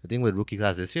year. The thing with rookie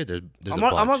class this year, there's I'm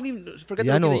not even forget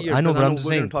the rookie of the year. I know, but I'm just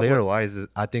saying player wise,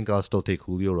 I think I'll still take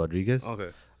Julio Rodriguez. Okay.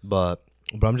 But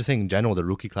I'm just saying in general, the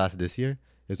rookie class this year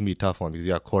is gonna be a tough one because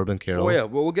you got Corbin Carroll. Oh yeah,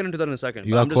 well, we'll get into that in a second.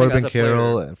 You got Corbin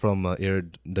Carroll from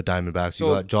the Diamondbacks. So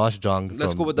you got Josh Jung from the Rangers.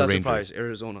 Let's go with that surprise,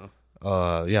 Arizona.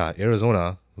 Yeah,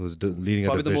 Arizona, who's leading a division.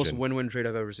 Probably the most win-win trade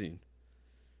I've ever seen.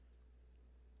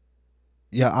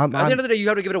 Yeah, at the end of the day, you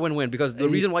have to give it a win-win because the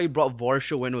reason why you brought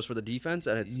Varsho in was for the defense,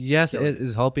 and it's it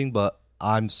is helping, but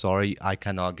I'm sorry, I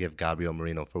cannot give Gabriel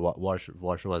Moreno for what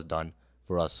Varsho has done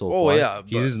for us so far. Oh yeah,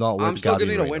 he is not. I'm still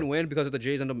giving it a win-win because if the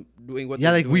Jays end up doing what.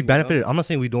 Yeah, like we benefited. I'm not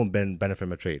saying we don't benefit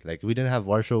from a trade. Like if we didn't have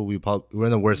Varsho, we're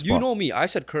in the worst spot. You know me. I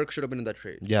said Kirk should have been in that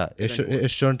trade. Yeah, it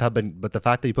shouldn't have been. But the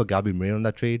fact that you put Gabriel Moreno in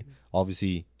that trade,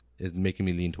 obviously, is making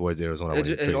me lean towards Arizona.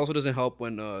 It also doesn't help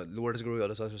when Lourdes Gurriel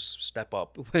decides to step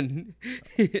up when.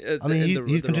 I mean,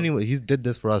 he's continuing. He did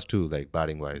this for us too, like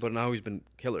batting wise. But now he's been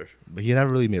killer. But he never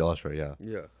really made All-Star. Yeah.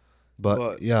 Yeah.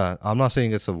 But yeah, I'm not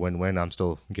saying it's a win-win. I'm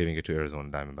still giving it to Arizona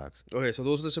Diamondbacks. Okay, so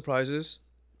those are the surprises.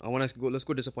 Let's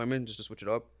go disappointment just to switch it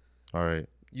up. All right.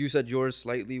 You said yours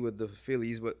slightly with the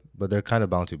Phillies, but they're kind of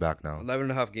bouncing back now.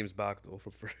 11.5 games back though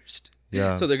from first.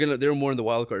 Yeah. So they're more in the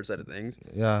wild card side of things.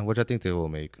 Yeah, which I think they will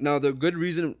make. Now the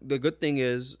good thing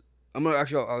is I'll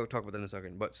talk about that in a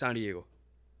second. But San Diego.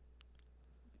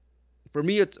 For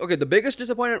me, it's okay. The biggest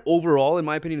disappointment overall, in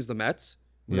my opinion, is the Mets.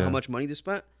 With how much money they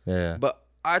spent. Yeah. But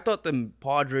I thought the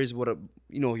Padres would have,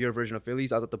 your version of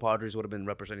Phillies. I thought the Padres would have been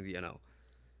representing the NL.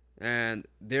 And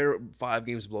they're 5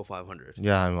 games below 500.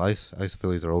 Yeah, I mean, Ice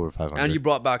Phillies are over 500. And you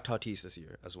brought back Tatis this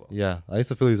year as well. Yeah,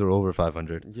 Ice Phillies are over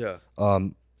 500. Yeah.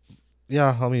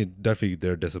 Yeah, I mean, definitely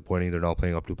they're disappointing. They're not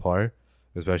playing up to par,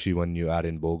 especially when you add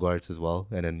in Bogarts as well,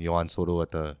 and then Yohan Soto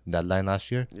at the deadline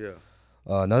last year. Yeah.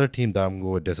 Another team that I'm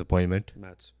going with disappointment.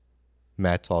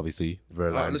 Mets, obviously.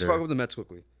 Let's talk about the Mets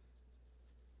quickly.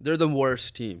 They're the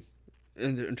worst team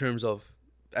in terms of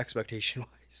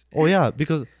expectation-wise. Oh, yeah,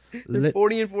 because... They're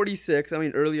 40 and 46. I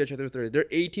mean, earlier, they're 30. They're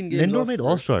 18 games Lindor made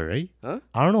All-Star, right? Huh?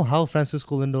 I don't know how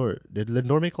Francisco Lindor... Did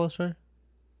Lindor make All-Star?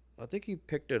 I think he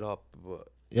picked it up, but...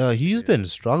 Yeah, he's been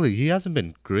struggling. He hasn't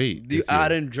been great. You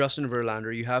add in Justin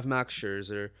Verlander. You have Max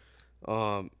Scherzer.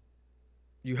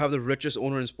 You have the richest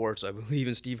owner in sports, I believe,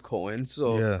 in Steve Cohen.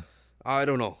 So, yeah. I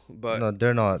don't know, but... No,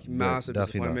 they're not. Massive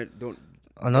disappointment.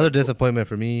 Another disappointment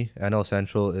for me, NL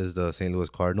Central, is the St. Louis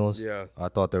Cardinals. Yeah. I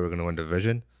thought they were going to win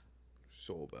division.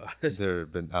 So bad.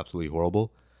 They've been absolutely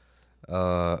horrible.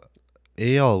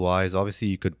 AL-wise, obviously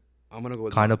you could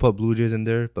kind of put Blue Jays in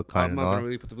there, but kind of not. I'm not going to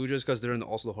really put the Blue Jays because they're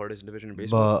also the hardest division in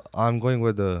baseball. But I'm going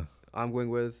with the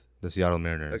Seattle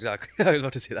Mariners. Exactly. I was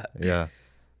about to say that. Yeah.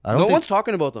 No one's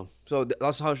talking about them. So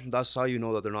that's how you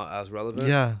know that they're not as relevant.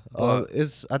 Yeah.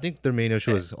 I think their main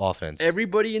issue is offense.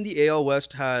 Everybody in the AL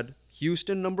West had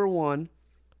Houston number 1,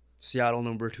 Seattle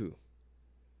number 2.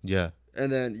 Yeah.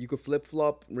 and then you could flip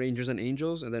flop Rangers and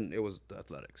Angels, and then it was the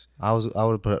Athletics. I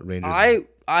would put Rangers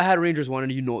I had Rangers one,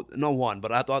 and not one,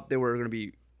 but I thought they were gonna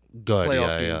be good. playoff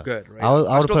Yeah, team yeah. good, right? I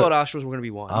would still put thought Astros were gonna be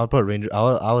one. I would put Rangers.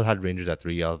 I would had Rangers at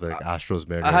 3. I was like Astros,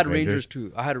 Mariners. I had Rangers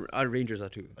too. I had Rangers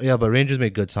at 2. Yeah, but Rangers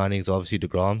made good signings. Obviously,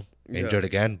 DeGrom injured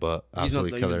again, but He's not absolutely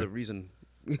even killer. the reason.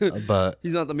 But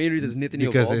He's not the main reason. It's Nathan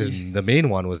because Eovaldi. the main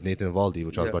one was Nathan Eovaldi,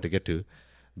 which I was about to get to.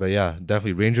 But yeah,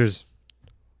 definitely Rangers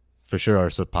for sure are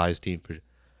a surprise team for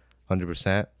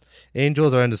 100%.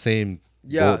 Angels are in the same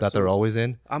boat that they're always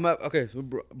in. Okay. So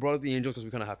we brought up the Angels because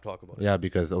we kind of have to talk about it. Yeah,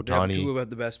 because They have Ohtani, two of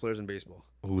the best players in baseball.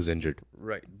 who's injured.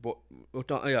 Right. Both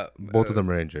Both of them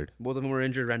are injured. Both of them were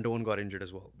injured. Rendon got injured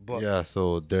as well. But Yeah,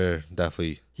 so they're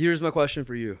definitely. here's my question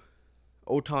for you.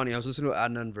 Ohtani, I was listening to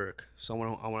Adnan Virk,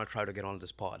 someone I want to try to get on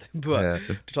this pod, but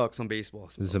to talk some baseball.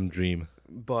 Some dream.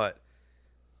 But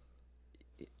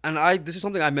this is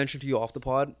something I mentioned to you off the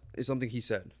pod, is something he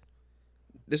said.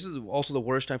 This is also the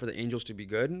worst time for the Angels to be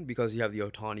good because you have the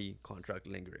Ohtani contract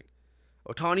lingering.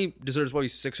 Ohtani deserves probably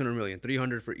 $600 million,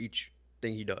 $300 for each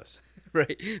thing he does,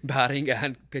 right? Batting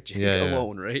and pitching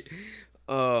alone, right?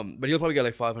 But he'll probably get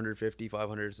like 550,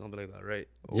 500, something like that, right?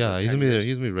 Yeah, he's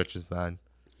gonna be richest man.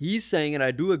 He's saying, and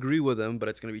I do agree with him, but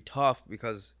it's gonna be tough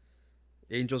because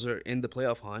Angels are in the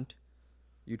playoff hunt.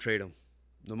 You trade him,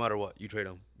 no matter what. You trade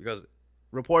him because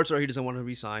reports are he doesn't want to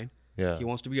resign. Yeah. He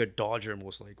wants to be a Dodger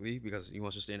most likely because he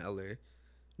wants to stay in LA.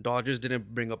 Dodgers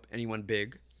didn't bring up anyone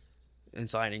big in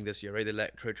signing this year, right? They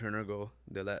let Trey Turner go.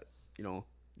 They let,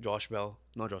 Josh Bell.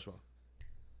 Not Josh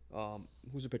Bell.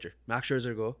 Who's the pitcher? Max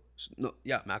Scherzer go. Max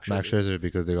Scherzer. Max Scherzer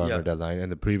because they got Yeah. their deadline.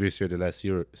 And the previous year, they let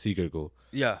Seager go.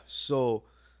 Yeah, so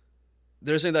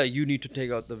they're saying that you need to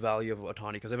take out the value of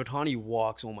Ohtani because if Ohtani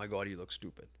walks, oh my God, he looks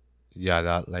stupid. Yeah,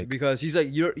 that like. Because he's like,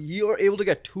 you're able to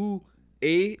get two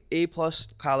A plus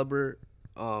caliber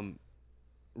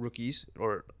rookies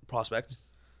or prospects,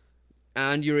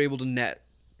 and you're able to net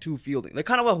 2 fielding, like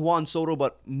kind of like Juan Soto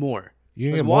but more. You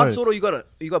can Because get Juan more, Soto, you got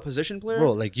a position player,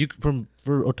 bro. Like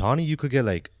for Ohtani, you could get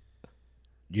like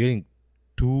you're getting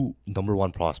 2 number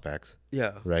 1 prospects,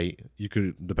 Yeah, right? You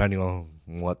could, depending on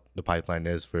what the pipeline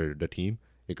is for the team,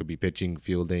 it could be pitching,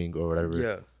 fielding, or whatever.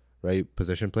 yeah, Right,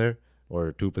 position player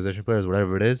or 2 position players,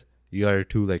 whatever it is. You got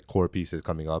 2 like core pieces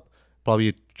coming up.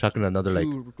 Probably chucking another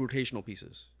 2 rotational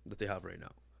pieces that they have right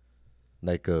now.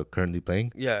 like currently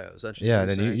playing. Yeah, essentially. Yeah, and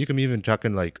then you can even chuck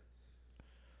in like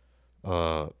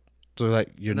so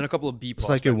like you're and then a couple of B it's prospects.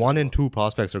 like your 1 as and 2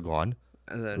 prospects are gone,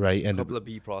 well. And then right? a And couple of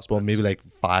B prospects. well, maybe like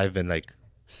 5 and like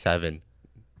 7,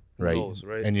 right? knows,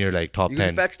 right? And you're like top You 10.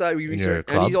 can fetch that in your research,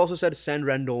 and club. he also said send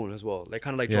Rendon as well, like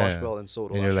kind of like Yeah, Josh yeah. Bell and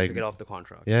Soto, And you're actually, like- to get off the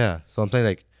contract. Yeah, so I'm saying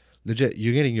like legit,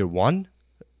 you're getting your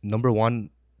number 1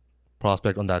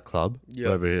 prospect on that club,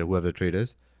 Yeah. whoever the trade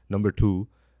is. Number 2,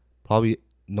 probably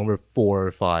number 4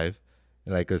 or 5,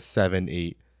 and like a 7,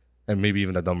 8, and maybe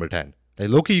even a number 10. Like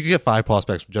Loki, you could get 5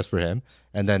 prospects just for him,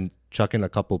 and then chuck in a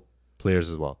couple players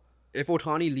as well. If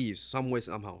Ohtani leaves some way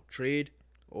somehow, trade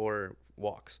or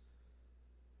walks,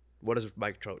 what does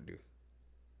Mike Trout do?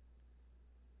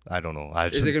 I don't know.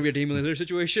 Is it gonna be a Damian Lillard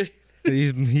situation?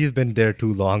 he's been there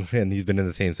too long, and he's been in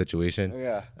the same situation.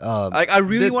 Yeah. Um, Like I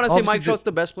really want to say obviously Mike Trout's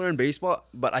the best player in baseball,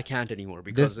 but I can't anymore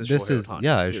because this it's Shohei is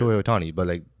Ohtani. it's Shohei Ohtani, but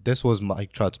like this was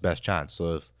Mike Trout's best chance.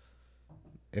 So if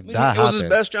I mean, that it was his happened,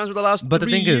 best chance for the last but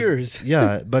 3 the thing years. is,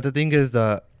 yeah, but the thing is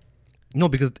that no,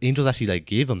 because the Angels actually like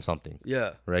gave him something,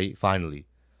 Yeah. right? Finally,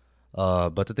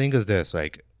 but the thing is this,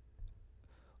 like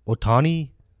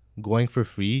Ohtani going for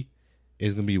free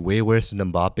is gonna be way worse than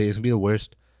Mbappe. It's gonna be the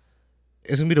worst.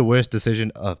 It's gonna be the worst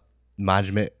decision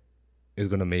management is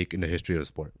gonna make in the history of the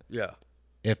sport. Yeah.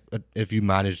 If you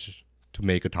manage to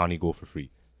make Ohtani go for free,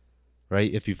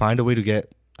 right? If you find a way to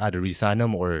get either re-sign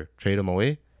him or trade him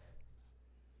away,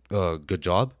 good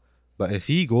job. But if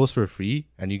he goes for free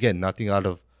and you get nothing out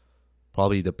of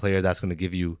probably the player that's going to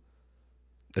give you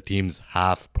the team's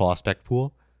half prospect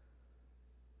pool,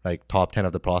 like top 10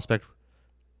 of the prospect,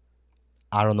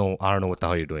 I don't know what the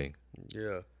hell you're doing.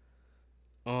 Yeah.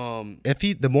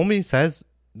 If the moment he says,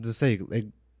 just say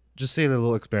a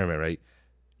little experiment, right?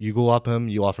 You go up him,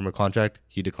 you offer him a contract,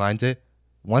 he declines it.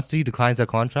 Once he declines that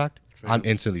contract, I'm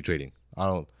instantly trading. I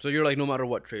don't. So you're like, no matter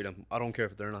what, trade him. I don't care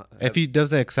if they're not. If he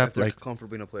doesn't if accept they're like,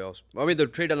 comfortably in the playoffs. I mean, the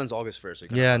trade deadline's August 1st. So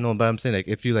yeah, no, but I'm saying like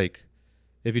if he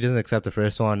doesn't accept the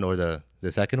first one or the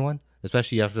second one,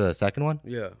 especially after the second one,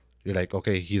 Yeah. you're like,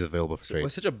 okay, he's available for It trade.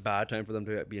 was such a bad time for them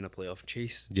to be in a playoff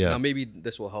chase. Yeah. Now maybe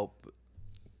this will help.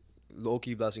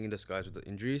 Low-key blessing in disguise with the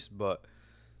injuries, but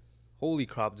holy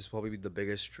crap, this will probably be the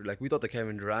biggest. Like, we thought the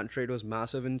Kevin Durant trade was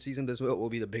massive in season. This will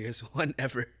be the biggest one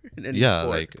ever in any Yeah,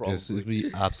 sport, like probably. it'll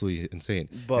be absolutely insane.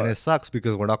 But And it sucks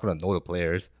because we're not gonna know the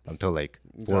players until like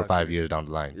 4 or 5 years down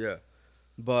the line. Yeah.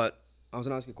 But I was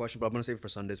going to ask you a question, but I'm going to save it for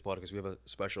Sunday's pod because we have a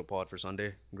special pod for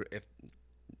Sunday if,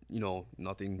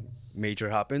 nothing major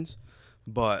happens.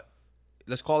 But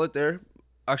let's call it there.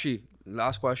 Actually,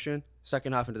 last question.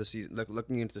 Second half into the season, like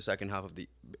looking into the second half of the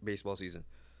baseball season.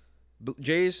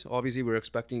 Jays, obviously, we're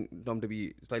expecting them to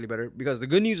be slightly better because the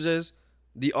good news is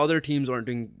the other teams aren't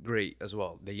doing great as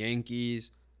well. The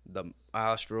Yankees, the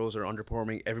Astros are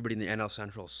underperforming. Everybody in the AL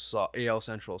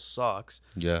Central sucks.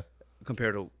 Yeah.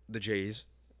 Compared to the Jays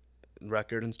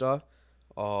record and stuff.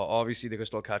 Obviously, they could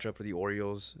still catch up to the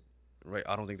Orioles, right?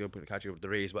 I don't think they'll catch up with the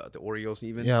Rays, but the Orioles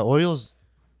even. Yeah, Orioles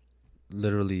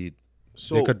literally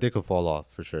they could fall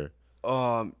off for sure.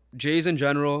 Jays in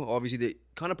general, obviously they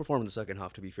kind of perform in the second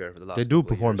half. To be fair, for the last They do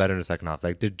perform better in the second half.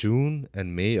 Like the June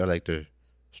and May are like their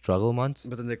struggle months,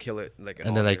 but then they kill it like.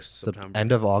 And then like September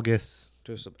end of August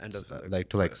to end of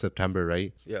like September,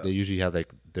 right? Yeah. They usually have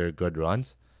like their good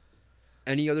runs.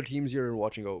 Any other teams you're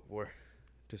watching out for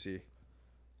to see?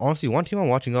 Honestly, one team I'm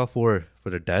watching out for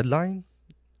the deadline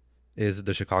is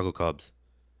the Chicago Cubs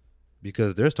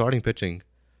because their starting pitching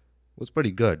was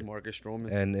pretty good. Marcus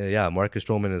Stroman. And Marcus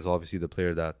Stroman is obviously the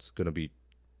player that's going to be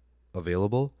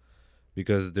available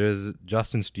because there's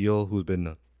Justin Steele, who's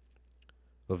been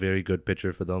a very good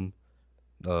pitcher for them.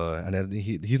 And then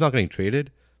he's not getting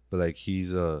traded, but like he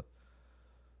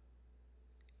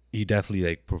definitely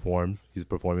like performed. He's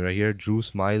performing right here. Drew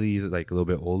Smiley is like a little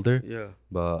bit older. Yeah.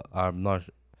 But I'm not.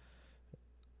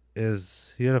 He had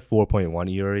a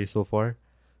 4.1 ERA so far,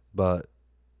 but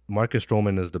Marcus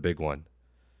Stroman is the big one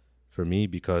for me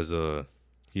because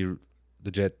he's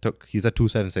at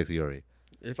 2.76 ERA.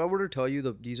 If I were to tell you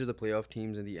these are the playoff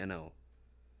teams in the NL,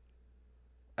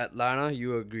 Atlanta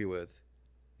you agree with,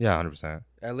 Yeah, 100%.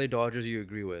 LA Dodgers you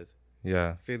agree with,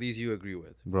 Yeah, Phillies you agree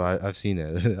with. bro, I've seen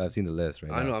it. I've seen the list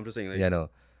right now. I know. I'm just saying. Like, Yeah, no.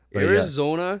 But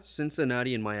Arizona,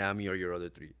 Cincinnati, and Miami are your other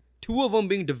three. Two of them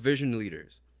being division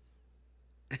leaders.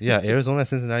 Yeah, Arizona and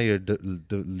Cincinnati are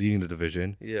leading the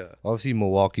division. Yeah. Obviously,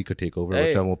 Milwaukee could take over,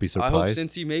 which I won't be surprised. I hope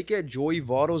Cincy make it. Joey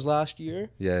Votto's last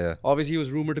year. Yeah. Obviously, he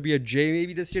was rumored to be a J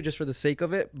maybe this year just for the sake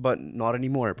of it, but not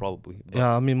anymore probably. But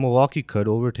Yeah, I mean, Milwaukee could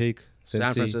overtake San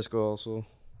Cincy. Francisco also.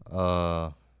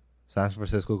 San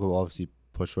Francisco could obviously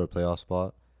push for a playoff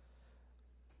spot.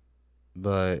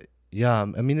 But yeah,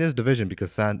 I mean, it's division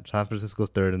because San Francisco's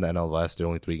third in the NL West. They're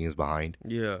only 3 games behind.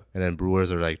 Yeah. And then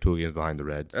Brewers are like 2 games behind the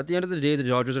Reds. At the end of the day, the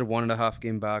Dodgers are 1.5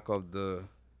 game back of the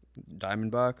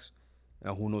Diamondbacks.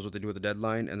 And who knows what they do with the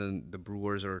deadline. And then the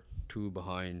Brewers are 2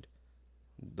 behind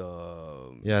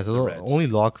the Yeah, so the the Reds. only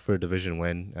lock for a division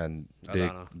win, and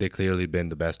Atlanta. they clearly been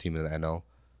the best team in the NL,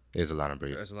 is Atlanta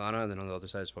Braves. It's Atlanta, and then on the other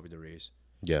side is probably the Rays.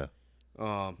 Yeah.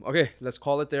 Okay, let's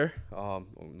call it there.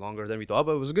 Longer than we thought,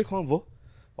 but it was a good convo.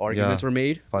 Arguments were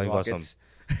made. Finally got Rockets.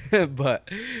 But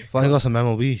Finally got some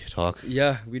MLB talk.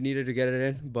 yeah, we needed to get it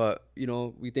in. But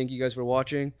we thank you guys for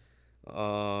watching.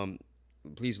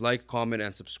 Please like, comment,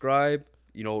 and subscribe.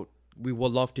 We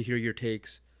would love to hear your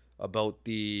takes about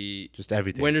the Just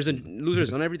everything. winners and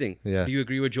losers on everything. Yeah. Do you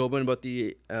agree with Jobin about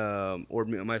the or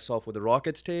myself with the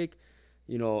Rockets take?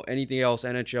 Anything else?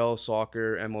 NHL,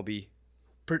 soccer, MLB.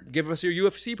 Give us your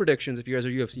UFC predictions if you guys are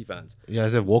UFC fans. Yeah,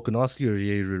 is it Volkanovski or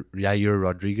Yair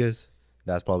Rodriguez?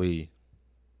 That's the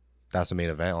main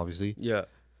event, obviously. Yeah.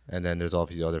 And then there's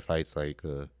obviously other fights like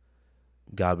Moreno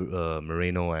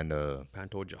and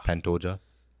Pantoja.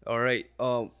 All right.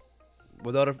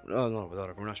 We're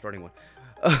not starting one.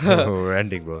 We're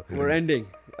ending, bro. We're ending.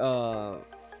 That's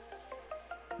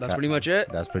pretty much it.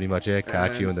 That's pretty much it.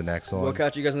 Catch you in the next one. We'll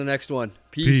catch you guys in the next one.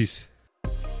 Peace.